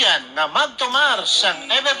nagapanugyan nga magtumar sang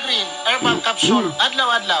Evergreen Herbal Capsule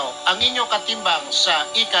adlaw-adlaw ang inyo katimbang sa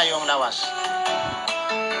ikayong lawas.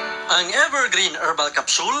 Ang Evergreen Herbal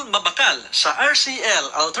Capsule mabakal sa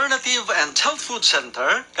RCL Alternative and Health Food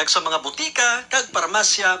Center kag sa mga butika kag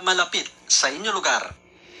parmasya malapit sa inyo lugar.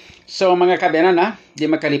 So mga kabyanan,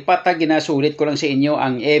 di makalipat, ginasulit ko lang sa inyo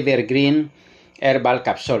ang Evergreen Herbal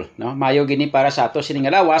Capsule. No? Mayo gini para sa ato sining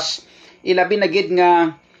nga lawas, ilabi na gid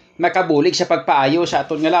nga makabulig sa pagpaayo sa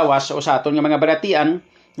aton nga lawas o sa aton nga mga baratian.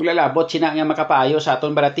 Ulalabot sina nga makapaayo sa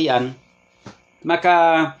aton baratian,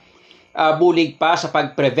 bulig pa sa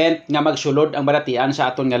pag-prevent nga magsulod ang baratian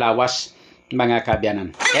sa aton nga lawas, mga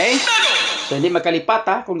kabyanan. Okay? So hindi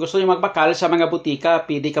makalipat, kung gusto niyo magbakal sa mga butika,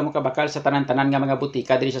 pwede ka mo kabakal sa tanan-tanan nga mga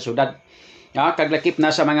butika diri sa syudad. Kaglakip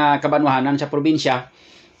na sa mga kabanwahanan sa probinsya,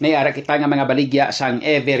 naiara kita nga mga baligya sang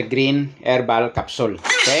Evergreen Herbal Capsule.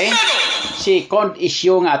 Okay? Si Cond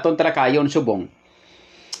issue nga aton talakayon subong.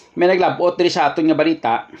 May naglabot diri sa aton nga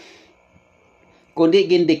balita,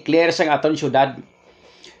 kundi gin-declare sang aton syudad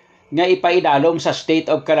nga ipaidalom sa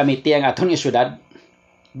state of calamity ang aton nga syudad,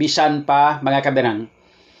 bisan pa mga kabyanan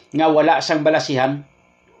nga wala sang balasihan.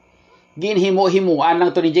 Ginhimo-himuan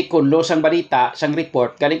lang to ni Jake Kunlo sang balita, sang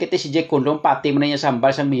report, galing kiti si Jake Kunlo, pati mo na niya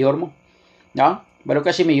sambal sang mayor mo. No? Baro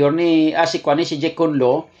kasi mayor ni si Kwani si Jake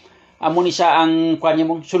Kunlo, amo ni sa ang kwanya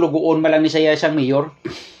mong suluguon malang ni saya sang mayor.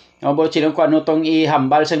 No, baro silong kwano tong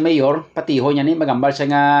ihambal sang mayor, patiho niya ni magambal sa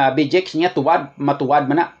nga abijek niya tuwad, matuwad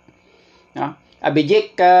man na. No?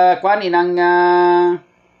 Abijek kwan inang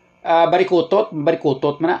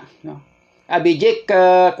barikutot man na. No? Abijek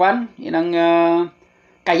kwan inang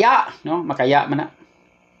kaya, no, makaya man na.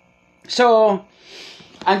 So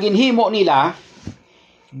ang ginhimo nila,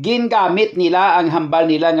 gingamit nila ang hambal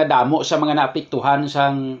nila nga damo sa mga naapektuhan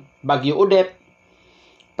sang Bagyo Odette.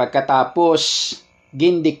 Pagkatapos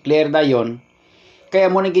gindeclare dayon, kaya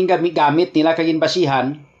mo naging gamit nila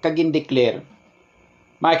kaginbasihan, kagindeclare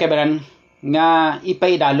mga kabaran nga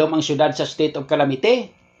ipaidalom ang syudad sa state of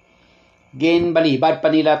calamity. Ginbalibad pa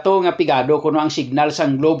nila to nga pigado kuno ang signal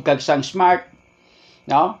sang globe kag sang smart,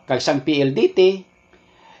 no, kag sang PLDT.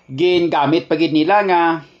 Gingamit pa gid nila nga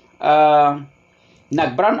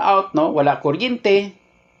nag-brown out, no, wala kuryente.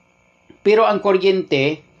 Pero ang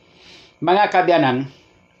kuryente, mga kabyanan,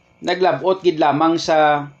 naglabot gid lamang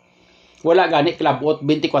sa wala gani kalabot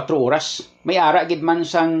 24 oras. May ara gid man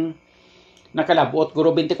sang nakalabot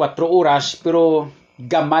guro 24 oras pero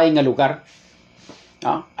gamay nga lugar.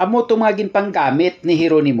 Amo to mga ginpanggamit ni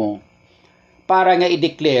Jeronimo para nga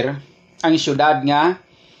i-declare ang syudad nga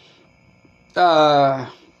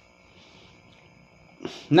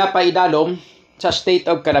napaidalom sa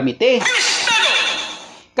state of calamity.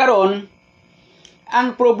 Karon, ang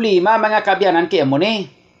problema mga kabyanan kay amo ni,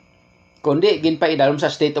 kundi ginpaidalom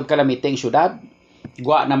sa state of calamity ang syudad.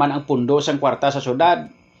 Guwa naman ang pundo sang kwarta sa syudad,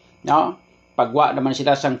 no? Pagwa naman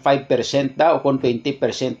sila sang 5% da o kung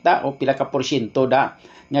 20% da o pila ka porsyento da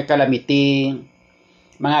nga calamity,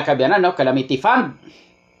 mga kabyanan, no? Calamity fund.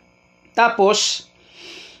 Tapos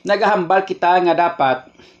nagahambal kita nga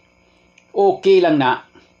dapat okay lang na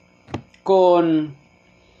kung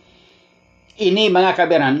ini mga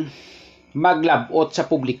kabyanan maglabot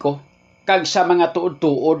sa publiko kag sa mga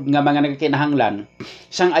tuod-tuod nga mga nagkinahanglan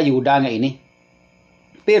sang ayuda nga ini.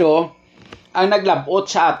 Pero ang naglabot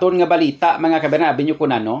sa aton nga balita mga kabyanan, abin nyo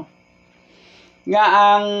kunano, nga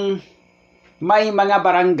ang may mga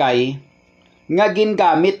barangay nga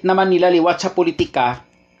gingamit naman nila liwat sa politika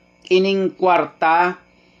ining kwarta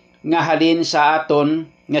nga halin sa aton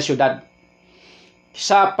nga syudad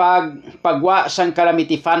sa pagwa sang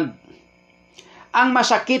calamity fund. Ang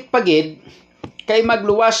masakit pagid kay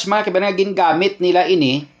magluwas mga kabyanan, gingamit nila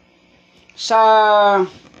ini sa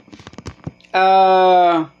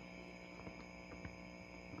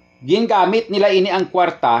gingamit nila ini ang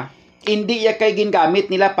kwarta, hindi ya kay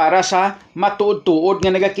gingamit nila para sa matuod-tuod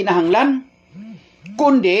nga nagakinahanglan,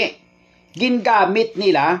 kundi gingamit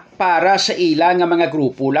nila para sa ila nga mga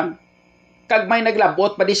grupo lang. Kag may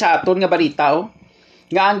naglabot pa di sa aton nga balita,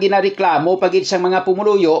 nga ang ginareklamo pagid sang mga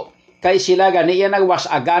pumuluyo kay sila gani yan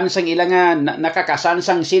nagwasagan sang ilang nga nakakasan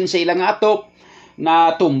sang sin sa ilang nga atop,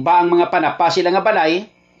 na tumba ang mga panapa sila nga balay,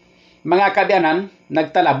 mga kabyanan,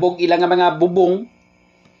 nagtalabog ilang nga mga bubong,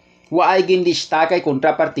 waay ginlista kay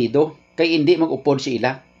kontrapartido, kay hindi mag-upod si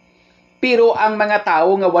ila. Pero ang mga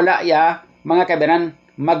tao nga wala ya, mga kabyanan,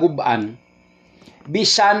 maguban.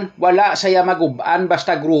 Bisan wala saya maguban,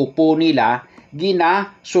 basta grupo nila,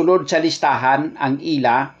 gina sulod sa listahan ang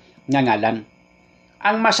ila nga ngalan.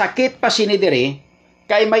 Ang masakit pa sinidiri,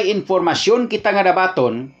 kay may informasyon kita nga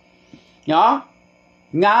nabaton, no?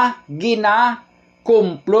 Nga gina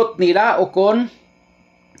kumplot nila o kon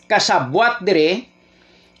kasabwat dire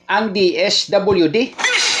ang DSWD.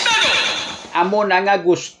 Amo na nga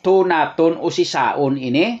gusto naton usisaon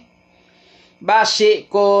ini. Base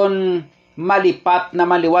kon malipat na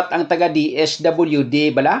maliwat ang taga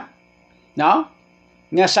DSWD bala, no?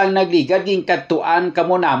 Nga sang nagligad ging kadtuan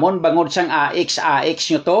kamo namon bangod sang AX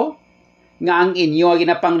nyo to, nga ang inyo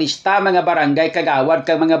ginapanglista mga barangay kagawad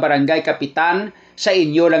kag mga barangay kapitan sa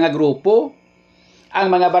inyo lang nga grupo.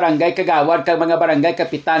 Ang mga barangay kagawad kag mga barangay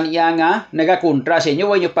kapitan iya nga nagakontra sa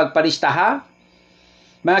inyo, wanyo pagpalistaha.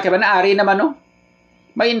 Mga kabanaari naman, no?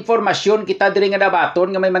 May informasyon kita diri nga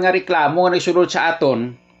dabaton nga may mga reklamo nga nagsulod sa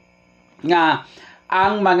aton nga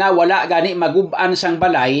ang mga wala gani maguban sang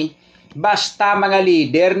balay basta mga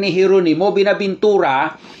lider ni Jeronimo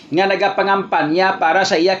Binabintura nga nagapangampanya para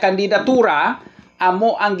sa iya kandidatura,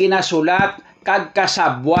 amo ang ginasulat kag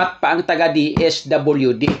kasabwat pa ang taga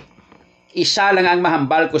DSWD. Isa lang ang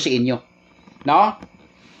mahambal ko sa inyo, no?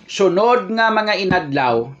 Sunod nga mga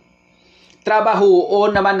inadlaw,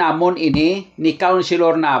 trabahoon naman namon ini ni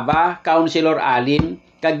Councilor Nava, Councilor Alin,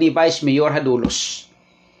 kag ni Vice Mayor Hadulos.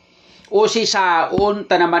 O si saon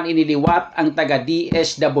ta naman iniliwat ang taga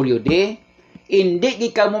DSWD, hindi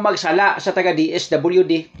ka mo magsala sa taga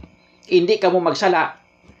DSWD, hindi ka mo magsala,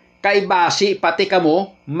 kay basi pati ka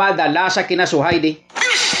mo madala sa kinasuhay di.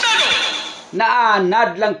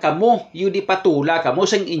 Naanad lang kamo, yudi patula kamo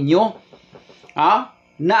sang inyo,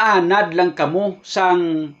 naanad lang kamo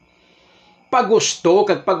sang pagusto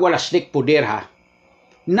kag pagwalaslik puder ha.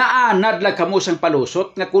 Naanad lang kamo sang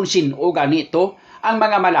palusot nga kung sino ganito ang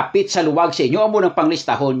mga malapit sa luwag sa inyo, amo ng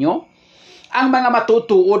panglistahon nyo. Ang mga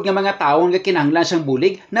matutuod nga mga taon nga kinahanglan sang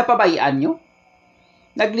bulig, napabayaan nyo.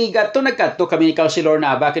 Nagligat to, nagkadto kami ni Councilor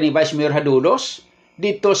Nava kini Vice Mayor Hadulos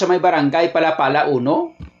dito sa may barangay Palapala 1,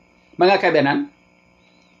 mga kabayanan.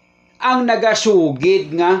 Ang nagasugid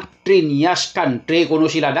nga Trinyas country kuno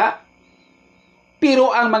sila da.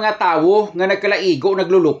 Pero ang mga tawo nga nagkalaigo,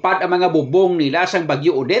 naglulupad ang mga bubong nila sang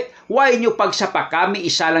Bagyo Odette, why nyo pagsapakami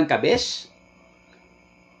isa lang kabes?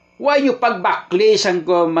 Why nyo pagbakli sang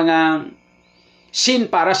mga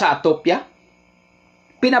sin para sa atopya?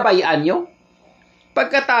 Pinabayaan nyo?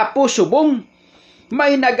 Pagkatapos subong,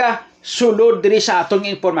 may nagasulod diri sa atong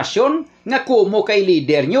informasyon nga kumo kay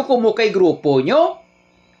leader nyo, kumo kay grupo nyo.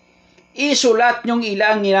 Isulat nyong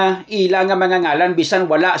ilang nga mga ngalan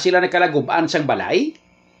bisan wala sila nagkalagubaan sang balay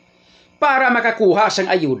para makakuha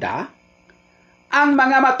sang ayuda. Ang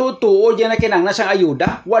mga matutuod yan na kinanglan sang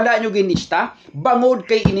ayuda, wala nyo ginista, bangod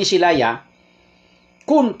kay inisilaya,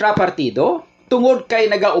 kontrapartido, tungod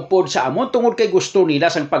kay nagaupod sa amon, tungod kay gusto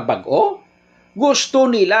nila sang pagbago,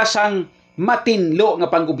 gusto nila sang matinlo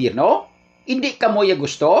nga panggobyerno, hindi ka mo ya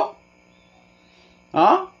gusto?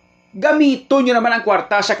 Gamito nyo naman ang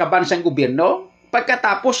kwarta sa kabansang gobyerno,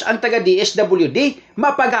 pagkatapos ang taga-DSWD,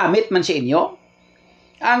 mapagamit man sa inyo.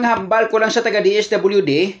 Ang hambal ko lang sa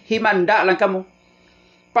taga-DSWD, himanda lang kamo.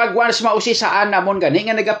 Pag once mausisaan namon gani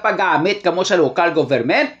nga nagapagamit kamo sa local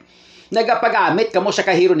government, nagapagamit kamo sa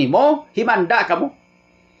kahiro nimo, himanda kamo.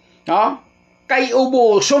 Kay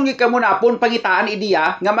ubuson gi kamo napon pangitaan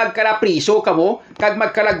ideya nga magkalapriso kamo kag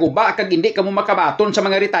magkalaguba kag hindi kamo makabaton sa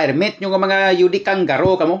mga retirement nyo nga mga yudi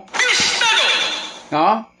kanggaro kamo.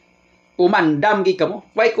 Umandam gi kamo.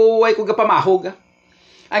 Way ko gapamahog.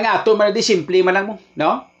 Ang ato man di simple man lang mo,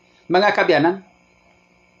 no? Mga kabyanan.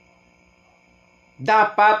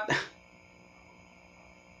 Dapat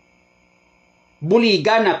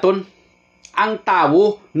buligan naton ang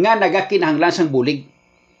tawo nga nagakinahanglan sang bulig.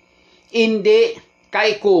 Hindi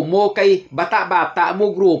kay kumo, kay bata-bata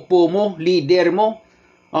mo, grupo mo, leader mo,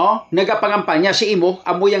 nagapangampanya si imo,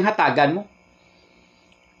 amoy ang hatagan mo.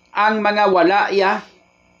 Ang mga wala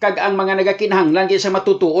kag ang mga nagakinahanglan sa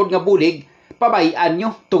matutuod nga bulig, pabayaan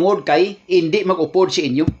nyo tungod kay hindi mag-upod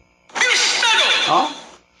si inyo.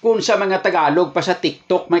 Kung sa mga Tagalog pa sa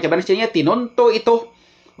TikTok, may kabanas niya, tinunto ito.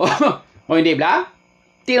 Hindi ba?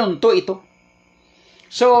 Tinunto ito.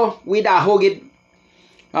 So, widahogid.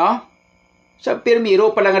 Sa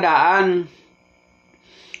pirmiro pala nga daan,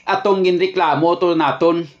 atong ginreklamo to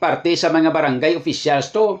naton parte sa mga barangay officials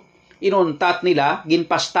to, inuntat nila,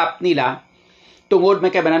 ginpastap nila, tungod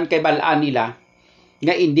may kabanan kay balaan nila,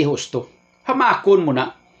 nga hindi husto. Hamakon mo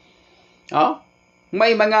na.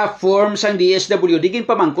 May mga forms ang DSWD,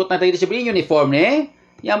 ginpamangkot na tayo sa uniform ne.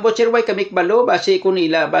 Yan botcher way kamikbalo, base kun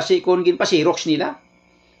ginpasirox nila.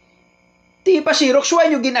 Ti pasirox way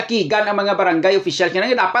nyo ginakigan ang mga barangay official nga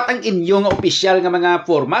dapat ang inyong official nga mga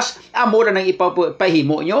formas amo na nang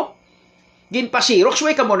ipahimo nyo. Ginpasirox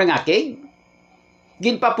way kamo nang akig.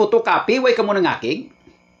 Ginpaputokapi way kamo nang akig.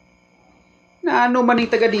 Na ano man yung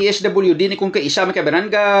taga DSWD ni kung kaisa may kabanan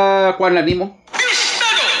ga kuan lang nimo.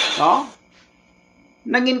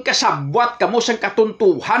 Nangin kasabwat kamo sang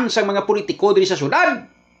katuntuhan sang mga politiko diri sa syudad.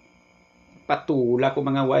 Patula ko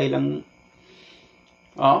mga way lang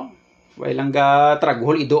way lang ga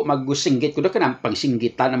traghol ido maggusinggit ko da kanang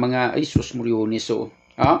pangsinggitan ng mga Isus Muriones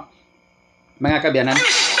mga kabyanan.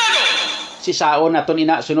 Si saon naton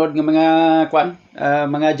ina sunod nga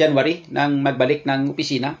mga January nang magbalik ng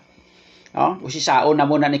opisina. O si saon na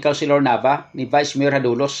muna ni Councilor Nava, ni Vice Mayor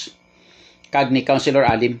Hadulos, kag ni Councilor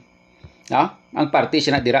Alim. Ang party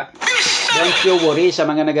sinadira. Don't you worry sa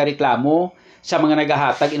mga nagareklamo, sa mga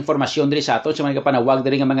nagahatag informasyon diri sa aton, sa mga nagapanawag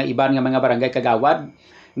diri nga mga iban nga mga barangay kagawad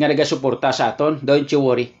nga nagasuporta sa aton. Don't you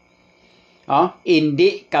worry.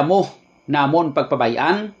 Hindi kamo namon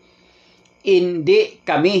pagpabayaan, hindi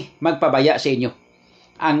kami magpabaya sa inyo.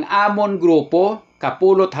 Ang amon grupo,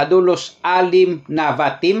 Capulot, Hadulos, Alim,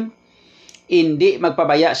 Nava Team, hindi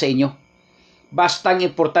magpabaya sa inyo. Bastang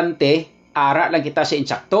importante, ara lang kita sa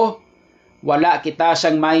insakto. Wala kita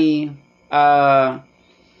sang may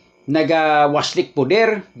nagawaslik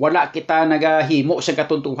poder. Wala kita nagahimo sa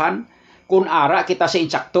katuntuhan. Kung ara kita sa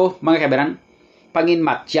insakto, mga kabaran,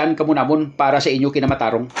 panginmatyan kamo namon para sa inyo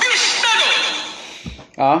kinamatarong.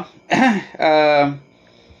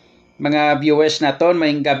 Mga viewers naton,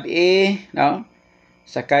 mayong gabi,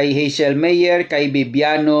 sa kay Hazel Mayer, kay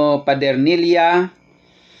Bibiano Padernilla,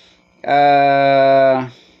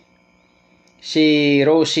 si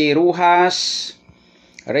Rosie Rujas,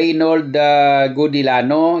 Reynold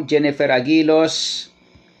Godilano, Jennifer Aguilos,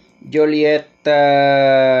 Juliet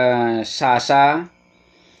Sasa,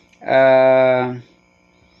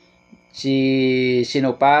 si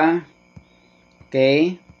sino pa?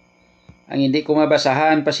 Okay. Ang hindi ko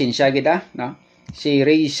mabasahan, pasensya gid no? Si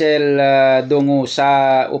Rachel Dungo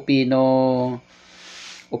sa Upino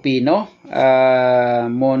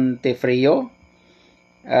Montefrio.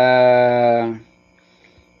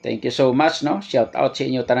 Thank you so much, no? Shout out sa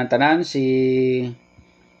inyo tanan-tanan. Si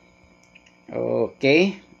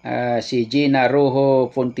Gina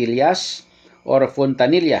Rojo Fontillas or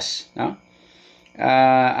Fontanillas, no?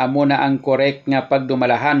 Amo na ang correct nga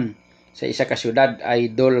pagdumalahan sa isa ka syudad,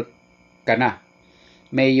 idol ka na.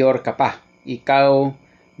 Mayor ka pa. Ikaw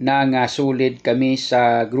na nga sulid kami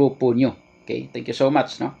sa grupo nyo. Okay, thank you so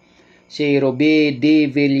much, no? Si Ruby D.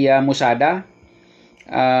 Villamusada.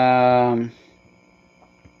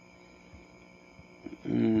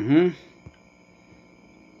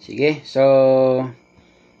 Sige, so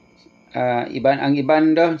ang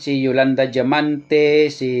iban do, si Yolanda Diamante,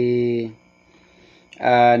 si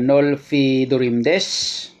Nolfi Durimdes.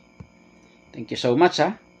 Thank you so much,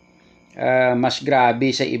 ha. Mas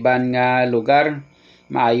grabe sa iban nga lugar,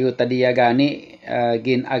 maayo tadiya gani,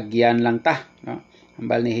 ginagyan lang ta, no?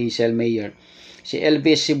 Hambal ni Hazel Mayor. Si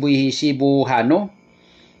Elvis Sibuhano,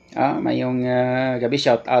 mayong gabi,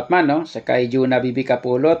 shout out man, no? Sa kay Jun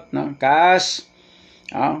Capulot, no? Kas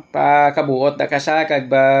pakabuot da kasa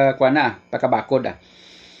kag kuana pakabakod da.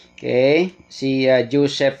 Okay, si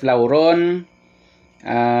Joseph Lauron,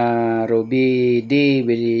 Ruby D.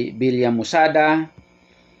 Villamusada.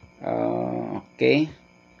 Okay.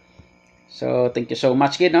 So, thank you so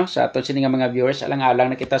much kid, no? Sa aton sini nga mga viewers,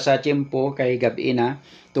 alang-alang na kita sa tiyempo kay gabi na,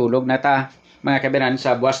 tulog na ta mga kabiran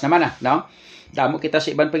sa buwas naman, no? Damo kita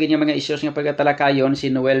sa iban pag mga issues nga pagkatalakayon.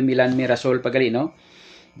 Si Noel Milan Mirasol Pagali, no?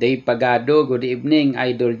 Dave Pagado, good evening.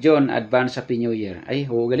 Idol John, advance Happy New Year. Ay,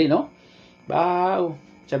 gali, no? Wow.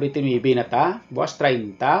 Sabi tinibi na ta. Buwas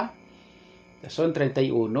 30. Tason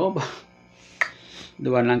 31.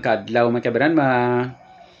 Duwan lang kadlaw mga kabiran,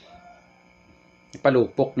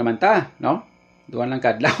 palupok naman ta, no? Duwan lang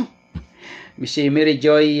kadlaw. Si Mary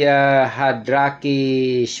Joy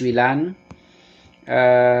Hadraki Swilan,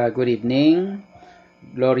 good evening.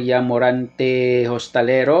 Gloria Morante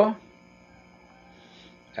Hostalero,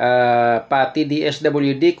 pati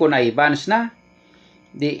DSWD kun Ivans na,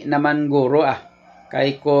 di naman guro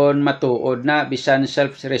kay kon matuod na bisan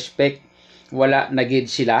self-respect wala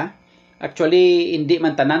nagid sila. Actually, hindi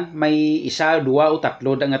man tanan. May isa, dua o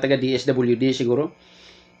tatlo nga taga DSWD siguro.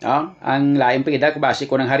 Ang lain pa kita, base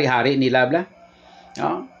ko ng hari-hari nila bla.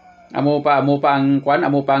 Amo pa ang kwan,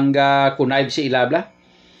 amo pang kunayb si ilabla.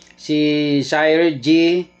 Si Sire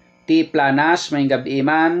G. T. Planas, may gabi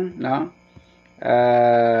man, no?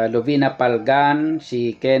 Lovina Palgan,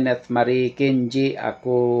 si Kenneth Marie Kenji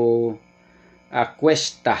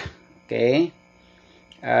Acuesta. Okay?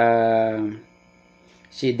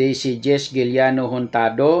 Si Daisy Jess Giliano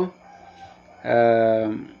Huntado,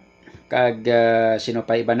 sino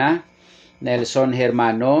pa iba na? Nelson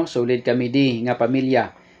Hermano, solid kami di nga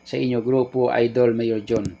pamilya sa inyo grupo, Idol Mayor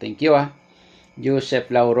John. Thank you,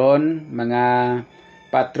 Joseph Lauron, mga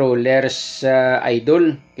patrollers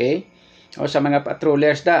idol, okay? O sa mga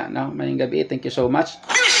patrollers da, no? Mayong gabi, thank you so much.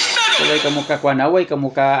 Kulay kamo ka kwanaway,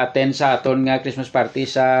 kamo ka attend sa aton nga Christmas party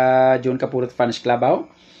sa Jun Capulot Fans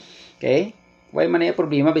Club, okay? Way man ay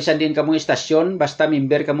problema, bisan din kamo istasyon, basta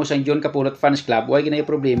member kamo sa Jun Capulot Fans Club, way ginay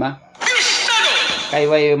problema. Kay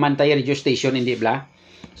way man tayo radio station, hindi bla.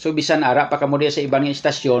 So bisan ara pa kamo diya sa ibang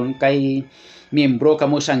istasyon, kay membro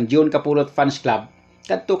kamo sa Jun Capulot Fans Club,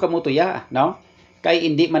 kadto kamo tuya, no? Kay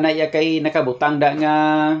hindi man ay kay nakabutang da nga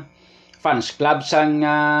fans club sang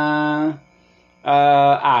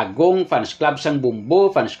Agong, fans club sang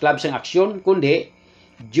Bumbo, fans club sang Aksyon, kundi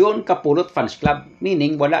Jun Capulot Fans Club,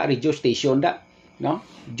 meaning wala radio station da, no?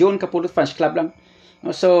 Jun Capulot Fans Club lang.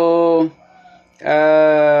 So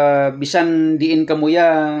bisan diin kamo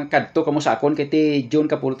ya kadto kamo sa akon kay ti Jun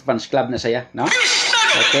Capulot Fans Club na saya, no?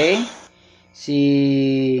 Okay. Si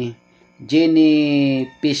Jenny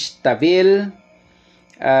Pistaville,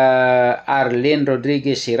 Arlene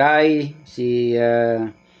Rodriguez Siray, si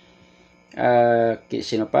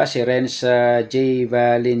sino pa? Si Renz J.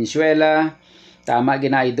 Valenzuela. Tama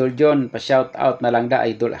gina Idol John, pa-shout out na lang da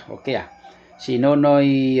Idol. Okay Si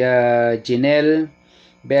Nonoy Jinel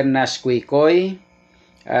Bernas Kuikoy,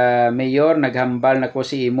 Mayor, naghambal na ko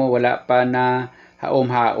si imo, wala pa na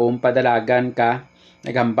haom-haom, padalagan ka,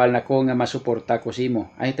 naghambal na ko nga masuporta ko si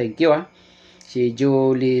imo. Ay, thank you Si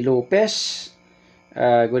Julie Lopez,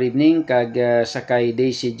 good evening, kag sakay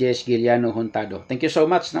Daisy Jess Giliano Huntado. Thank you so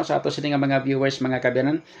much, no? Sa ato sila nga mga viewers, mga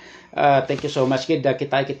kabiyanan. Thank you so much kid,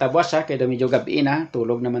 kita buwas kay medyo gabi na,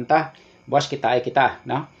 tulog naman ta. Buwas kita,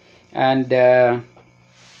 no? And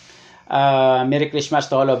Merry Christmas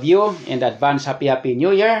to all of you, and advance Happy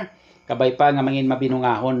New Year. kabay pa nga mangin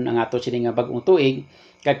mabinungahon ang ato sini nga bag-ong tuig,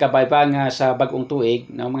 kag kabay pa nga sa bag-ong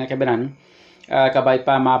tuig ng mga kabanan, kabay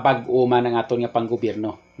pa mabag-o man ang aton nga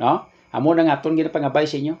panggobyerno, no? Amo na nga aton ginapangabay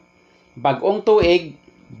sa inyo. Bag-ong tuig,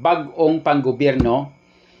 bag-ong panggobyerno,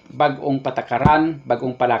 bag-ong patakaran,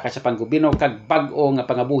 bag-ong palakas sa panggobyerno, kag bag-o nga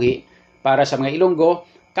pangabuhi para sa mga Ilonggo,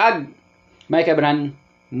 kag may kabanan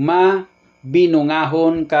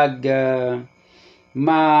mabinungahon kag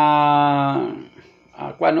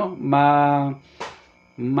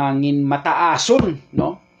mangin mataason,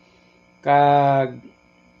 no? Kag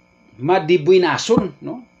madibwinason,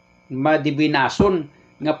 no? Madibwinason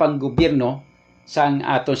nga panggobyerno sang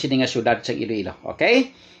aton sini nga syudad sang Iloilo.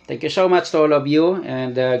 Okay? Thank you so much to all of you,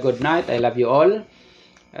 and good night. I love you all.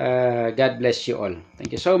 God bless you all.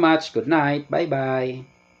 Thank you so much. Good night.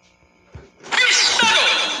 Bye-bye.